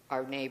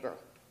our neighbor.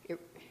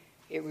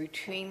 It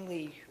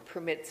routinely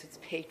permits its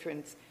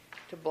patrons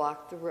to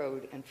block the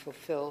road and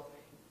fulfill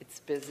its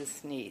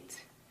business needs.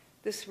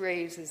 This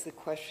raises the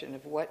question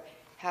of what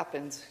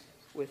happens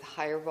with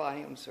higher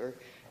volumes or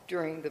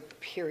during the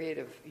period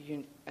of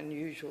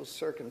unusual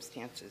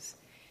circumstances.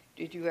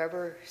 Did you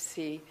ever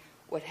see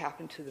what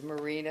happened to the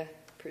marina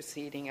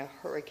preceding a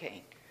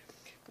hurricane?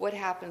 What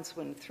happens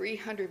when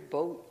 300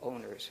 boat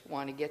owners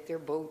want to get their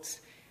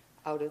boats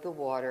out of the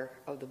water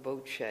of the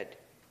boat shed?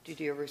 Did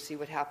you ever see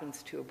what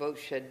happens to a boat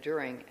shed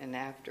during and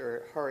after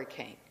a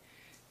hurricane?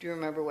 Do you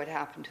remember what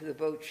happened to the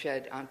boat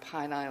shed on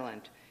Pine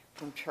Island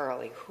from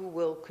Charlie? Who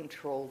will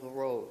control the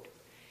road?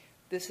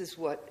 This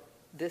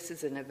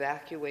is an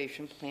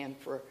evacuation plan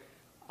for,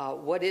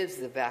 what is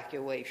the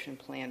evacuation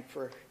plan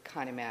for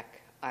Conemaugh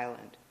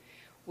Island?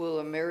 Will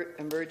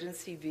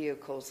emergency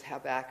vehicles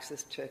have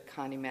access to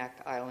Conemaugh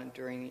Island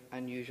during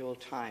unusual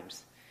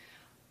times?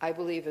 I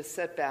believe a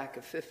setback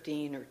of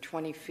 15 or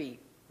 20 feet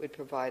would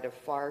provide a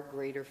far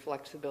greater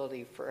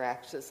flexibility for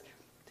access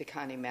to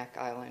Conemaugh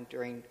Island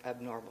during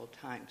abnormal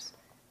times.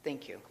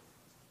 Thank you.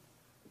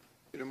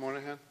 Peter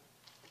Moynihan.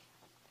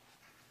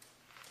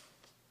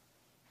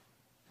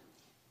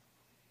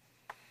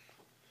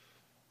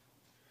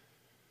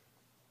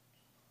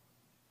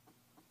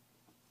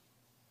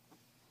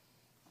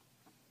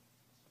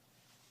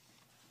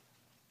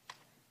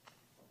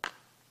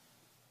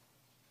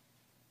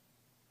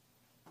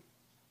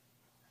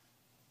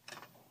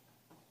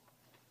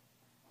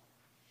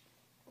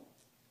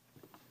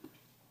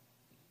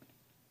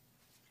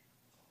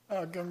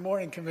 Good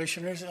morning,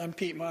 Commissioners. I'm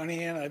Pete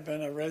Monahan. I've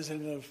been a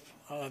resident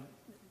of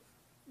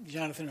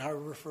Jonathan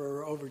Harbor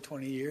for over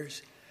 20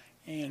 years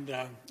and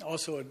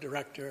also a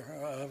director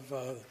of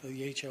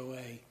the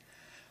HOA.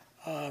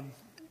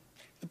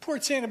 The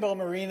Port Sanibel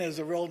Marina is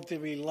a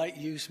relatively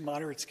light-use,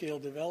 moderate-scale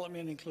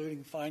development,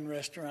 including fine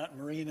restaurant,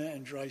 marina,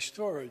 and dry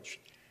storage.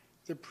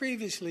 The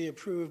previously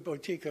approved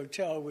boutique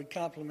hotel would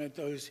complement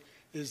those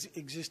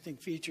existing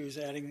features,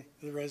 adding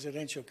the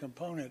residential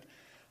component.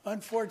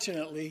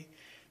 Unfortunately,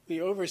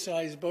 the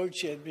oversized boat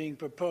shed being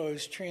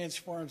proposed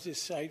transforms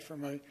this site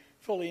from a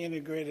fully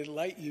integrated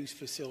light-use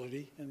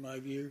facility, in my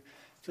view,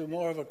 to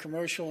more of a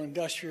commercial,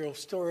 industrial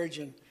storage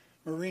and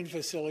marine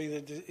facility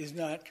that is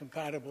not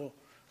compatible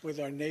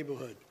with our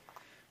neighborhood.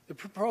 The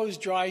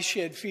proposed dry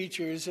shed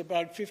feature is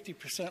about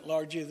 50%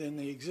 larger than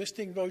the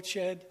existing boat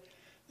shed.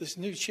 This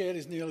new shed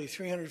is nearly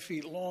 300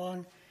 feet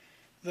long.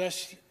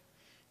 Thus,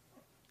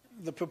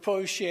 the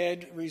proposed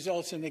shed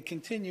results in a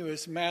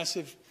continuous,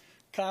 massive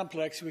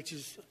complex, which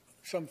is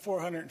some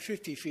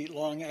 450 feet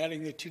long,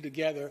 adding the two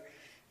together,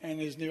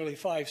 and is nearly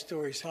 5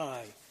 stories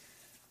high.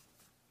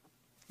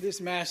 This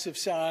massive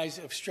size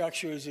of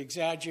structure is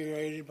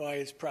exaggerated by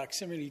its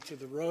proximity to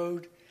the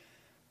road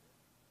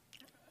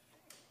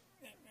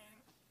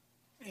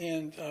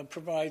and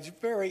provides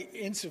very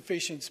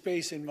insufficient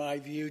space, in my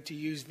view, to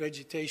use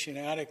vegetation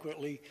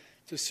adequately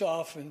to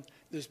soften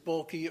this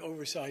bulky,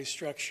 oversized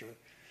structure.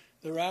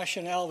 The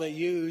rationale they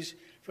use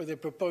for the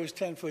proposed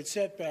 10-foot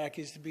setback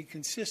is to be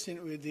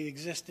consistent with the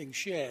existing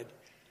shed.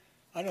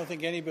 I don't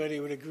think anybody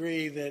would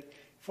agree that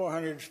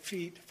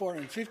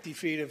 450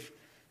 feet of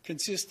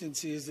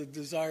consistency is the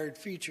desired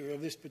feature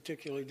of this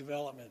particular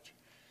development.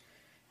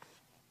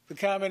 The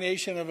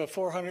combination of a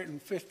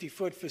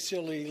 450-foot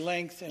facility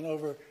length and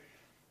over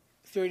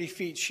 30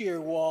 feet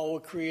sheer wall will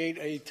create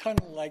a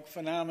tunnel-like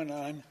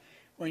phenomenon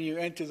when you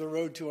enter the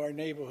road to our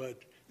neighborhood.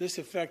 This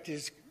effect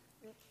is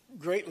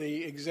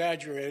greatly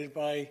exaggerated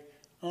by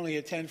only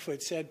a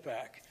 10-foot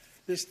setback.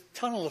 This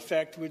tunnel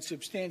effect would be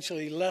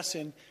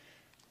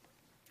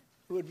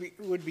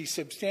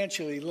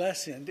substantially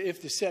lessened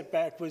if the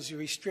setback was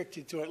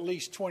restricted to at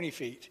least 20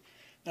 feet.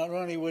 Not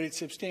only would it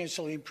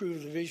substantially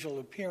improve the visual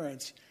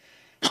appearance,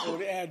 it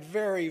would add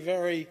very,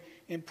 very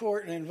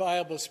important and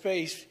viable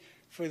space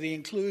for the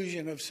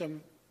inclusion of some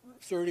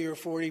 30 or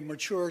 40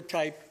 mature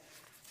type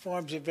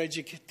forms of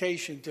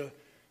vegetation to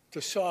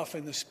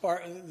soften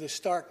the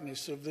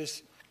starkness of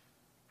this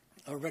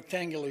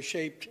rectangular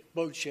shaped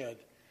boat shed.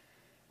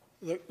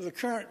 The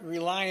current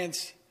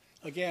reliance,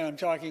 again, I'm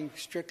talking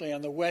strictly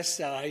on the west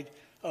side,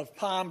 of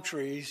palm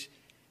trees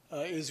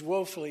is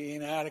woefully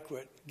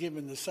inadequate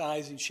given the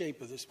size and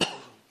shape of this building.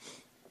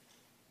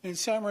 In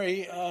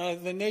summary,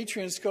 the nature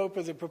and scope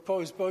of the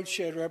proposed boat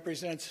shed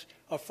represents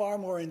a far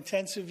more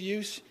intensive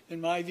use, in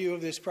my view,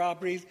 of this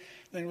property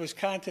than was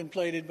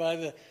contemplated by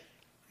the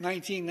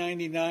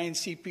 1999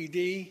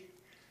 CPD.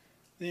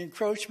 The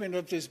encroachment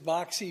of this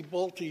boxy,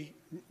 bulky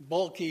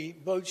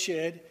boat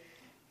shed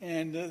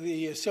and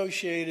the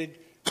associated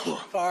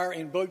car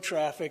and boat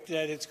traffic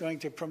that it's going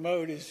to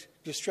promote is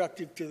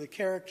destructive to the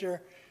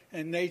character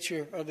and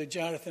nature of the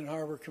Jonathan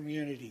Harbor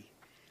community.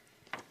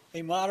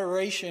 A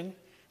moderation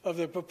of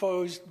the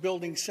proposed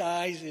building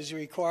size is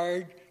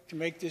required to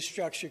make this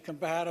structure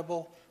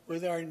compatible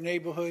with our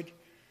neighborhood.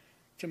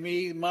 To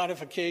me,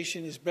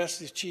 modification is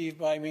best achieved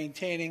by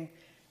maintaining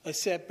a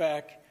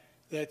setback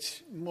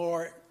that's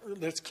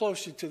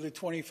closer to the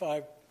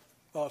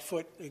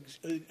 25-foot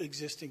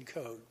existing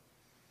code.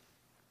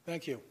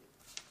 Thank you.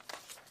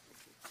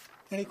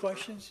 Any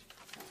questions?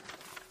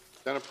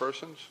 Jenna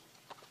Persons.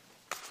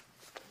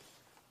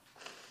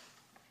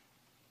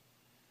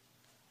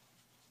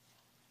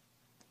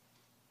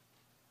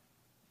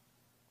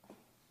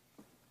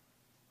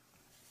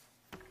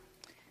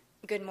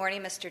 Good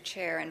morning, Mr.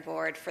 Chair and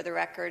Board. For the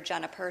record,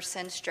 Jenna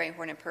Persons,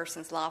 Strayhorn &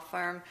 Persons Law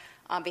Firm,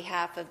 on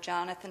behalf of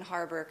Jonathan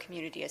Harbor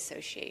Community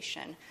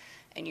Association.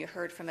 And you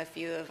heard from a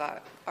few of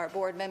our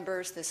board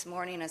members this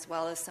morning, as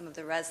well as some of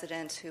the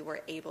residents who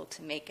were able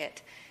to make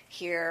it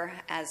here.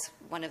 As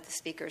one of the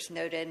speakers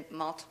noted,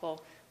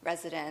 multiple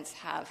residents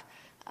have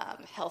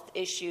health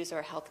issues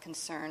or health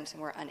concerns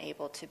and were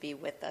unable to be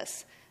with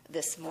us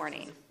this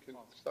morning.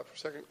 Stop for a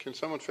second. Can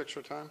someone fix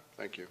her time?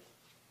 Thank you.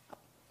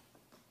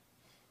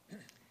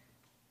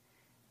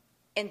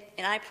 And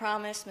I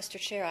promise, Mr.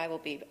 Chair, I will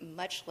be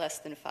much less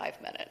than 5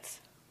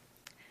 minutes.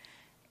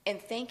 In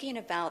thinking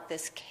about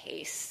this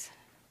case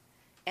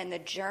and the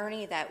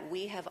journey that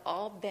we have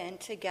all been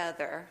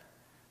together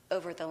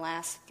over the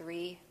last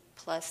 3+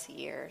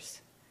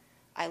 years,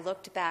 I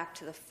looked back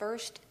to the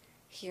first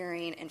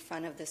hearing in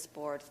front of this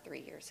board 3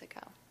 years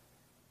ago.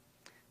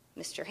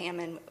 Mr.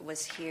 Hammond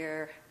was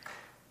here,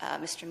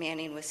 Mr.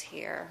 Manning was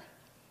here,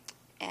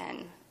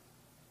 and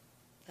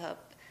the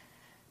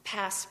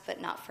past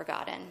but not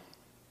forgotten,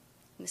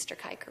 Mr.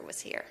 Kiker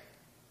was here.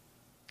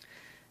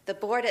 The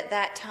board at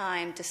that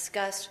time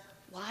discussed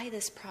why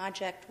this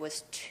project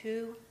was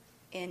too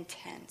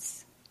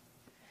intense.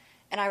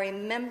 And I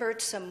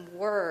remembered some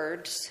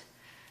words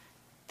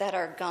that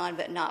are gone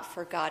but not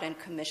forgotten,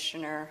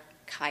 Commissioner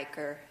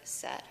Kiker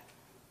said.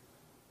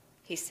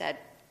 He said,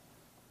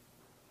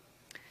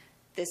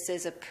 "This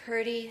is a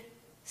pretty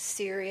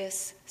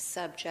serious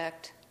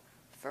subject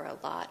for a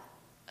lot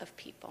of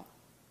people."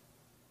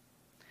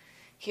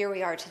 Here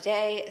we are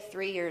today,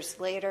 3 years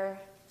later,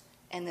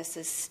 and this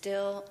is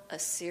still a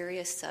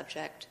serious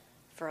subject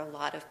for a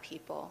lot of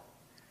people.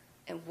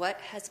 And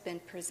what has been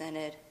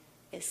presented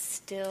is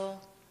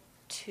still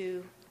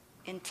too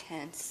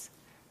intense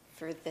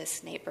for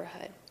this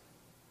neighborhood.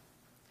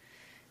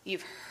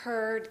 You've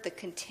heard the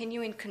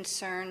continuing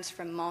concerns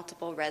from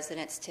multiple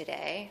residents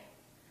today,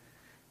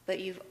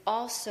 but you've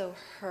also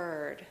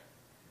heard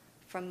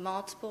from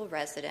multiple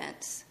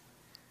residents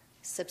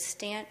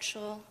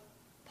substantial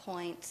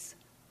points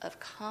of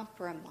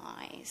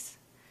compromise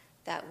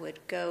that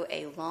would go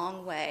a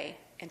long way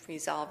in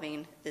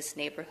resolving this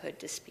neighborhood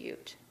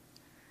dispute.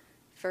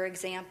 For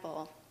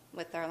example,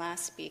 with our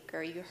last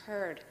speaker, you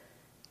heard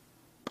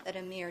that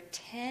a mere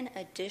 10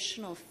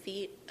 additional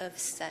feet of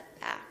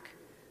setback,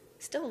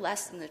 still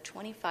less than the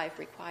 25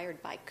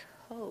 required by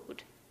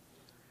code,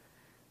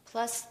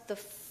 plus the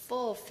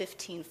full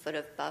 15-foot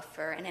of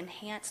buffer and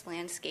enhanced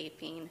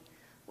landscaping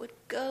would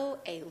go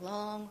a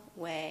long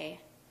way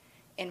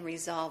in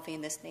resolving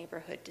this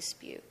neighborhood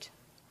dispute.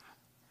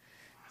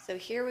 So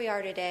here we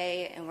are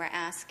today, and we're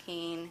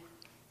asking,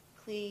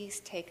 please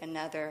take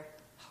another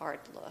hard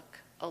look.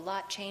 A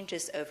lot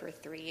changes over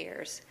 3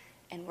 years,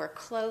 and we're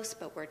close,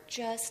 but we're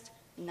just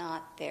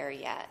not there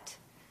yet.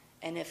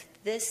 And if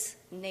this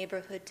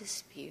neighborhood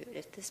dispute,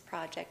 if this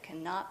project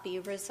cannot be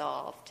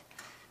resolved,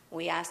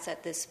 we ask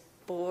that this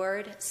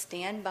board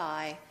stand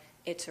by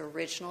its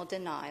original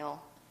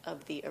denial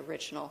of the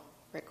original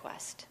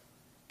request.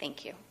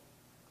 Thank you.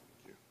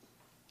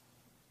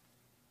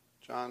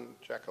 John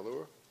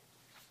Jackalua.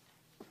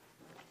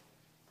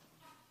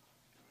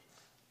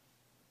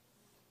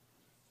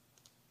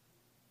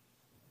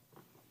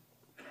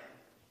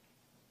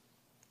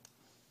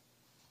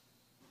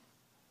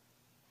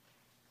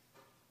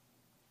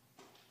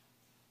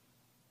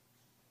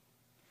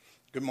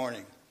 Good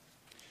morning.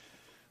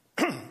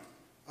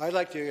 I'd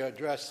like to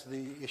address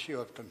the issue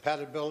of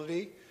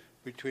compatibility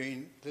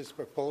between this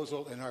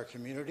proposal and our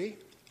community,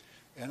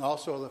 and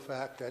also the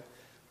fact that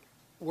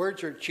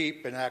words are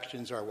cheap and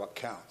actions are what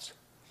counts.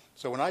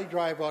 So when I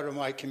drive out of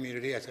my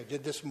community, as I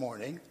did this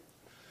morning,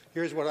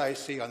 here's what I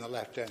see on the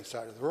left-hand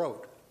side of the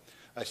road.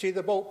 I see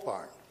the boat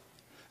barn,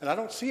 and I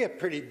don't see a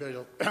pretty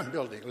building.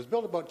 It was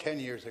built about 10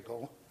 years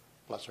ago,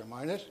 plus or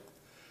minus,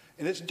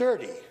 and it's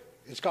dirty.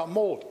 It's got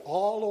mold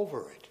all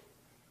over it.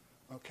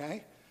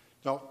 Okay?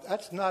 Now,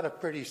 that's not a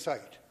pretty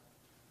sight.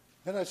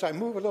 Then as I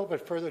move a little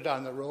bit further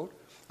down the road,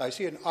 I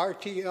see an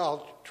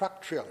RTL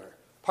truck trailer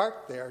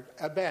parked there,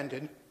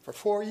 abandoned for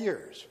 4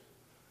 years.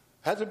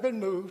 Hasn't been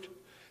moved,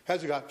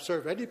 hasn't got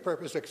served any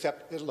purpose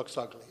except it looks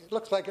ugly. It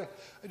looks like an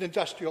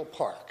industrial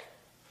park.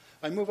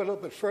 I move a little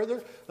bit further,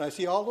 and I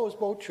see all those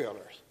boat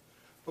trailers.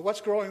 But what's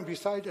growing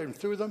beside them and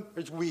through them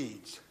is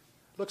weeds.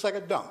 It looks like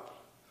a dump.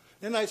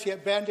 Then I see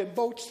abandoned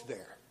boats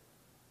there.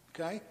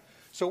 Okay?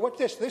 So what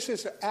this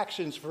is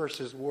actions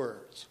versus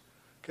words,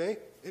 okay?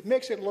 It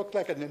makes it look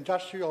like an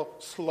industrial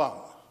slum,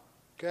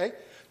 okay?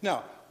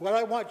 Now, what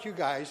I want you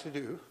guys to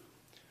do,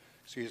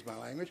 excuse my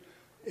language,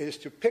 is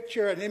to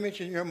picture an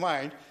image in your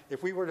mind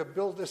if we were to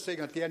build this thing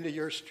at the end of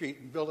your street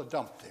and build a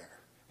dump there,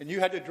 and you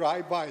had to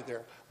drive by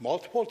there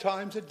multiple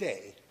times a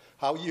day,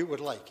 how you would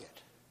like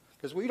it,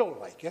 because we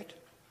don't like it.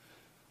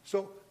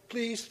 So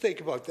please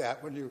think about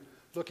that when you're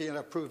looking at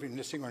approving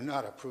this thing or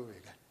not approving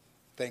it.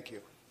 Thank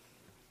you.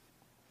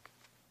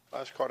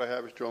 Last card I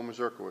have is Joe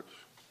Mazurkowicz.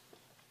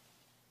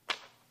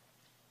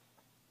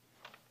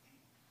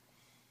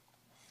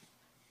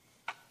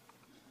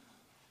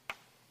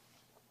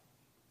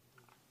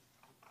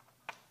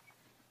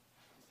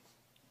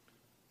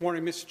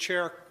 Morning, Mr.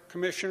 Chair,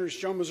 Commissioners.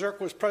 Joe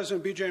Mazurkowicz,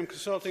 President of BJM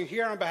Consulting,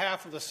 here on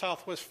behalf of the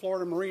Southwest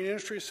Florida Marine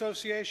Industry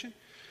Association.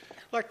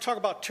 I'd like to talk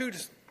about two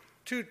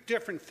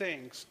different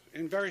things,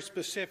 and very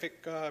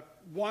specific,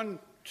 one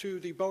to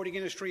the boating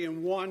industry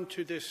and one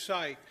to this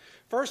site.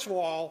 First of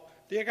all,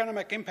 the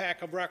economic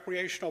impact of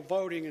recreational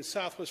boating in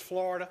Southwest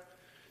Florida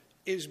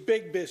is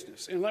big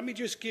business. And let me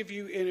just give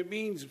you, and it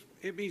means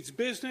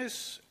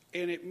business,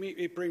 and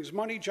it brings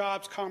money,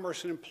 jobs,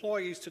 commerce, and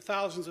employees to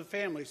thousands of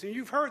families. And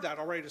you've heard that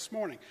already this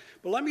morning.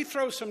 But let me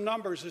throw some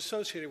numbers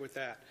associated with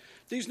that.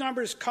 These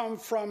numbers come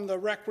from the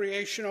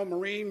Recreational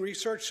Marine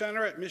Research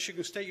Center at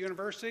Michigan State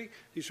University.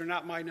 These are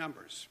not my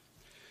numbers.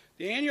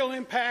 The annual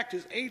impact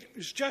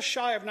is just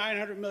shy of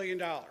 $900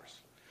 million.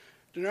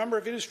 The number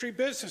of industry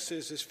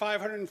businesses is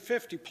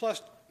 550,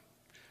 plus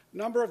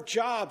number of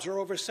jobs are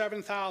over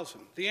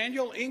 7,000. The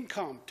annual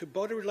income to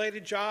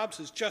boating-related jobs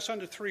is just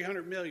under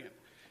 $300 million.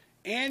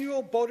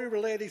 Annual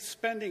boating-related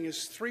spending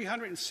is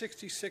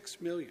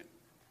 $366 million.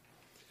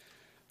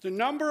 The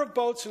number of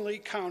boats in Lee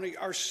County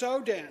are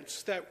so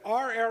dense that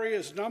our area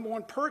is number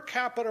one per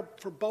capita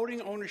for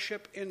boating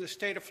ownership in the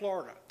state of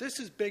Florida. This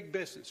is big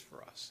business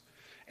for us.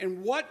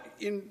 And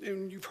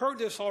and you've heard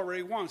this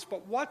already once,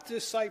 but what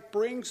this site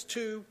brings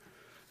to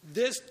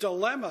this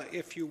dilemma,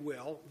 if you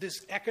will,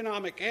 this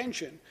economic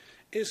engine,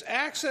 is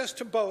access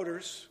to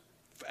boaters,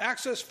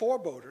 access for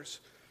boaters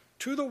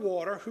to the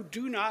water who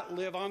do not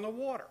live on the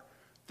water.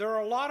 There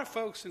are a lot of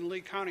folks in Lee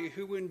County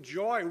who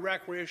enjoy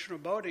recreational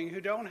boating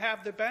who don't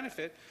have the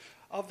benefit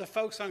of the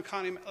folks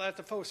that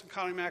the folks on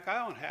Connie Mack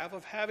Island have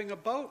of having a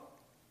boat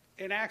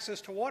and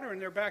access to water in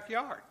their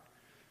backyard.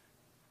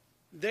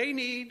 They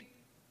need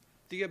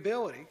the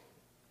ability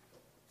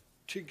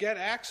to get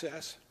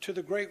access to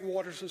the great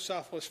waters of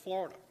Southwest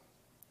Florida.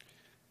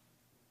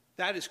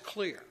 That is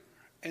clear,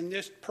 and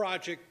this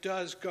project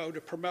does go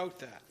to promote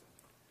that.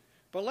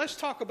 But let's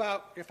talk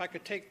about, if I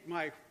could take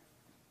my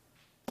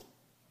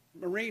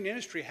marine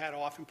industry hat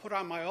off and put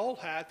on my old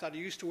hat that I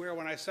used to wear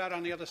when I sat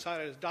on the other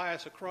side of the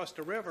dais across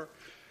the river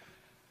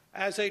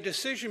as a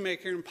decision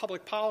maker in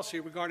public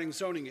policy regarding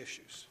zoning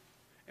issues.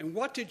 And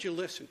what did you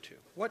listen to?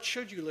 What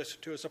should you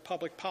listen to as a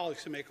public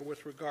policymaker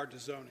with regard to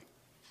zoning?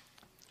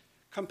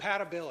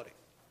 Compatibility.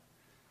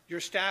 Your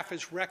staff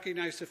has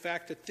recognized the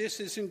fact that this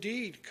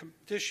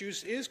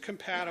use is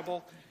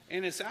compatible,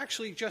 and it's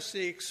actually just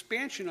the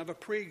expansion of a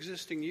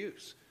pre-existing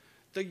use.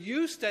 The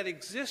use that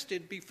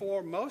existed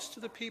before most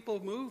of the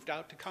people moved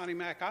out to Connie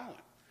Mack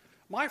Island.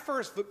 My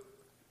first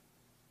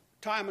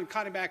time on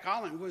Connie Mack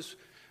Island was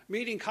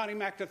meeting Connie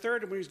Mack III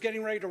when he was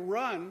getting ready to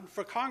run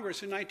for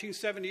Congress in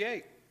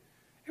 1978.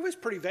 It was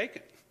pretty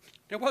vacant.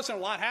 There wasn't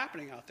a lot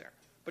happening out there.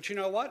 But you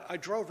know what? I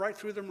drove right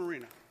through the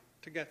marina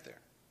to get there.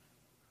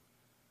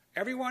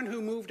 Everyone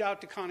who moved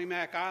out to Connie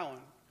Mack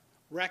Island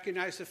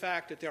recognized the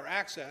fact that their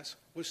access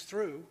was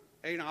through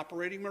an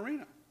operating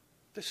marina.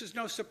 This is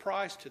no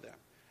surprise to them.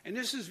 And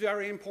this is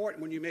very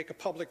important when you make a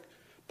public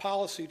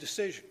policy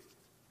decision.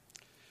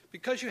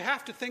 Because you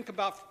have to think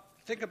about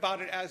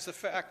it as the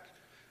fact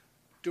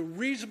Do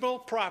reasonable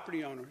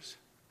property owners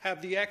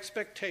have the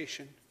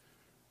expectation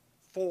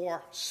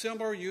for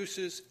similar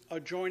uses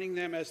adjoining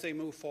them as they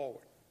move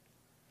forward?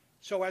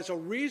 So as a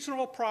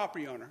reasonable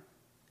property owner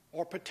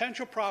or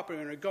potential property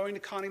owner going to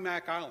Connie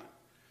Mack Island,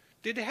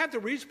 did they have the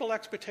reasonable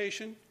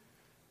expectation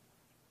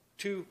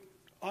to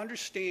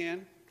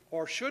understand,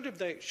 or should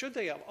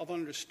they have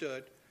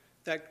understood,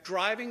 that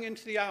driving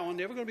into the island,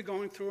 they were going to be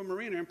going through a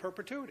marina in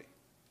perpetuity?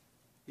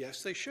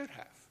 Yes, they should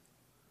have.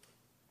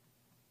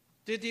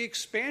 Did the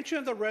expansion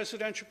of the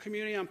residential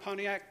community on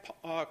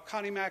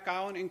Connie Mack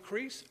Island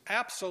increase?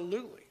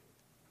 Absolutely.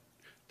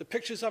 The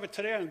pictures of it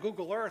today on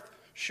Google Earth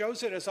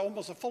shows it as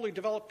almost a fully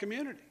developed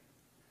community.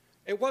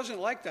 It wasn't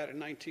like that in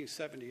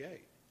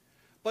 1978.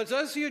 But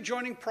does the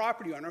adjoining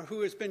property owner,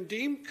 who has been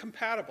deemed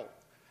compatible,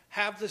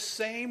 have the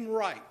same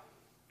right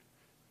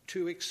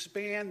to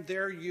expand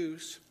their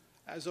use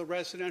as a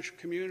residential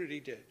community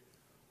did,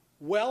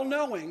 well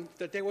knowing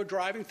that they were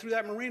driving through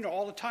that marina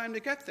all the time to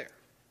get there?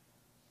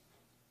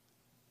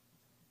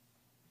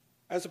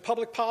 As a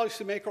public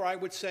policymaker, I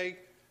would say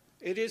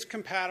it is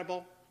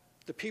compatible.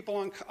 The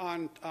people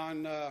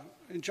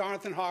in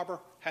Jonathan Harbor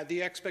had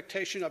the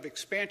expectation of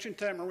expansion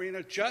to that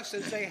marina, just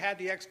as they had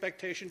the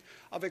expectation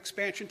of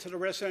expansion to the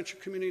residential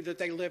community that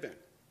they live in.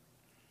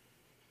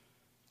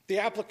 The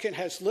applicant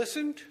has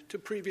listened to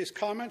previous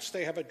comments.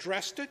 They have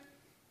addressed it.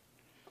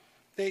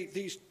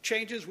 These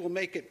changes will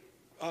make it,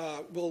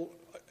 will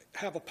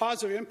have a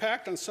positive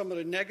impact on some of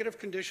the negative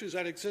conditions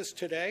that exist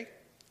today.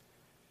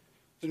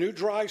 The new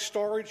dry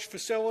storage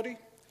facility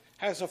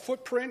has a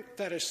footprint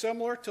that is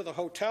similar to the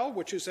hotel,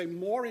 which is a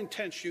more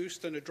intense use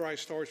than a dry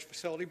storage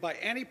facility by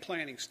any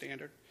planning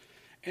standard.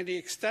 And the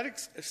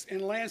aesthetics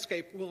and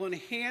landscape will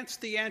enhance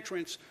the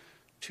entrance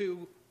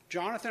to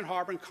Jonathan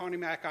Harbor and Connie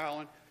Mack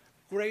Island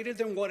greater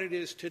than what it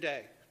is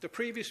today. The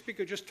previous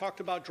speaker just talked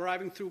about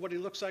driving through what he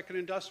looks like an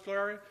industrial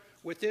area.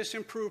 With this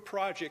improved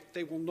project,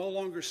 they will no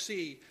longer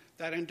see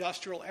that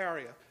industrial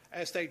area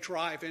as they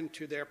drive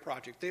into their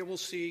project. They will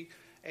see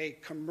a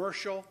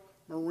commercial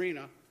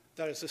marina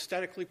that is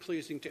aesthetically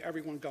pleasing to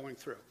everyone going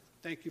through.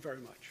 Thank you very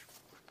much.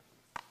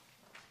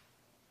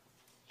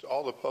 So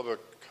all the public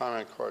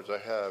comment cards I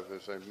have,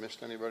 is I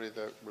missed anybody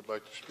that would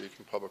like to speak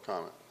in public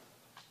comment?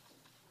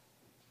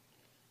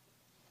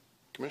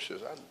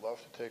 Commissioners, I'd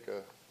love to take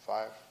a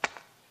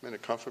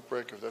 5-minute comfort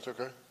break, if that's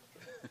okay.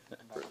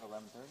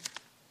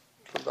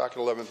 Come back at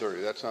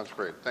 11:30. That sounds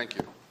great. Thank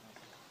you.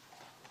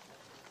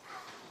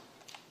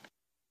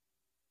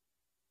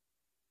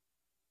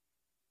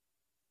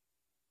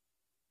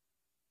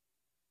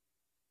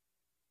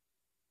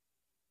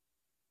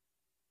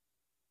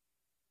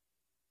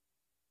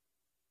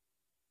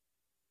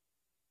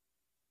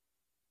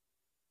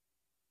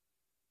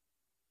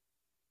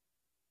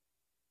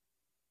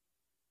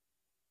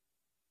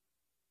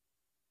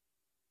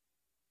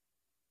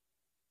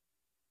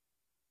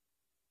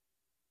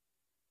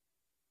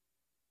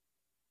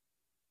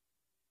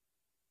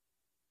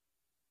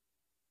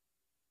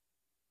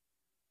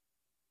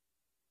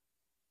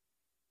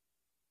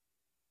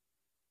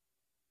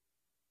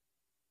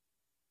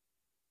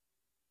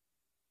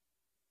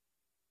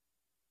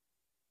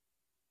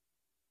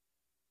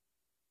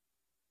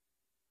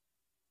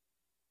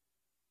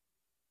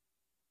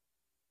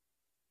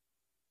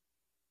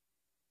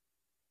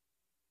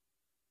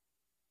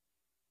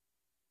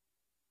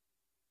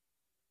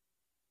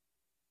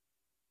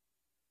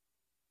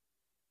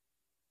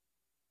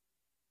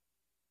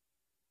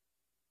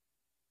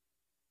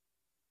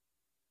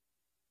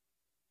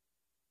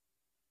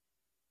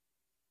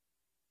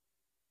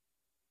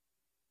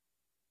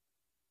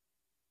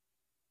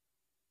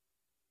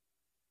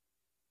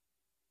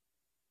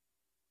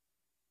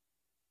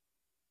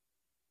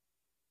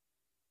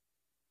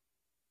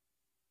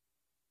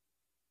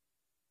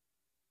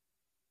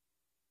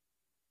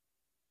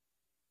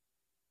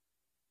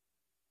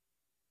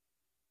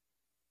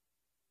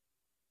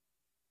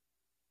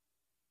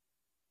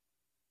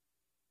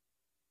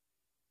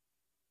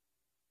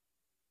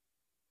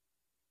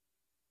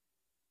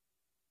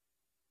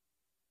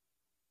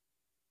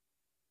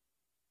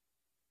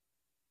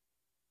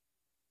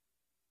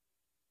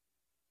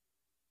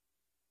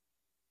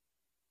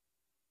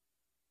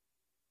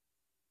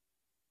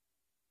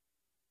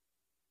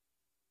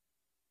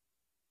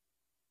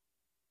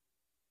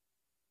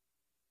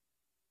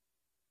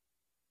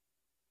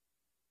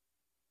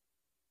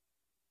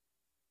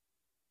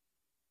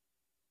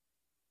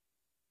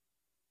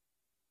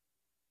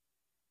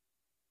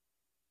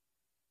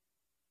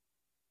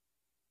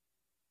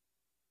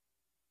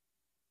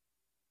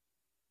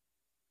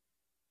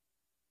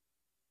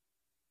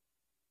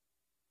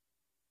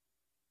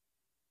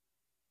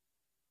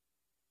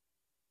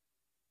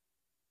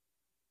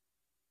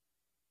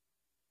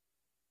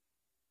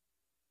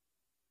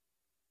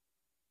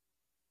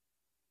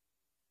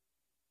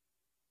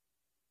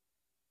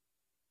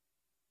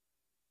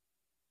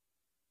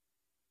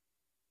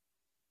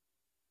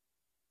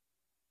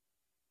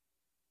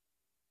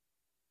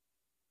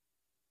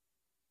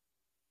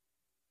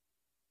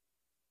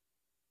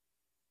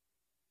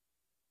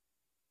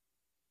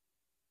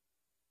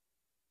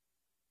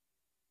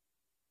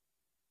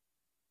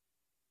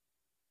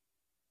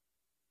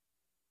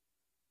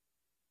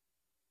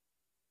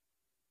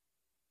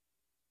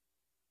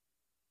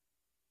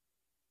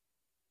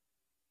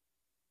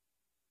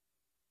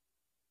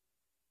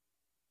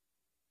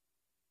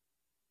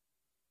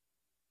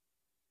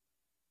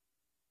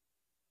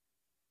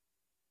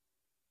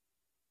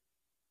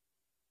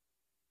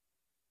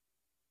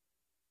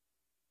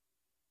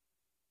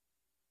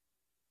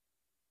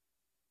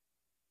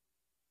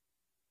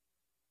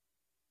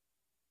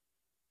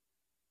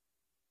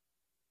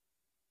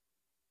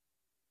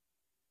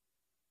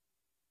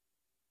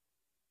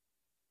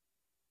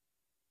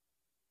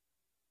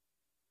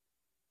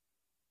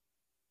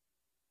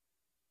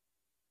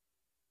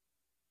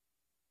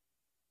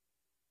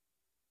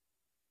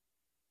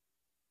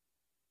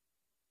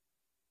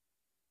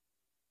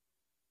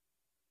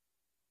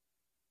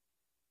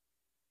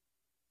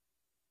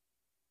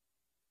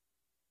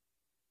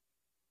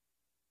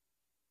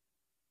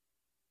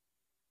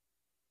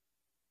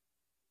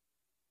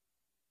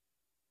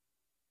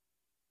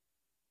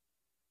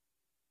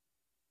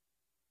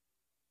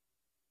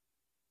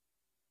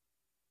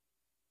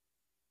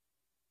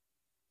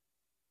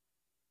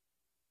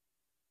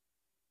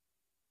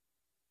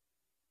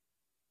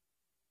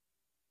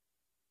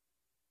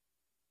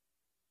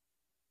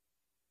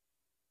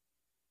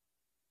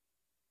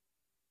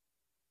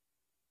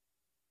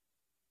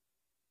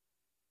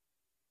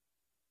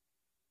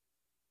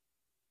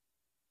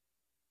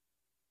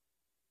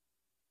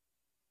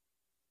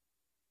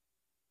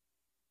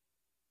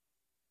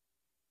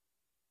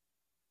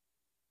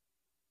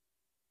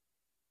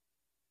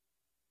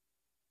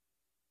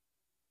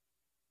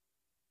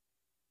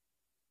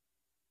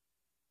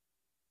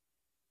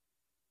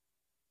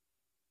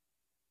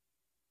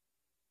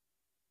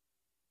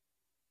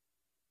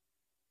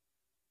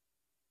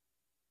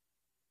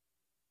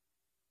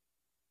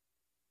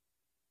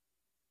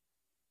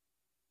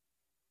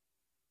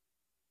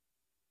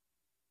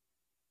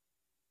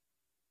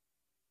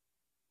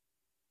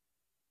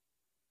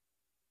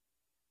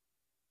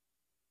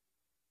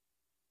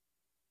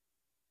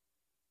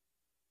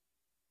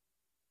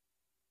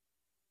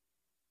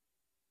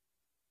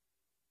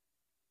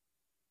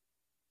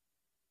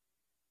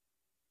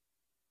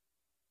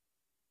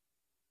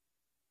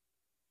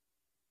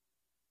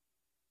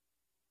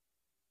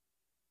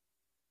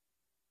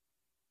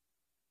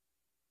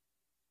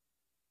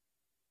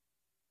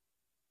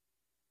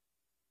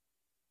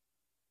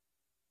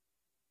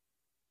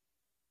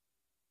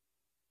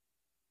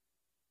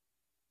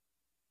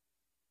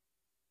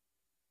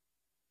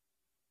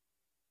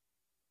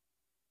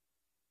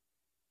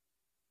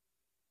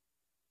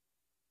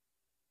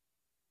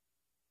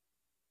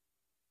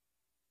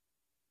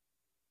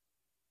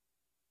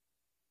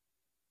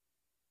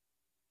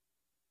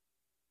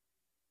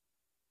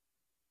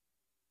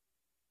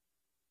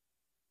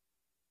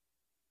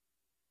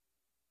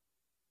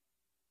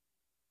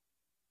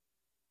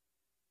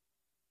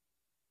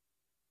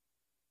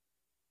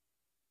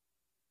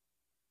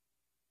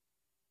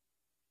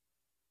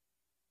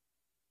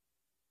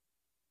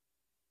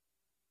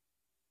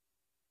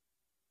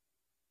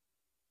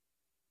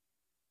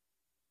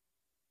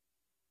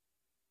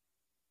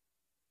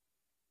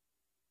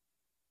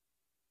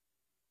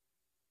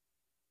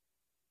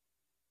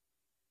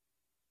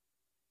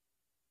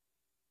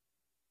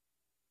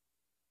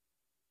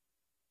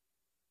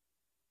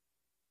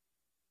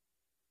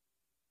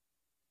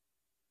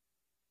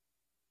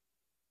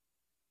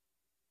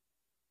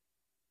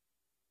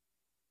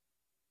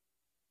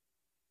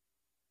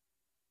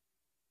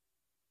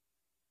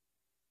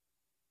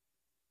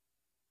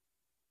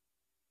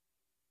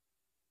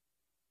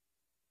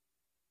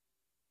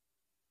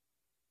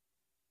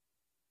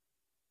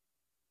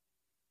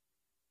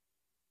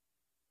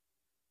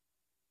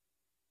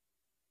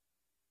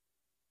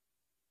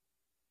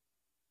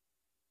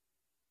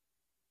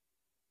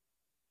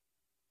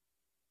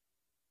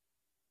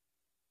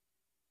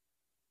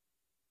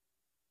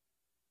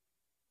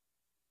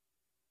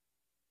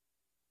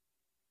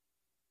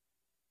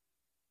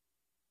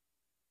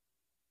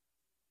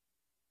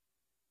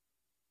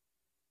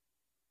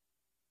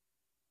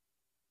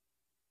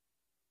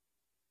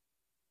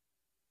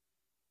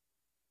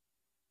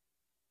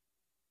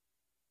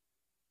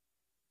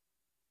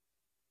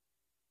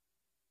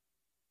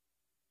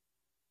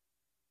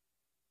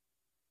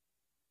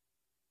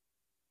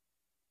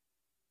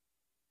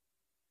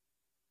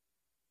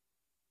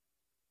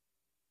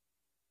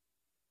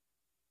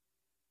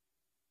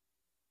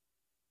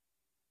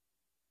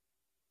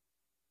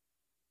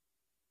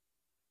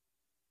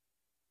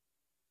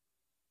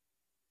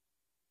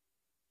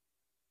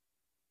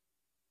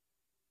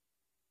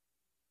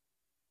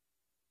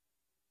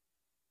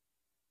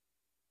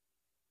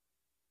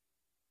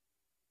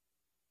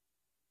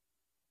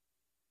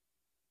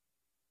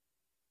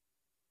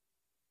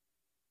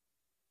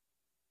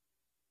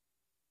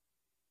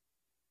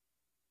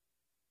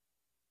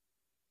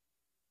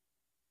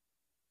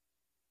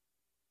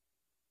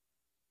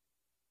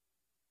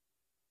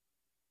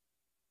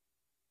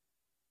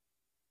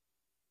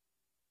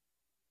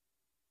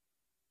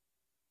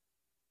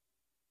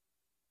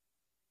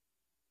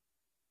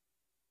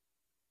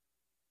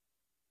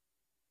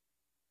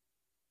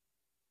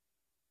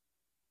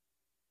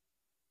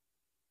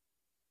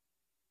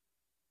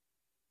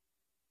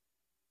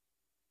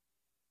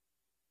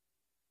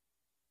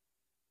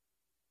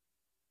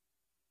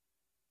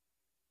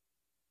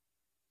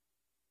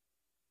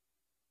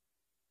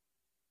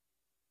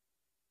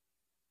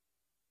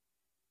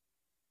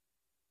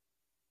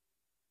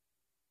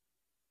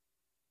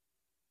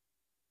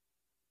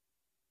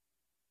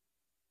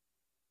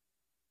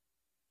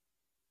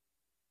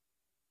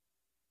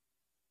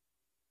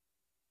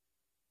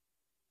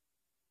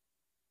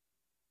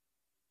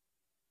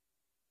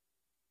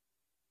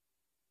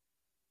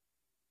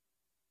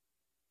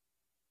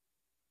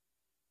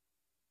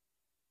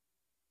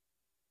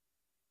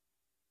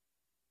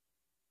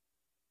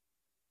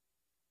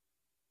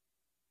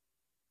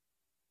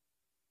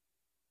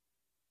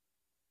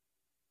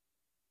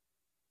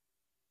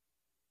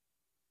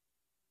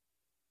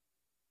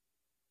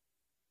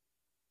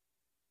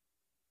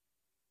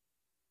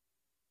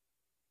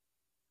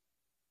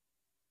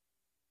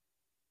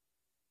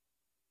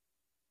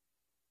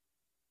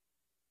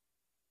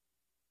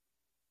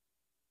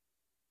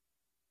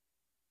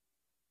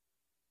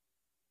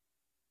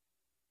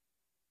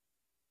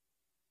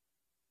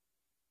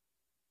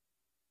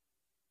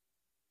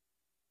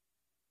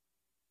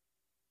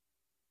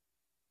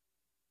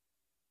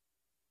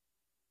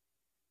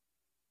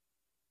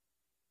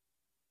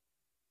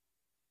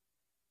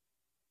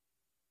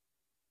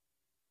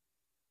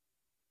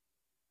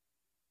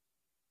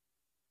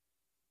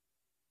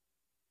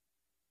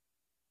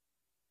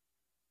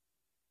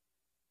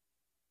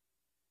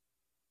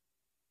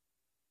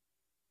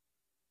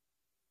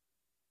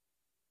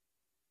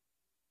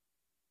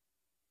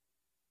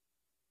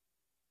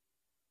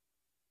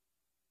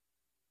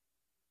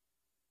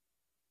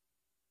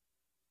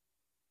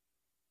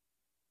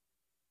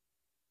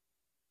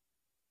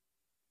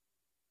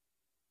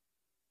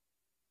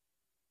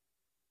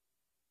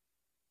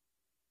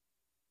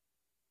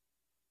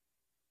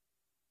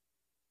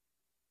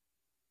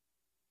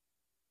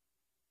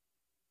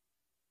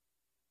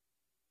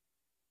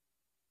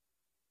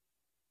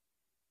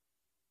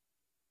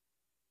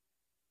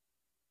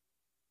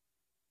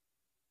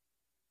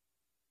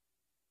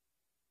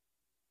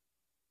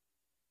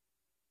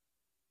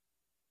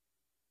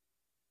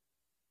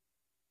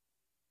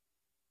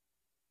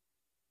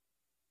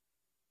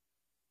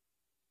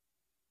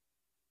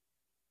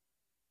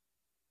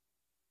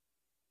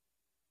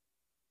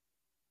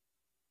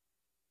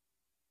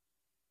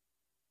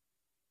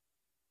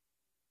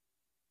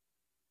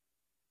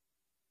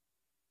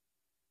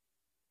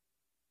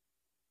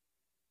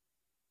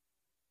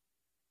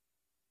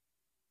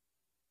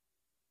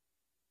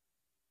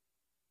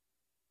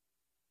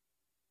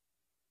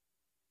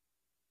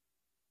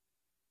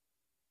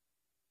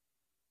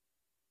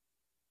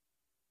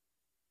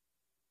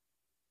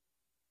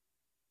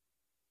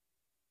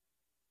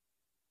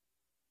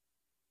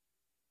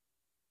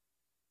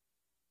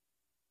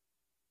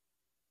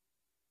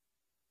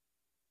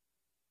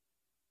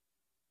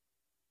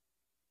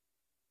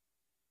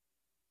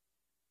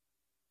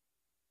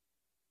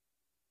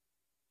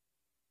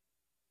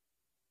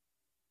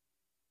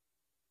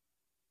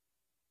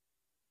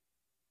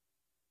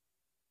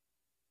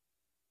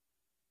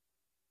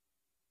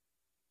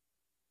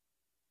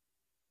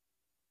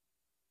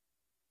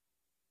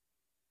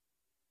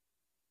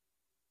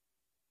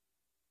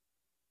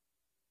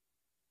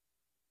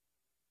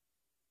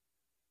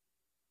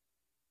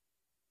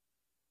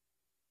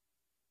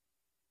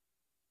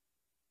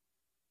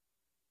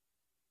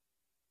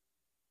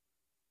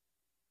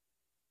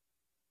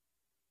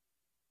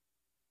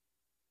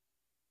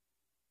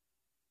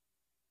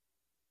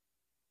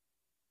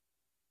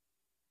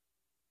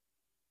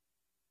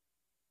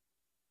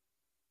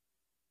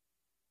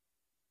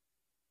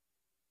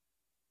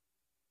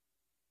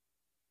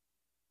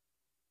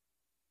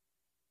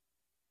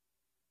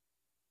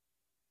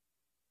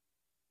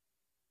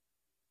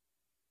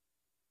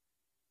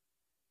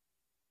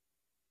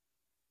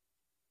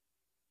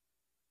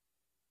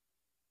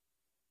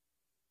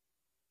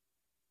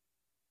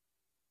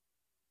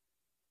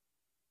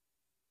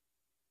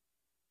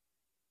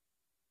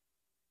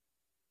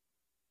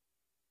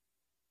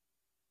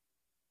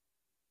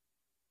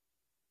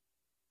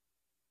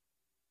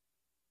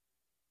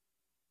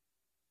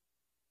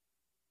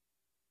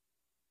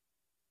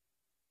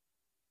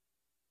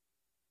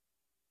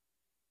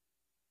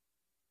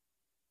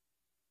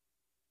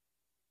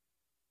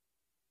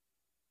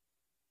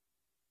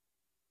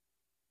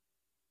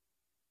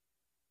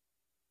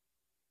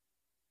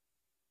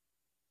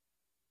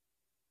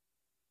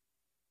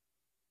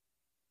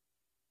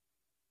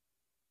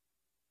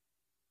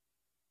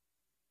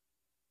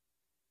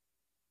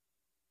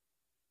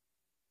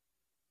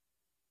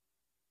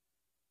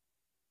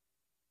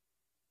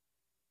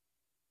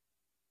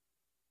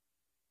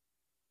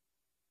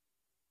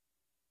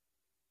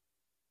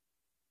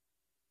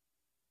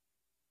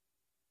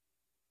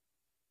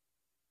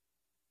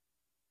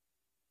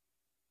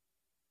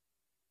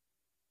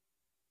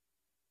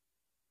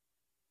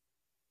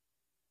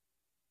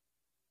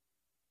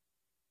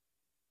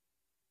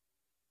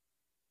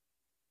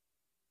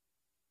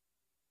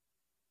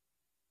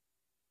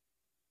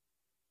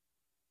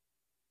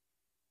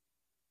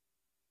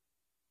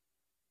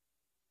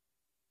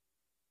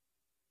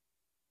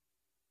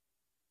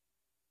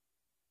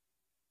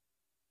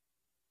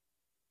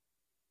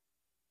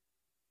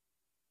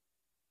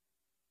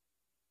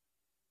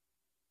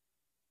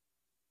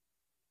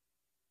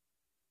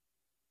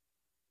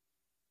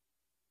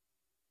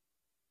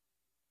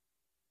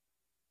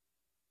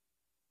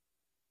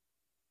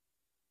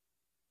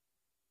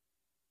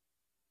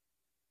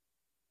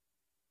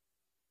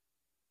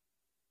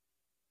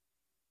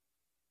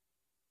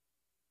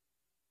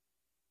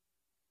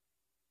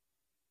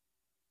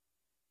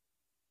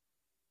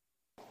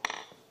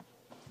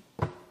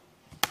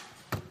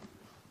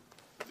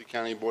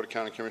 County Board of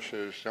County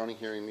Commissioners zoning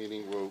hearing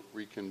meeting will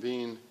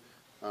reconvene.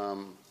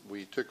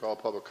 We took all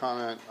public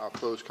comment. I'll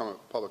close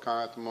public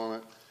comment at the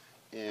moment,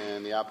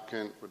 and the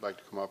applicant would like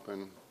to come up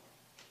and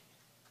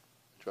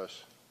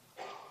address.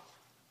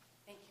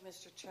 Thank you,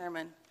 Mr.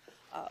 Chairman.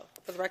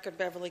 For the record,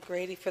 Beverly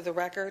Grady for the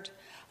record.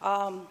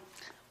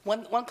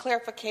 One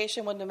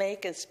clarification I want to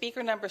make is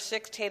speaker number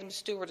 6, Tatum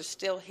Stewart, is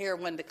still here.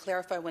 When to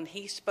clarify, when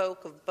he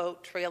spoke of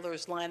boat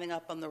trailers lining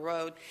up on the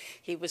road,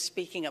 he was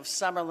speaking of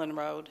Summerlin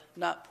Road,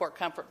 not Port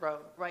Comfort Road.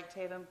 Right,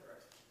 Tatum?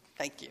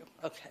 Thank you.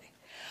 Okay.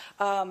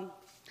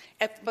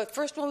 But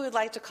first one we would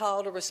like to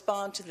call to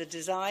respond to the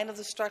design of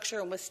the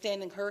structure and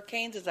withstanding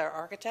hurricanes is our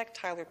architect,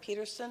 Tyler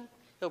Peterson.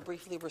 He'll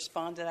briefly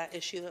respond to that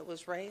issue that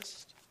was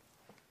raised.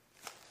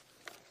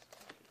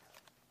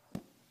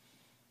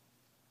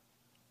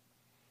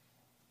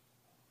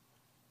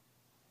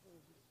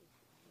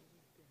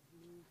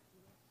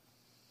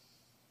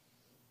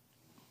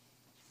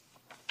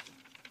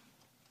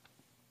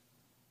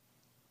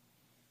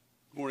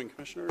 Good morning,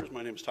 Commissioners.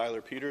 My name is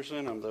Tyler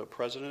Peterson. I'm the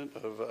president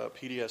of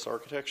PDS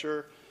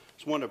Architecture.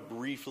 Just want to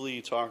briefly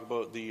talk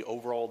about the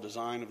overall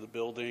design of the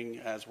building.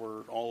 As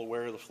we're all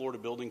aware, the Florida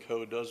Building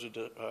Code does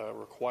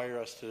require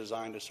us to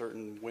design to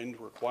certain wind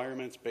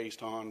requirements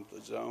based on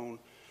the zone.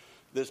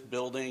 This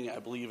building, I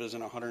believe, is in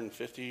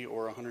 150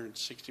 or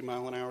 160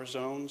 mile an hour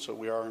zone, so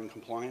we are in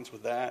compliance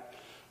with that.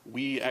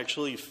 We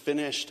actually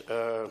finished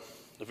a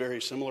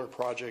very similar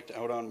project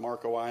out on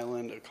Marco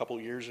Island a couple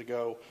years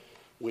ago,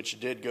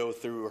 which did go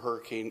through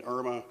Hurricane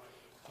Irma.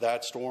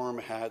 That storm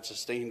had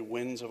sustained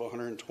winds of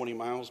 120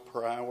 miles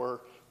per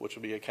hour, which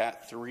would be a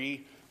Cat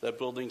 3. That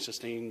building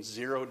sustained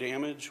 0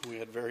 damage. We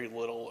had very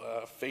little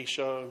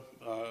fascia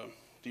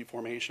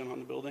deformation on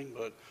the building,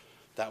 but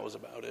that was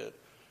about it.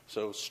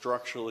 So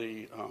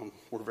structurally,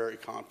 we're very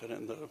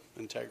confident in the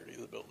integrity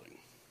of the building.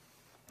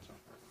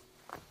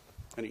 So,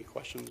 any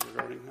questions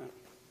regarding that?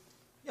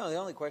 You know, the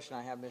only question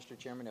I have, Mr.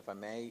 Chairman, if I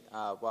may,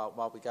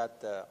 while we got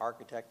the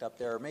architect up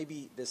there,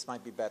 maybe this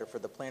might be better for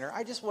the planner.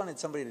 I just wanted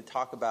somebody to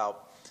talk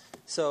about,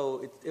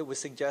 so it was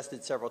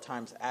suggested several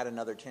times, add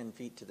another 10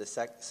 feet to the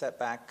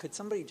setback. Could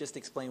somebody just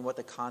explain what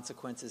the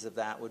consequences of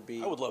that would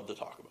be? I would love to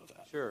talk about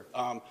that. Sure.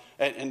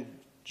 And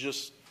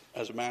just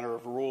as a matter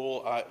of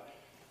rule,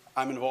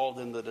 I'm involved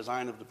in the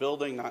design of the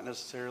building, not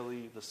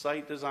necessarily the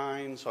site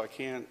design, so I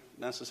can't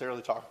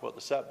necessarily talk about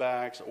the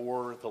setbacks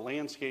or the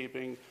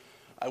landscaping.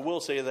 I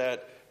will say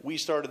that we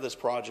started this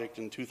project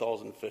in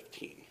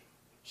 2015.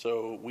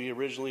 So we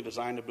originally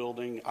designed a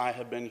building. I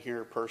have been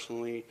here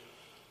personally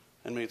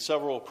and made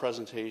several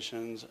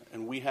presentations,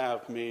 and we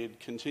have made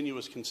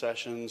continuous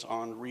concessions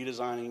on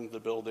redesigning the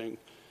building.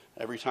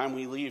 Every time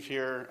we leave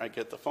here, I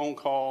get the phone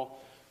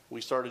call. We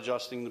start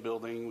adjusting the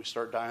building. We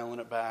start dialing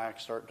it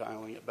back, start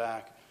dialing it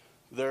back.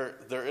 There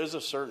is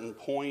a certain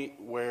point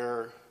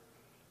where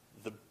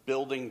the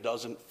building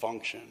doesn't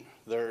function.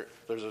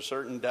 There's a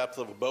certain depth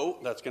of a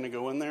boat that's going to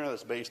go in there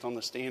that's based on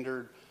the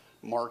standard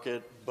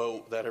market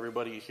boat that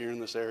everybody here in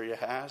this area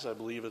has. I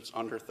believe it's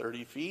under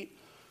 30 feet.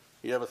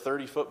 You have a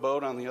 30-foot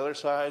boat on the other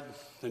side,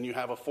 then you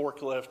have a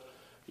forklift.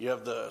 You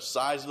have the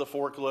size of the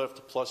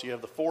forklift, plus you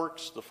have the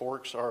forks. The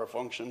forks are a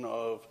function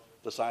of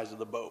the size of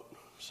the boat.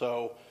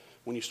 So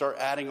when you start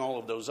adding all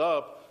of those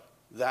up,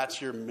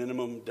 that's your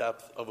minimum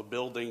depth of a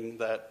building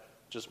that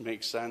just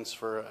makes sense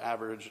for an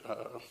average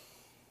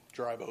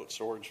dry boat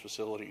storage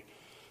facility.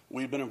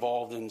 We've been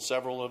involved in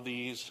several of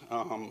these.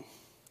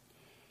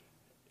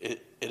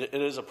 It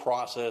is a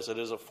process, it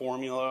is a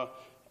formula,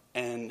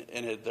 and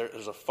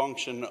there's a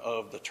function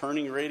of the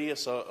turning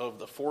radius of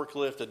the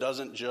forklift. It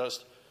doesn't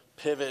just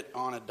pivot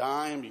on a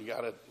dime. You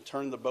got to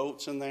turn the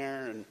boats in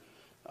there, and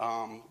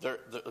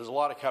there's a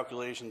lot of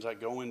calculations that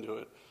go into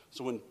it.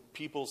 So when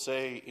people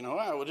say, you know,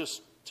 we'll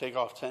just take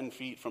off 10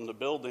 feet from the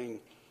building,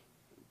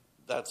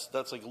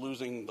 that's like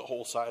losing the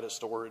whole side of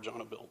storage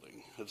on a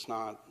building. It's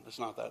not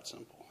that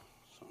simple.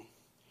 So,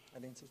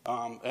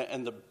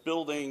 and the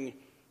building,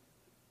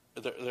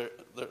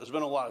 there's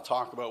been a lot of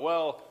talk about,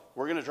 well,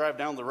 we're going to drive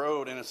down the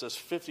road and it's this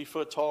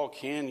 50-foot tall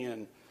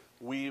canyon.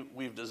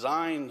 We've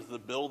designed the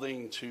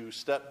building to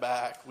step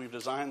back. We've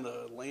designed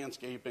the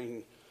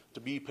landscaping to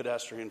be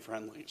pedestrian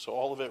friendly. So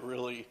all of it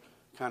really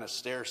kind of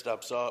stair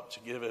steps up to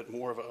give it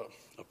more of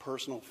a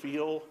personal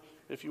feel,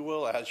 if you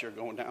will, as you're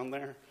going down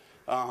there.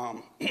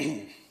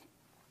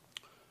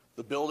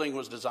 The building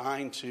was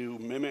designed to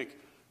mimic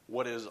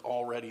what is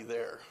already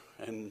there.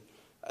 And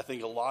I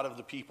think a lot of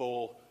the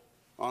people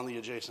on the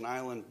adjacent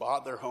island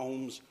bought their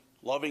homes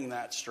loving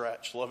that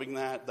stretch, loving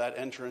that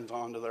entrance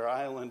onto their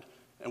island,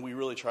 and we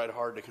really tried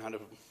hard to kind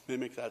of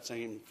mimic that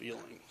same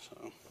feeling.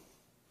 So.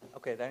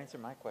 Okay, that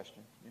answered my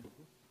question. Yeah.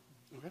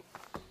 Okay.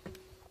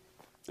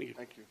 Thank you.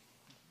 Thank you.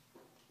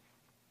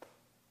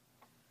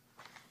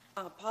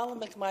 Paula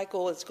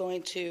McMichael is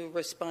going to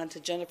respond to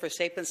Jennifer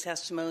Sapin's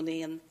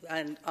testimony and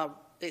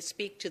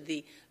speak to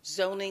the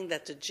zoning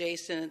that's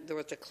adjacent. There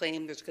was a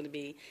claim there's going to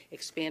be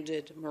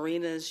expanded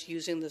marinas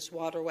using this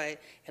waterway,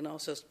 and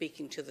also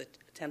speaking to the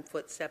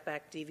 10-foot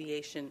setback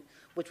deviation,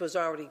 which was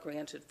already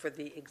granted for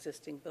the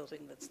existing building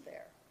that's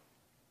there.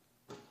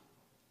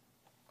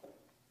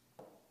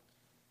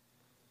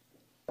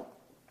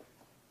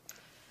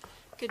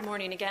 Good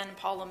morning again.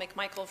 Paula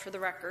McMichael for the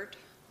record.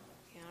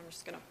 And I'm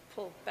just going to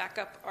pull back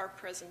up our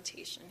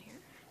presentation here.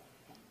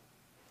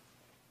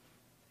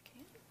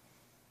 Okay.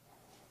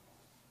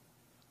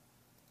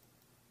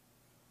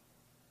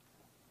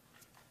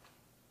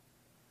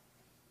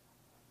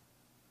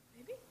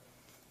 Maybe.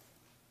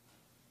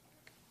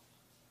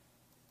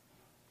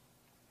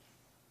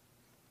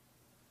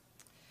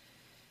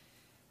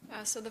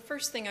 So the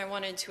first thing I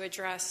wanted to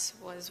address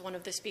was one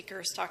of the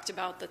speakers talked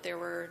about that there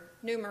were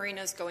new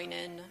marinas going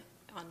in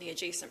on the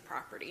adjacent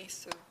property.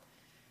 So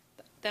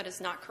that is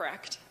not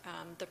correct.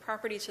 The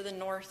property to the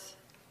north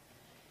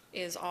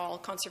is all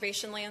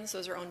conservation lands.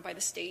 Those are owned by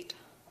the state.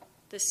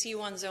 The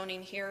C1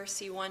 zoning here,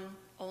 C1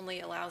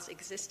 only allows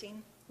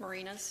existing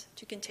marinas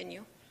to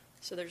continue.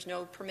 So there's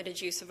no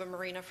permitted use of a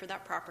marina for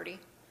that property.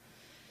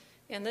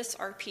 And this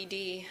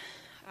RPD,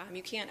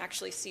 you can't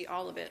actually see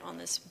all of it on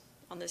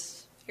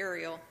this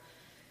aerial.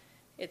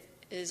 It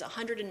is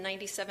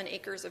 197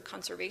 acres of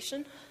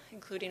conservation,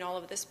 including all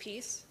of this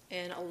piece,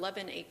 and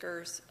 11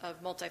 acres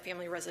of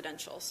multifamily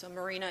residential. So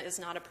marina is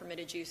not a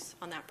permitted use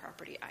on that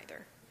property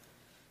either.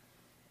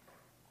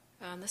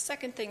 The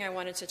second thing I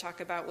wanted to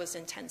talk about was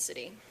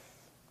intensity.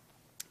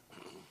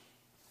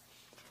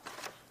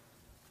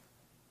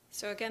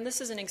 So again,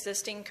 this is an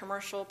existing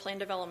commercial plan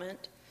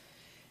development.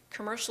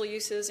 Commercial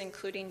uses,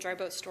 including dry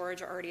boat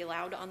storage, are already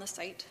allowed on the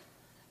site.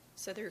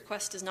 So the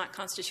request does not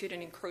constitute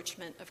an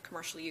encroachment of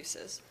commercial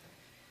uses.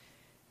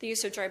 The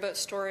use of dry boat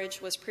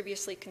storage was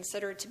previously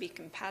considered to be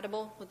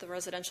compatible with the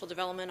residential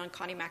development on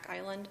Connie Mack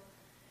Island,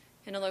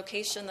 in a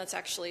location that's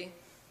actually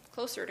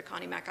closer to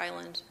Connie Mack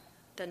Island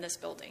than this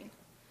building.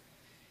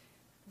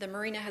 The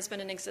marina has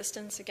been in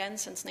existence again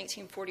since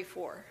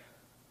 1944.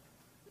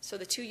 So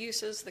the two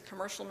uses, the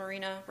commercial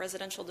marina,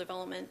 residential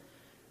development,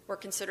 were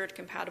considered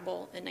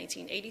compatible in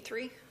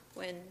 1983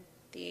 when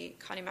the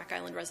Connie Mack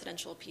Island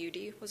residential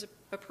PUD was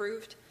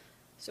approved,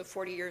 so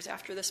 40 years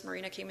after this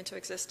marina came into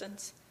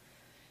existence.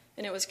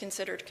 And it was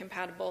considered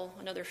compatible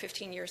another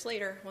 15 years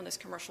later when this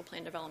commercial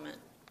plan development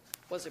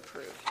was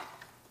approved.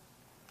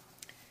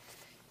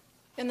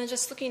 And then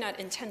just looking at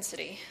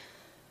intensity.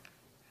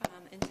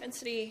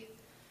 Intensity,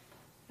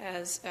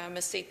 as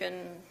Ms.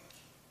 Sapin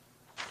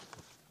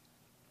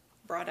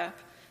brought up,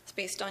 is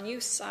based on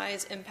use,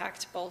 size,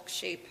 impact, bulk,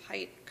 shape,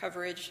 height,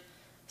 coverage,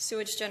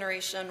 sewage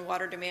generation,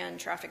 water demand,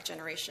 traffic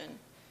generation.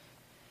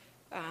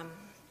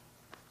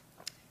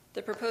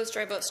 The proposed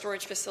dry boat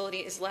storage facility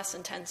is less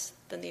intense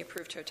than the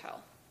approved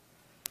hotel.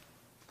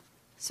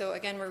 So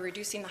again, we're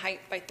reducing the height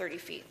by 30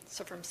 feet,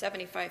 so from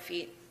 75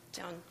 feet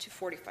down to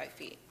 45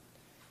 feet.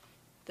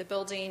 The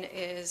building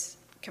is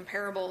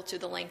comparable to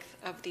the length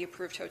of the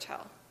approved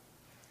hotel.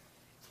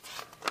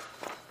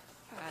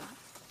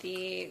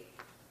 The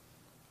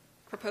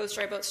proposed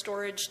dry boat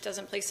storage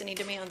doesn't place any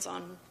demands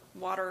on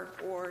water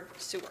or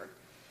sewer.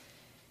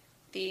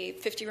 The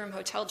 50-room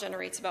hotel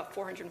generates about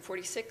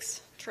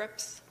 446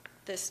 trips.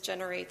 This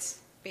generates,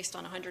 based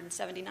on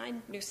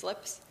 179 new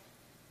slips,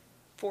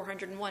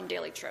 401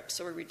 daily trips.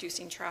 So we're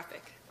reducing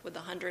traffic. With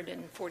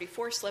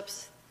 144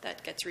 slips,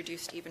 that gets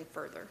reduced even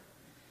further.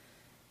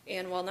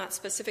 And while not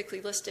specifically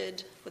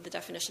listed with the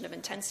definition of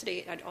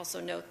intensity, I'd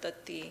also note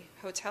that the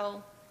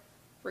hotel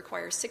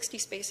requires 60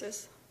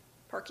 spaces,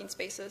 parking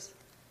spaces,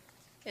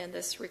 and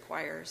this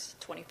requires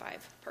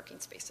 25 parking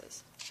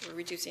spaces. So we're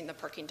reducing the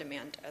parking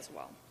demand as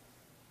well.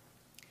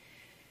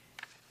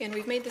 And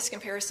we've made this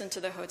comparison to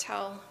the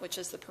hotel, which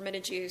is the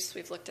permitted use.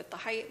 We've looked at the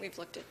height, we've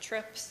looked at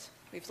trips,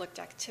 we've looked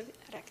at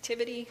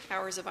activity,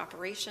 hours of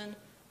operation.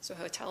 So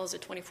hotel is a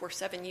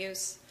 24/7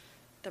 use.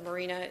 The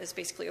marina is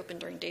basically open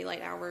during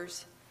daylight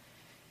hours.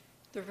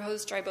 The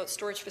proposed dry boat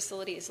storage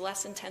facility is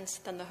less intense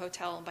than the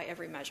hotel by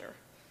every measure.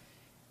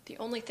 The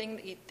only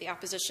thing the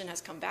opposition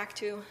has come back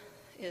to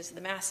is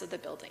the mass of the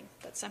building,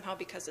 that somehow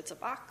because it's a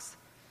box,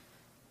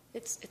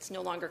 it's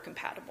no longer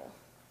compatible.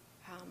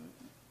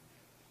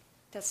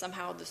 That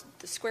somehow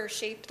the square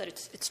shape, that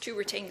it's too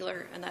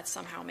rectangular, and that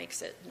somehow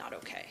makes it not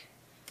okay.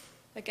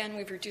 Again,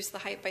 we've reduced the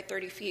height by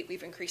 30 feet,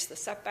 we've increased the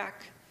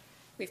setback,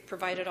 we've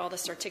provided all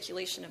this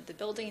articulation of the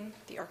building,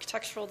 the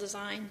architectural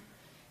design,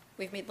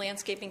 we've made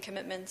landscaping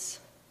commitments,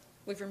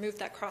 we've removed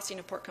that crossing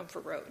of Port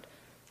Comfort Road.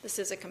 This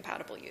is a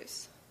compatible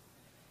use.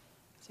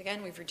 So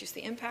again, we've reduced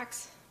the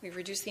impacts, we've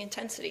reduced the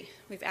intensity,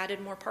 we've added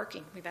more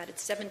parking, we've added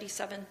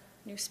 77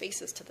 new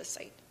spaces to the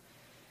site.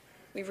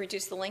 We've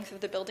reduced the length of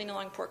the building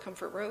along Port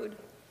Comfort Road.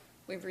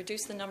 We've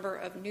reduced the number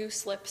of new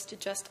slips to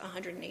just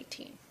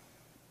 118.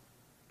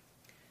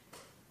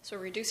 So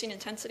we're reducing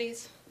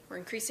intensities, we're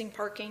increasing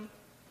parking.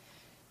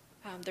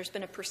 There's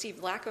been a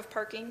perceived lack of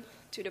parking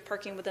due to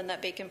parking within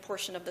that vacant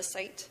portion of the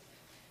site,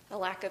 a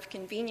lack of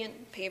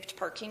convenient paved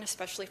parking,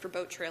 especially for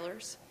boat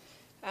trailers.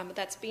 But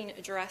that's being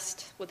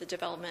addressed with the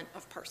development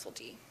of Parcel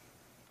D.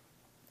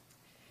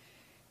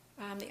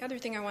 The other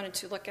thing I wanted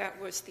to look at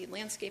was the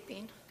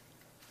landscaping.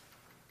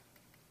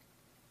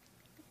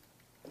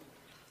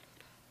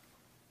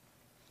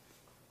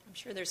 I'm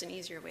sure there's an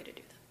easier way to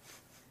do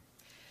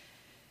that.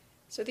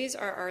 So these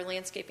are our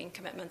landscaping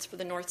commitments for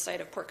the north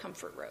side of Port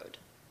Comfort Road.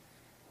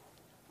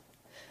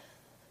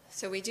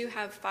 So we do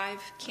have 5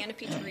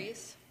 canopy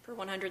trees per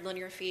 100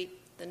 linear feet,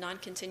 the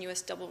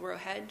non-continuous double row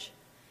hedge,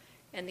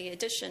 and the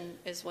addition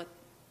is what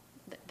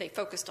they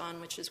focused on,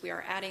 which is we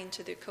are adding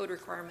to the code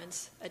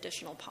requirements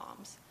additional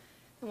palms.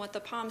 And what the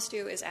palms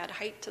do is add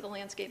height to the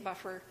landscape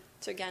buffer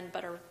to, again,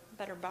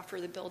 better buffer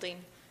the building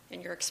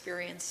and your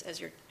experience as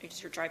you're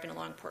driving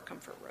along Port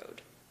Comfort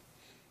Road.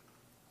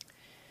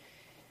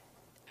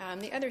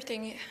 The other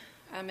thing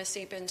Ms.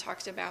 Sapin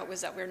talked about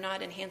was that we're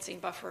not enhancing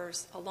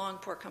buffers along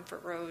Port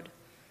Comfort Road,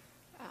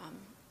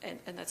 and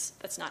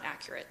that's not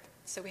accurate.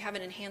 So we have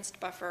an enhanced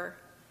buffer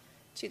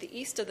to the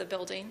east of the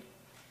building,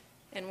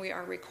 and we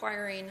are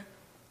requiring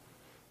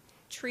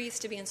trees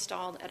to be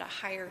installed at a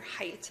higher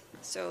height.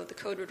 So the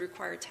code would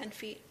require 10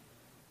 feet,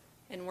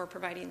 and we're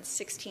providing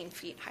 16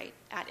 feet height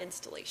at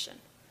installation.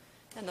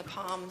 And the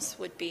palms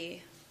would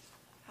be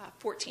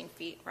 14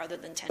 feet rather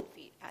than 10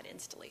 feet at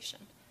installation.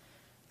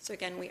 So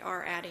again, we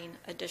are adding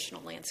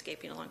additional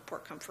landscaping along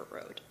Port Comfort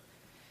Road.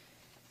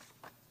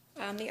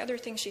 The other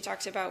thing she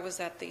talked about was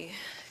that the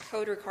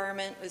code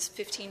requirement was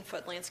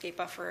 15-foot landscape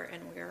buffer,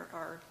 and we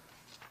are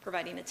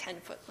providing a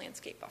 10-foot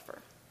landscape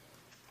buffer.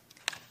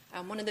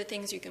 One of the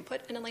things you can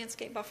put in a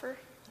landscape buffer,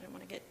 I don't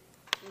want to get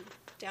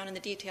down in the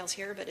details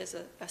here, but is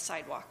a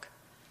sidewalk.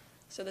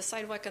 So the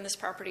sidewalk on this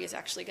property is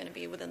actually going to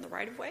be within the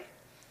right-of-way,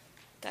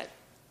 but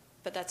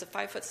that's a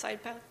 5-foot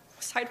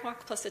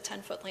sidewalk plus a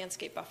 10-foot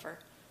landscape buffer.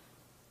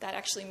 That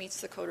actually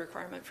meets the code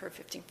requirement for a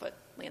 15-foot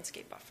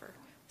landscape buffer.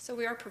 So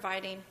we are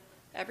providing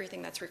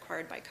everything that's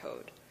required by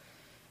code.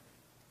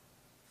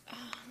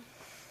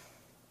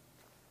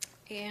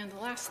 And the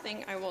last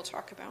thing I will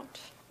talk about,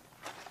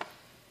 I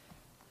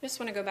just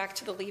want to go back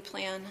to the Lee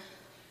Plan,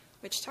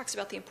 which talks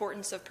about the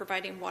importance of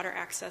providing water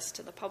access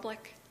to the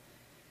public,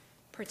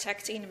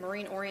 protecting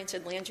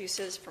marine-oriented land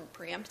uses from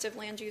preemptive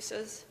land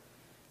uses,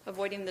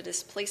 avoiding the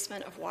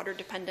displacement of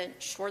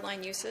water-dependent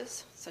shoreline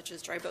uses, such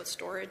as dry boat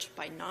storage,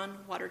 by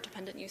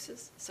non-water-dependent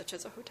uses, such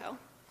as a hotel.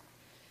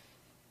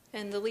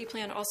 And the Lee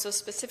Plan also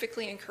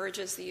specifically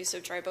encourages the use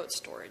of dry boat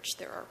storage.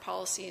 There are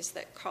policies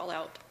that call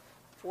out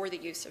for the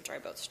use of dry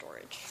boat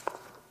storage.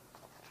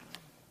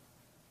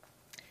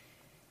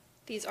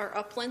 These are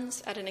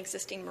uplands at an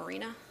existing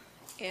marina,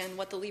 and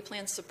what the Lee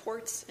Plan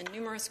supports in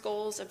numerous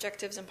goals,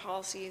 objectives, and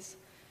policies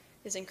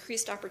is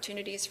increased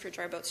opportunities for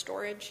dry boat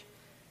storage,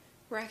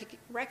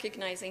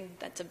 recognizing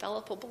that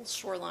developable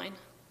shoreline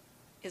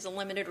is a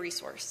limited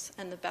resource,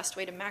 and the best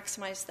way to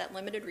maximize that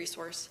limited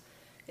resource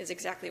is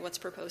exactly what's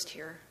proposed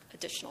here,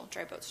 additional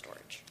dry boat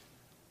storage.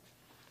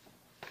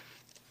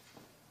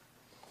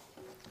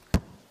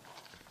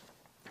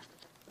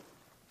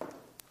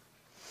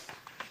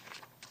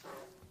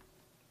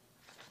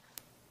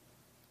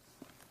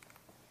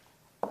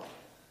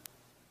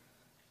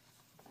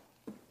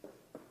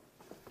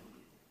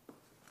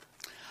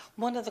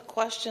 One of the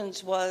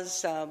questions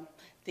was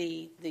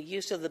the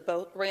use of the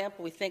boat ramp.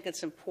 We think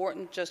it's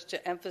important just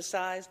to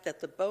emphasize that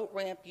the boat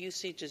ramp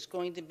usage is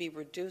going to be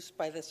reduced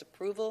by this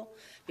approval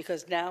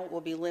because now it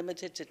will be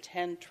limited to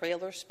 10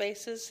 trailer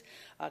spaces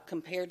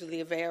compared to the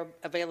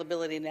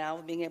availability now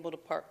of being able to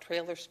park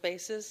trailer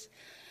spaces.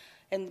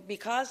 And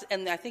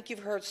I think you've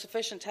heard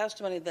sufficient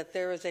testimony that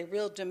there is a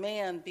real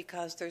demand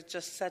because there's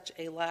just such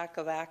a lack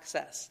of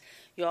access.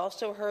 You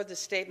also heard the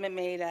statement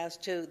made as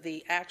to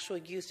the actual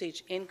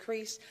usage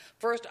increase.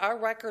 First, our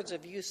records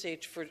of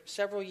usage for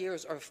several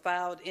years are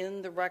filed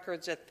in the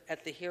records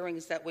at the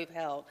hearings that we've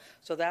held.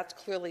 So that's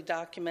clearly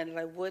documented.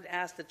 I would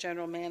ask the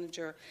General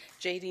Manager,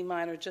 J.D.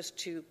 Minor, just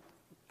to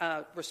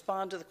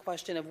respond to the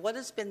question of what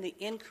has been the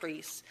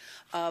increase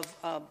of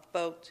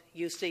boat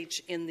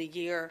usage in the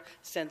year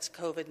since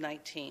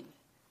COVID-19.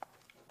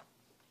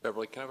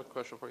 Beverly, can I have a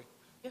question for you?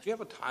 Yes. Do you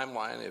have a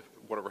timeline if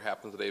whatever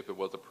happens today, if it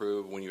was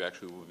approved, when you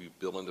actually will be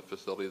building the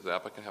facility? Does the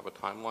applicant have a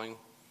timeline?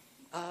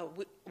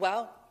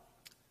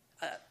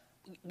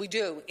 We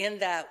do, in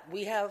that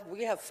we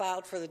have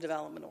filed for the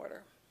development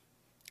order.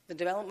 The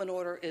development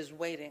order is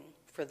waiting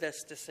for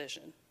this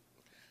decision.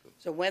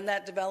 So when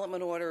that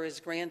development order is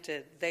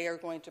granted, they are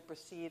going to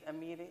proceed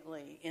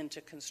immediately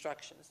into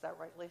construction. Is that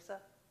right, Lisa?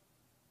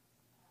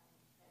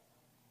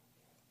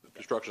 The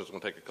construction is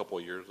going to take a couple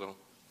of years, though?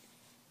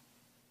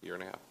 Year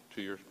and a half,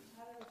 2 years?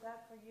 How is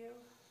that for you?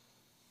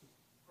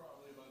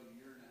 Probably about a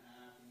year and a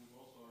half, and we've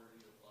also already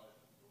applied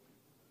for the building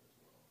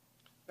permit as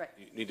well. Right.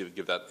 You need to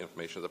give that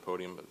information at the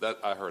podium. But that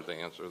I heard the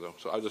answer, though.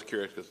 So I was just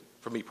curious because,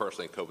 for me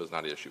personally, COVID is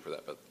not an issue for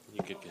that. But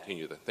you can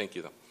continue that. Thank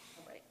you, though.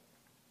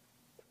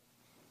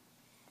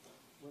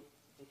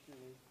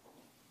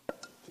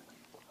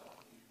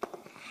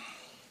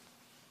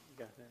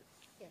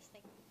 Yes,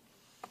 thank you.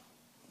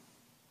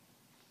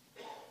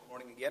 Good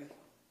morning again.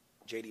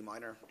 J.D.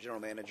 Minor, General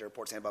Manager,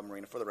 Port San Bob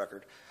Marina, for the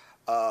record.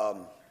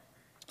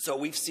 So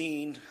we've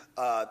seen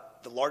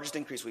the largest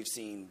increase we've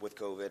seen with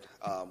COVID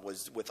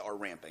was with our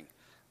ramping.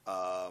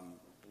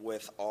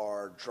 With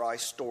our dry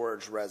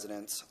storage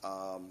residents,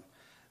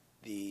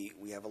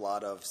 we have a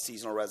lot of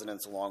seasonal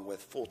residents along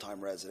with full-time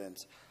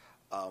residents.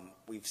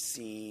 We've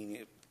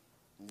seen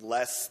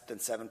less than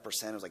 7%.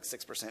 It was like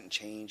 6% and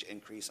change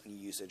increase in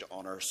usage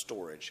on our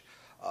storage.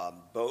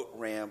 Boat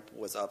ramp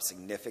was up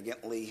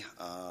significantly,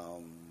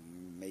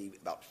 maybe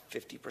about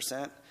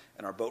 50%,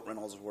 and our boat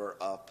rentals were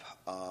up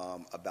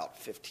about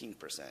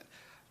 15%.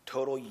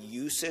 Total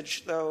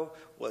usage, though,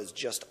 was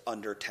just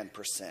under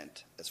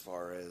 10% as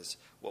far as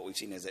what we've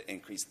seen as an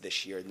increase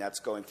this year, and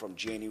that's going from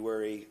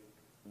January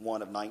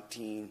 1 of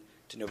 19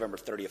 to November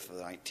 30th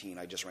of 19.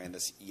 I just ran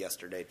this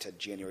yesterday to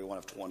January 1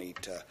 of 20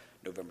 to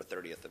November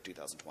 30th of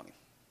 2020.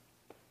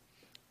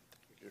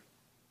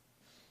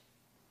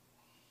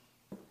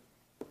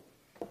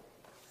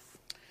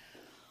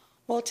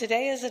 Well,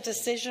 today is a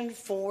decision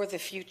for the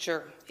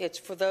future. It's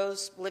for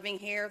those living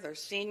here, their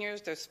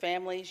seniors, their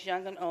families,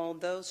 young and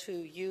old, those who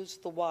use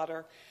the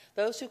water,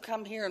 those who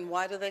come here. And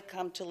why do they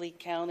come to Lee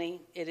County?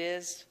 It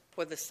is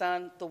for the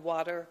sun, the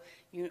water.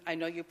 I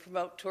know you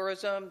promote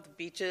tourism, the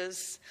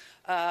beaches.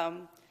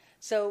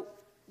 So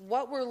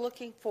what we're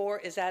looking for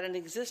is at an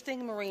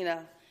existing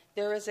marina,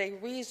 there is a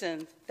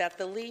reason that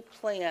the Lee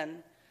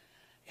plan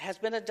has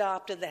been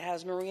adopted that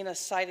has marina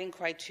siting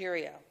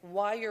criteria.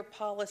 Why your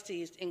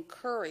policies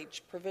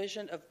encourage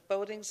provision of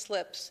boating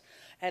slips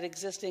at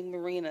existing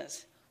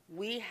marinas.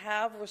 We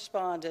have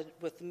responded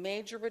with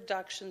major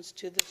reductions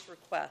to this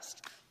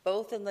request,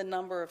 both in the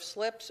number of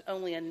slips,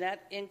 only a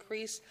net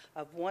increase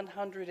of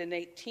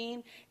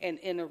 118, and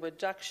in a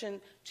reduction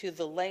to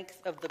the length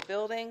of the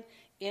building,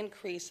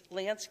 increased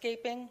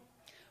landscaping.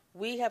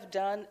 We have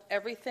done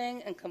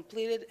everything and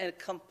completed a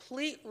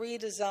complete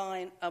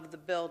redesign of the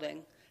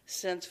building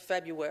since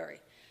February.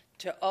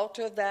 To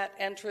alter that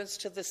entrance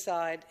to the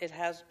side, it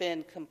has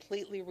been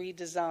completely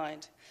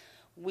redesigned.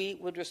 We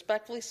would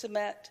respectfully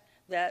submit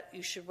that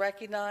you should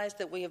recognize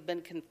that we have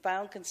been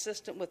found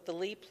consistent with the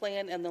Lee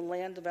Plan and the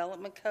Land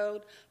Development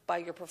Code by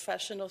your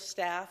professional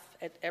staff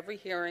at every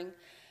hearing,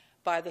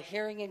 by the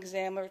hearing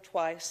examiner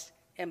twice,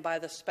 and by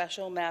the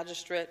special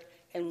magistrate,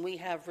 and we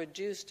have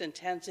reduced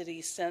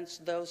intensity since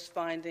those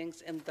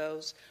findings and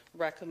those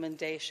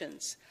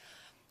recommendations.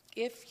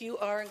 If you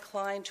are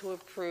inclined to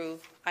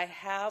approve, I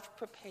have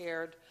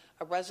prepared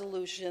a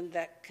resolution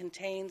that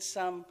contains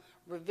some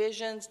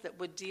revisions that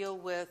would deal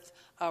with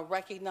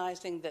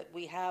recognizing that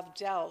we have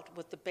dealt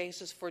with the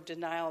basis for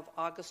denial of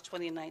August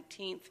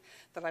 2019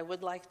 that I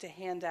would like to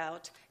hand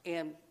out,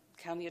 and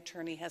County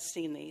Attorney has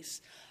seen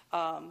these.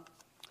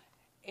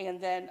 And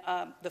then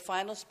the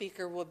final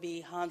speaker will be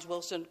Hans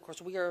Wilson. Of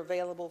course, we are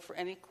available for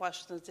any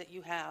questions that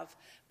you have,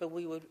 but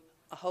we would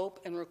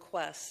hope and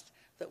request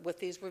that with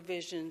these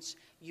revisions,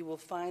 you will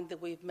find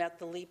that we've met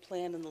the Lee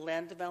Plan and the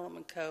Land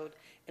Development Code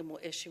and will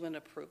issue an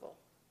approval.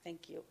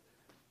 Thank you.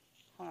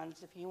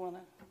 Hans, if you want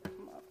to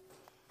come up.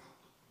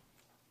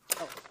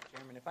 Oh,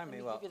 Chairman, if I may,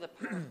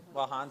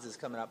 while Hans is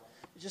coming up,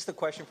 just a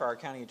question for our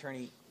county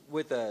attorney.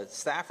 With the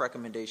staff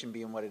recommendation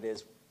being what it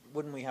is,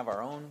 wouldn't we have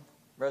our own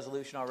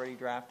resolution already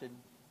drafted?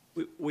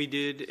 We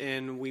did,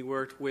 and we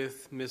worked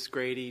with Ms.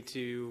 Grady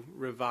to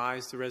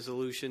revise the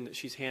resolution that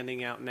she's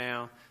handing out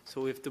now.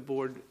 So if the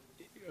board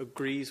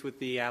agrees with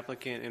the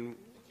applicant, and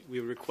we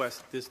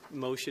request this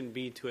motion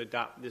be to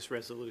adopt this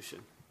resolution.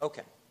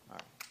 Okay. All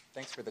right.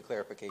 Thanks for the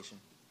clarification.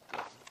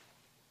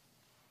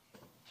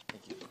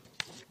 Thank you.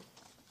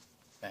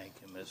 Thank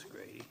you, Ms.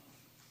 Grady.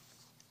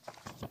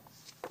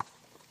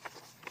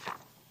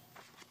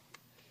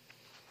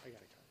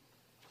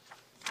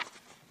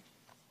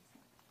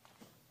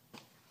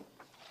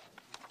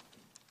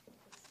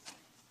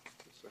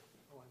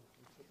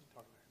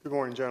 Good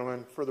morning,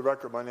 gentlemen. For the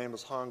record, my name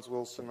is Hans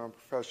Wilson. I'm a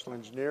professional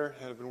engineer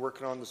and have been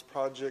working on this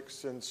project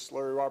since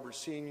Larry Roberts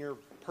Sr.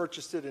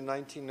 purchased it in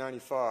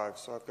 1995,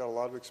 so I've got a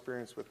lot of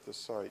experience with this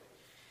site.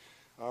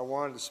 I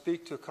wanted to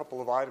speak to a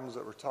couple of items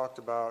that were talked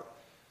about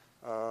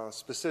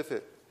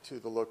specific to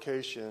the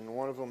location.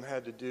 One of them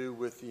had to do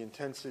with the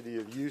intensity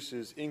of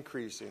uses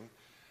increasing.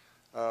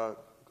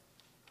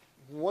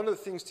 One of the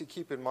things to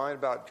keep in mind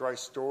about dry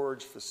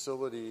storage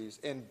facilities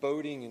and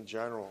boating in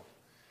general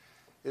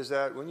is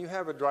that when you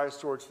have a dry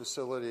storage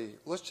facility,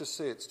 let's just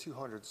say it's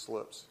 200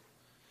 slips.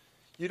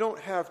 You don't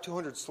have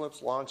 200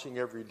 slips launching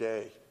every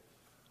day.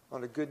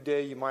 On a good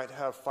day, you might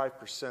have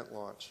 5%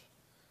 launch.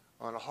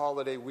 On a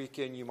holiday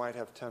weekend, you might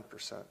have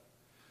 10%.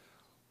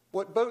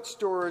 What boat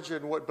storage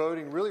and what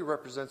boating really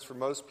represents for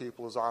most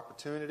people is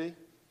opportunity.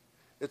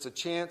 It's a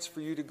chance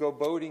for you to go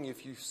boating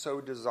if you so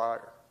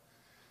desire.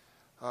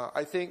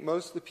 I think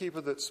most of the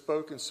people that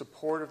spoke in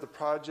support of the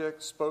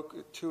project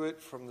spoke to it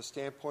from the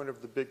standpoint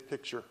of the big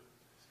picture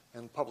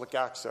and public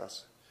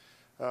access.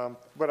 But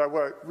what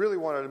I really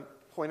wanted to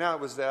point out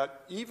was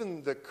that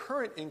even the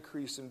current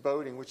increase in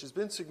boating, which has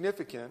been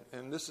significant,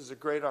 and this is a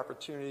great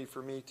opportunity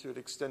for me to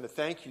extend a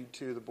thank you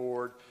to the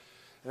board,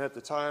 and at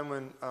the time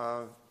when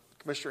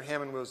Commissioner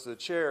Hammond was the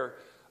chair,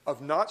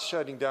 of not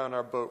shutting down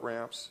our boat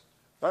ramps,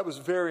 that was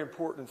very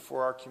important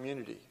for our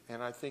community,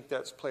 and I think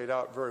that's played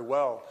out very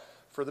well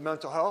for the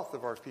mental health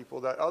of our people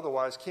that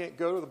otherwise can't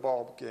go to the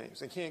ball games,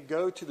 they can't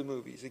go to the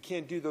movies, they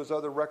can't do those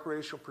other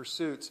recreational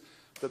pursuits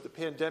that the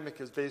pandemic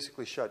has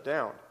basically shut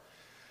down.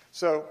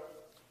 So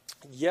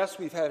Yes,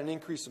 we've had an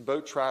increase in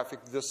boat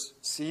traffic this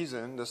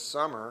season, this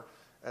summer,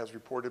 as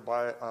reported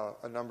by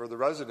a number of the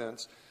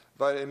residents,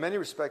 but in many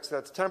respects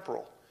that's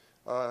temporal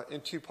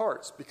in two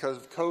parts. Because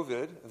of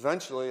COVID,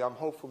 eventually I'm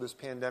hopeful this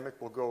pandemic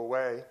will go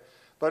away,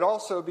 but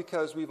also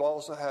because we've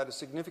also had a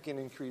significant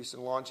increase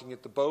in launching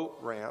at the boat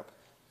ramp.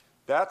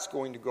 That's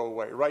going to go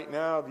away. Right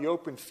now, the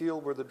open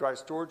field where the dry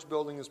storage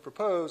building is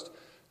proposed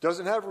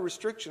doesn't have a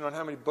restriction on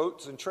how many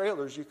boats and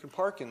trailers you can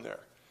park in there.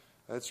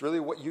 It's really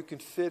what you can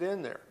fit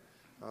in there.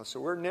 So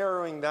we're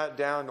narrowing that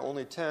down to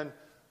only 10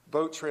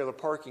 boat trailer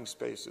parking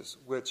spaces,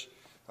 which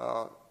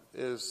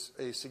is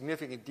a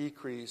significant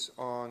decrease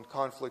on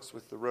conflicts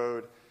with the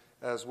road,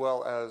 as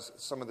well as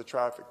some of the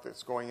traffic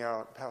that's going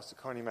out past the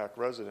Connie Mack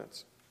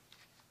residence.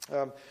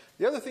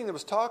 The other thing that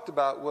was talked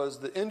about was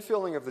the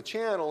infilling of the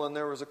channel, and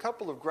there was a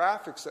couple of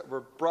graphics that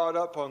were brought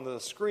up on the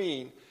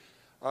screen.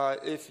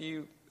 If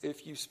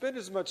you spend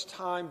as much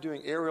time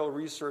doing aerial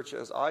research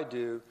as I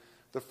do,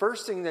 the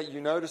first thing that you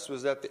noticed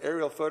was that the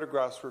aerial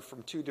photographs were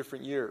from 2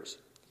 different years.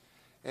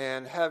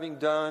 And having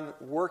done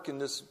work in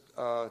this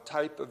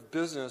type of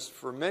business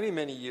for many,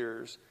 many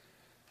years,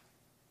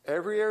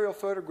 every aerial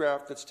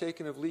photograph that's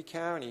taken of Lee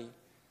County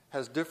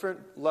has different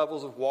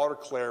levels of water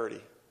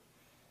clarity.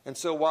 And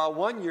so while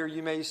one year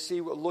you may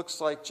see what looks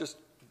like just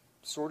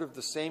sort of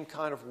the same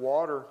kind of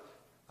water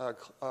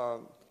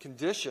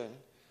condition,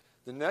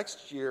 the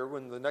next year,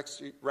 when the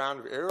next round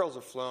of aerials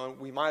are flown,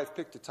 we might have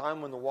picked a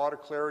time when the water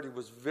clarity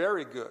was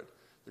very good.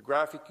 The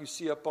graphic you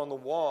see up on the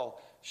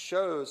wall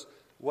shows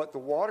what the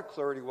water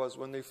clarity was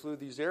when they flew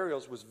these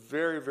aerials was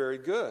very, very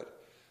good.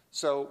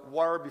 So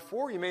where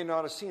before you may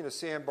not have seen a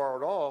sandbar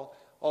at all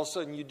of a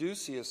sudden you do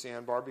see a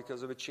sandbar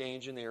because of a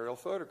change in the aerial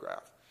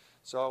photograph.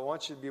 So I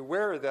want you to be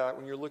aware of that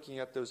when you're looking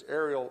at those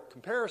aerial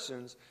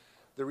comparisons.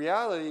 The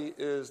reality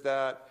is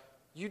that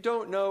you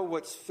don't know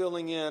what's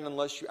filling in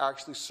unless you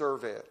actually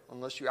survey it,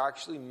 unless you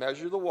actually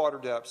measure the water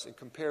depths and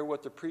compare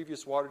what the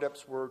previous water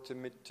depths were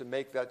to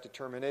make that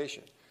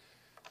determination.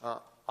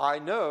 I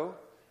know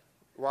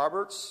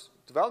Roberts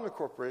Development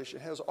Corporation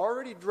has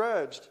already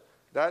dredged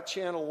that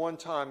channel one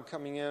time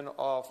coming in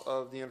off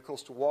of the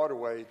Intercoastal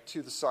Waterway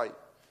to the site.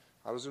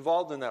 I was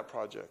involved in that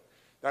project.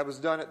 That was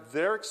done at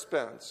their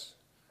expense,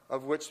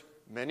 of which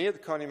many of the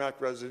Connie Mack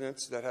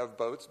residents that have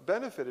boats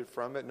benefited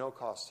from at no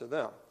cost to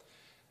them.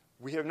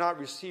 We have not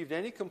received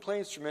any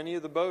complaints from any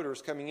of the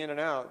boaters coming in and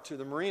out to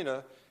the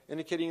marina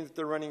indicating that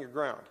they're running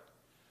aground.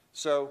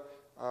 So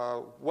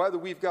whether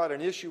we've got an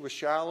issue with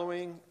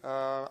shallowing,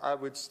 I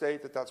would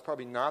state that that's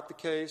probably not the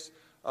case.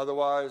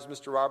 Otherwise,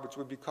 Mr. Roberts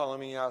would be calling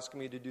me,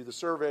 asking me to do the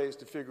surveys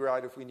to figure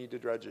out if we need to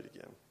dredge it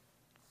again.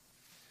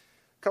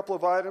 A couple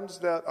of items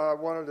that I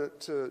wanted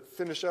to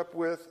finish up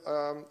with.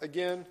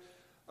 Again,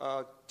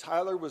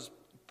 Tyler was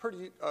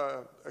pretty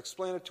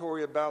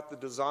explanatory about the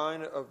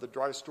design of the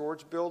dry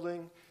storage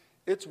building.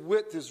 Its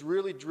width is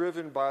really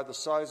driven by the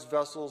size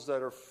vessels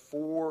that are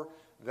for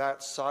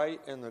that site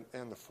and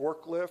the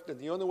forklift. And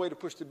the only way to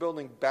push the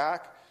building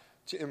back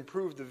to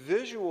improve the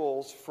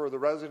visuals for the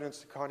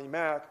residents of Connie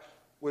Mack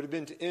would have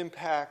been to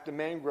impact the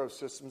mangrove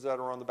systems that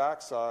are on the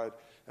backside.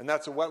 And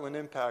that's a wetland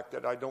impact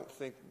that I don't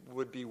think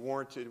would be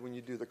warranted when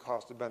you do the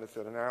cost of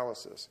benefit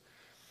analysis.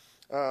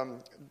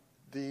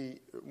 The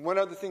one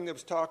other thing that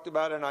was talked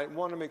about, and I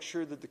want to make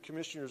sure that the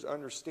commissioners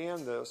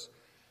understand this,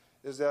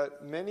 is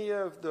that many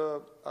of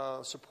the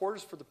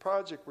supporters for the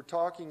project were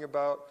talking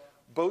about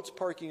boats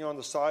parking on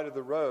the side of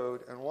the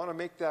road, and want to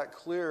make that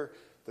clear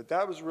that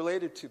that was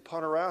related to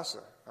Punta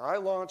Rassa. I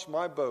launch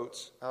my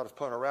boats out of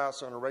Punta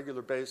Rassa on a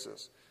regular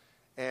basis,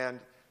 and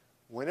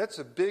when it's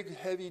a big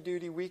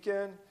heavy-duty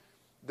weekend,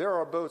 there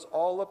are boats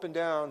all up and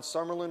down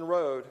Summerlin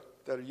Road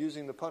that are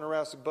using the Punta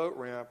Rassa boat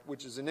ramp,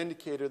 which is an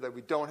indicator that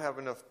we don't have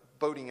enough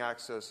boating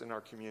access in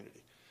our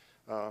community.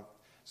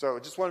 So I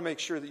just want to make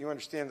sure that you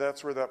understand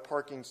that's where that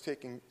parking is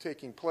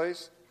taking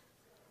place.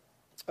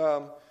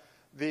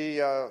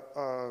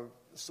 The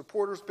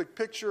supporters' big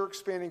picture,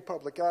 expanding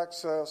public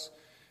access.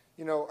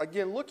 You know,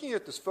 again, looking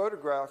at this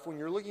photograph, when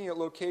you're looking at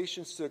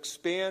locations to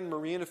expand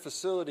marina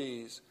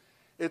facilities,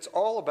 it's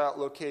all about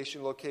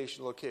location,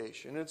 location,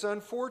 location. And it's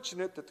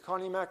unfortunate that the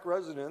Connie Mack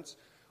residents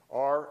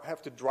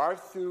have to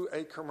drive through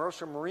a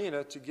commercial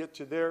marina to get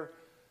to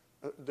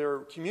their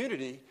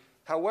community.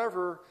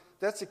 However,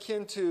 that's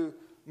akin to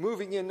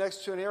moving in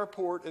next to an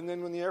airport, and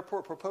then when the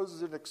airport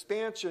proposes an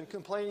expansion,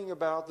 complaining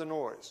about the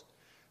noise.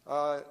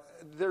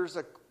 There's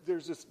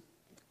this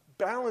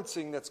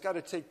balancing that's got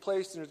to take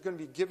place, and there's going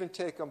to be give and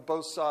take on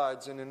both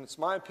sides. And it's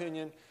my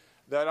opinion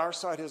that our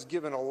side has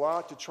given a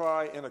lot to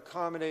try and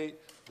accommodate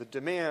the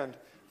demand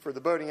for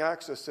the boating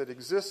access that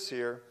exists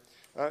here.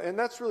 And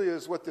that's really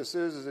what this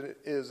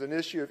is an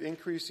issue of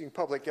increasing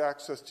public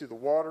access to the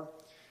water.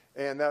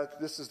 And that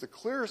this is the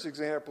clearest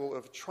example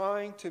of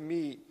trying to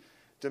meet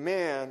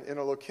demand in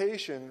a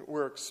location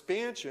where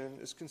expansion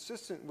is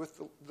consistent with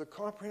the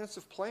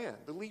comprehensive plan,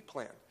 the LEAP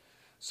plan.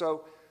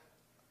 So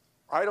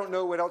I don't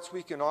know what else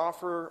we can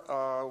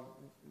offer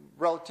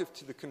relative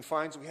to the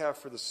confines we have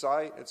for the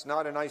site. It's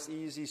not a nice,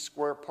 easy,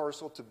 square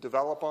parcel to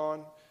develop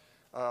on,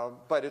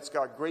 but it's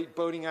got great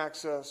boating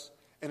access,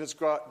 and it's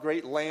got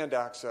great land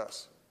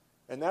access.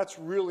 And that's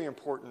really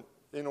important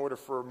in order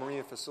for a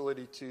marina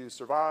facility to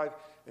survive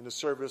and to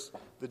service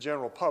the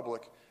general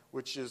public,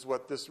 which is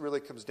what this really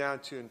comes down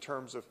to in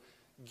terms of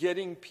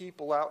getting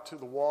people out to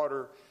the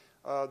water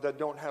that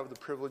don't have the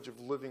privilege of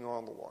living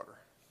on the water.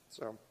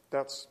 So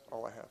that's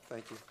all I have.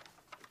 Thank you.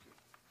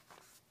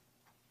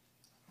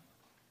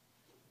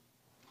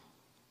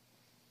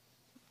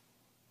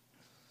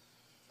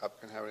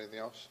 Applicant have anything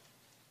else?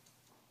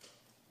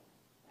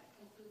 That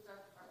concludes our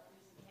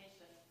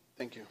presentation.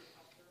 Thank you.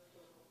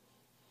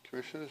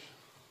 Commissioners,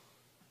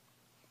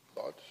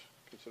 thoughts,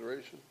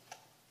 consideration?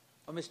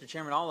 Well, Mr.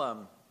 Chairman,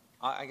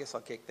 I guess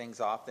I'll kick things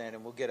off then,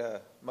 and we'll get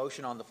a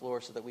motion on the floor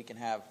so that we can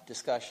have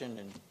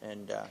discussion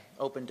and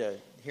open to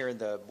hearing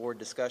the board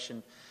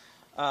discussion.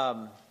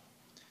 So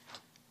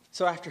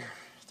after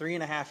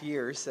 3.5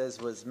 years,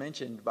 as was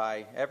mentioned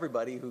by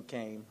everybody who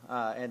came,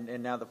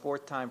 and now the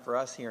fourth time for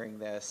us hearing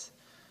this,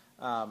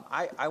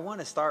 I want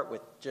to start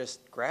with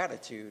just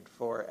gratitude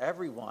for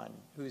everyone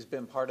who's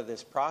been part of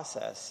this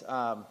process.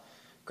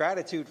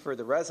 Gratitude for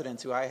the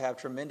residents who I have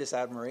tremendous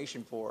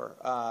admiration for.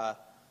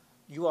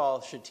 You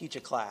all should teach a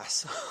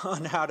class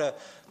on how to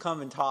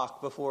come and talk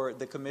before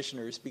the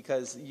commissioners,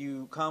 because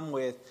you come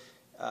with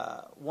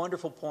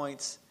wonderful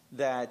points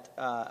that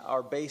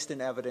are based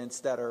in evidence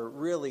that are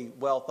really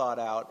well thought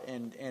out,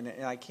 and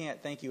I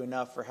can't thank you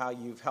enough for how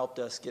you've helped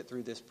us get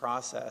through this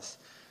process.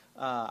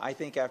 I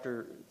think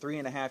after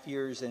 3.5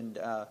 years and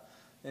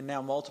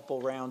now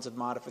multiple rounds of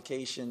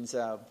modifications,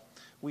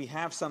 we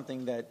have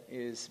something that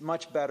is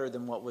much better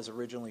than what was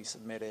originally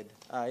submitted.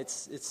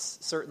 It's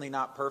certainly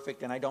not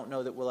perfect, and I don't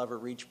know that we'll ever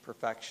reach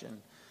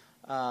perfection.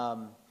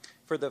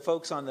 For the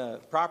folks on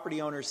the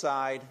property owner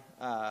side,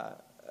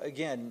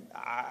 again,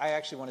 I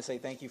actually want to say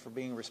thank you for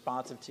being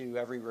responsive to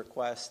every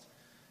request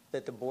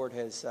that the board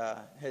has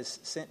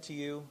sent to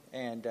you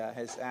and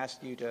has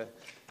asked you to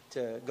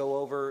go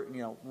over.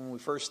 You know, when we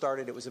first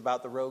started, it was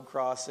about the road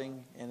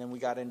crossing, and then we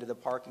got into the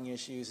parking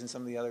issues and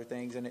some of the other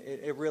things, and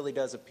it really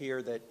does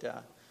appear that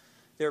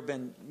there have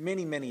been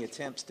many, many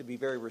attempts to be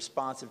very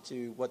responsive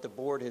to what the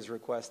board has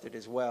requested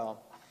as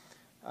well.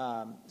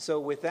 So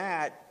with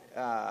that,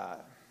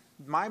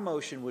 my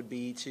motion would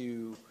be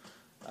to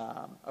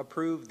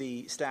approve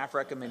the staff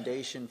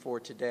recommendation for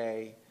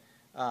today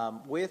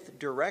with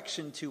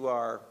direction to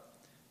our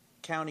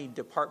County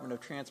Department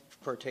of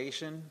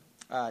Transportation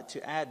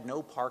to add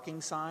no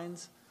parking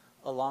signs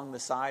along the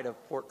side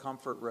of Port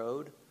Comfort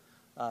Road,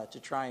 to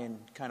try and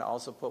kind of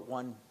also put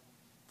one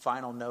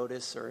final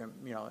notice or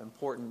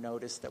important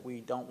notice that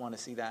we don't want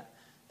to see that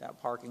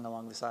parking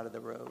along the side of the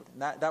road.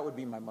 And that would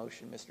be my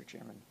motion, Mr.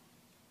 Chairman.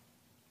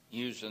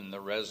 Using the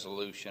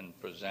resolution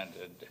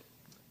presented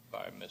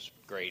by Ms.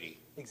 Grady.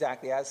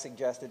 Exactly, as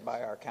suggested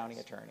by our county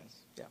attorney.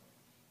 Yeah.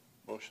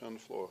 Motion on the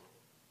floor.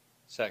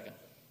 Second.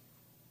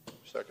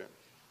 Second.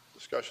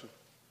 Discussion.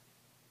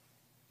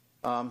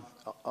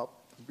 I'll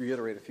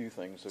reiterate a few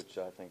things which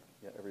I think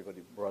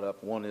everybody brought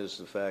up. One is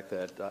the fact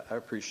that I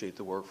appreciate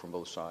the work from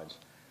both sides.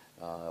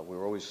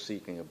 We're always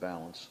seeking a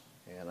balance,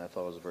 and I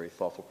thought it was a very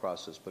thoughtful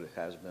process, but it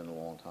has been a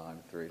long time,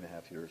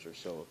 3.5 years or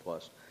so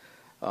plus.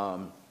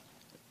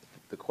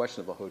 The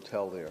question of a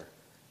hotel there,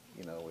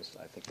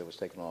 I think that was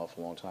taken off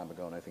a long time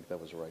ago, and I think that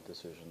was the right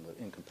decision.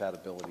 The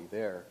incompatibility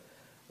there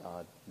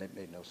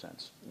made no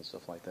sense and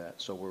stuff like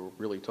that. So we're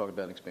really talking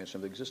about an expansion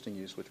of the existing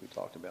use, which we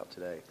talked about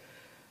today.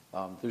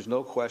 There's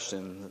no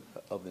question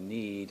of the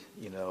need,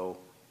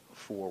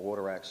 for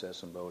water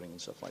access and boating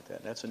and stuff like that.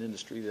 And that's an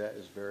industry that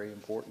is very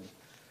important,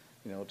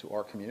 to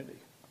our community,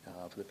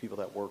 for the people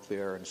that work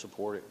there and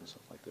support it and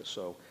stuff like this.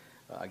 So,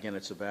 again,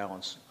 it's a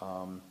balance.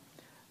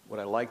 What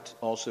I liked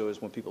also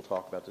is when people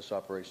talk about this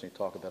operation, they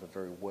talk about a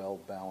very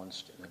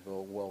well-balanced and a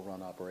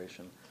well-run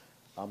operation.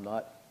 I'm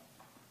not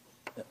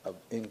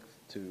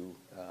to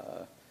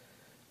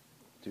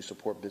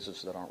support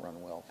businesses that aren't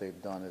run well. If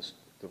they've done this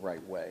the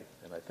right way,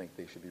 and I think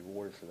they should be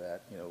rewarded for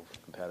that, for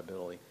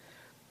compatibility.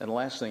 And the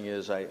last thing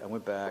is I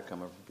went back,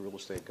 I'm a real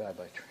estate guy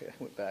by trade, I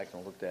went back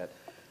and looked at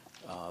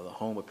the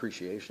home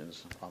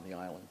appreciations on the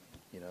island,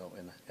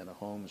 and the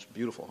homes,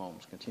 beautiful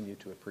homes, continue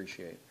to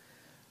appreciate.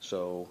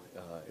 So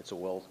it's a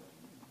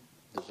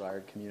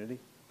well-desired community.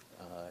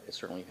 It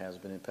certainly has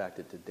been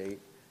impacted to date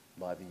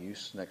by the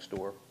use next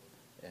door,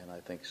 and I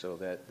think so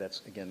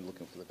that's, again,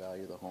 looking for the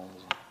value of the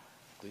homes,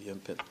 the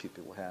input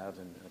people will have,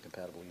 and a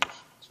compatible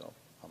use. So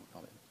I'm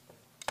in.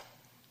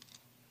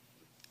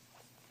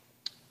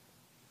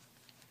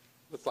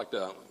 I'd like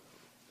to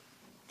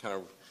kind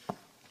of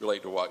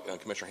relate to what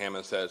Commissioner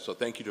Hammond said. So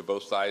thank you to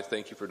both sides.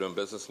 Thank you for doing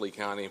business in Lee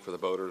County, for the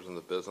boaters and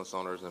the business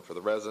owners, and for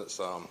the residents.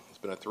 It's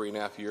been a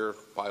 3.5 year,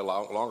 probably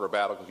longer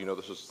battle, because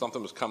this was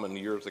something was coming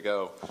years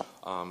ago.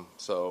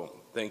 So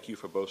thank you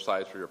for both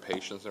sides for your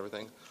patience and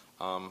everything.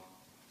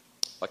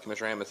 Like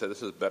Commissioner Hammond said,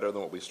 this is better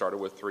than what we started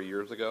with 3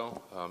 years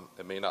ago.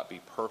 It may not be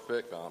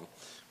perfect.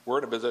 We're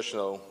in a position,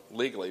 though,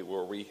 legally,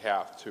 where we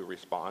have to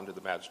respond to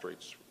the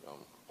magistrate's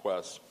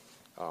request.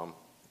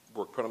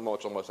 We're pretty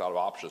much almost out of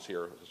options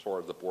here as far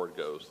as the board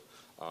goes.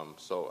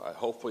 So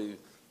hopefully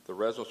the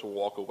residents will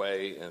walk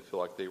away and feel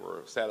like they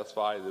were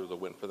satisfied. There was a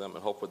win for them,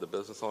 and hopefully the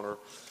business owner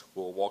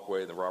will walk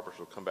away and the Roberts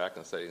will come back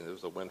and say, there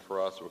was a win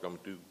for us. We're going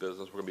to do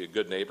business. We're going to be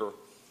a good neighbor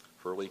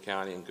for Lee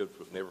County and good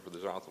neighbor for the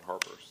Johnson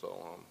Harbor.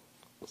 So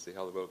we'll see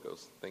how the vote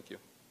goes. Thank you.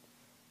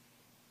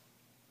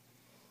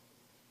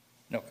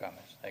 No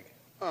comments. Thank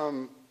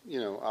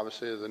you.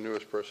 Obviously, as the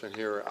newest person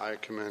here, I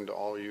commend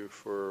all of you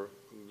for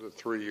the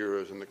 3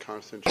 years and the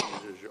constant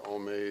changes you all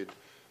made.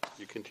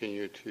 You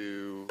continue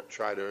to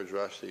try to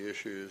address the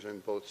issues,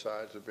 and both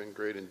sides have been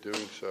great in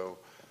doing so.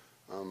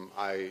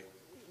 I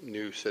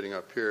knew sitting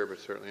up here, but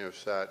certainly have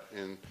sat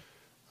in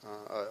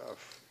a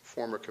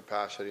former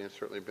capacity and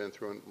certainly been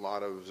through a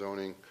lot of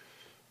zoning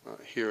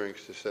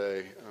hearings to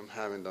say,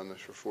 having done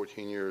this for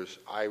 14 years,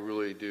 I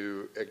really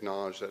do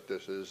acknowledge that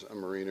this is a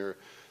marina.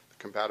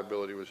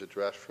 Compatibility was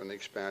addressed from the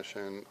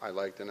expansion. I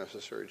like the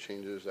necessary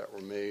changes that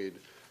were made,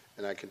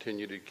 and I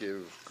continue to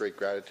give great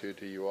gratitude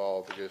to you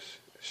all because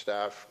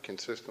staff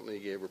consistently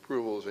gave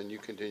approvals, and you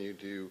continue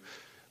to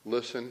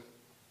listen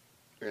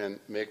and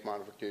make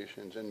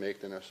modifications and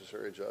make the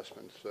necessary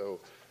adjustments. So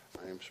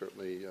I am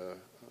certainly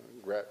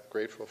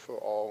grateful for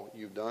all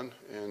you've done,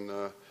 and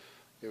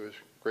it was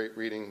great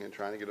reading and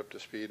trying to get up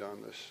to speed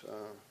on this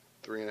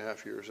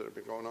 3.5 years that have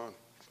been going on.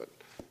 But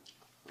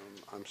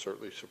I'm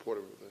certainly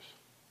supportive of this.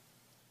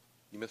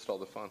 You missed all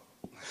the fun.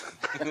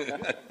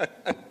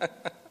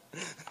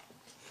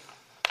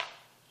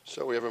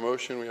 So we have a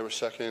motion, we have a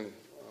second,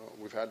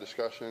 we've had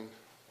discussion.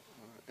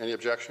 Any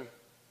objection?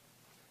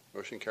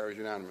 Motion carries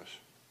unanimous.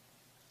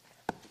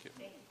 Thank you.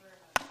 Thank you very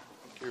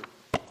much.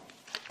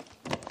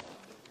 Thank you.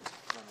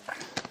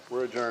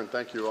 We're adjourned.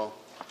 Thank you all.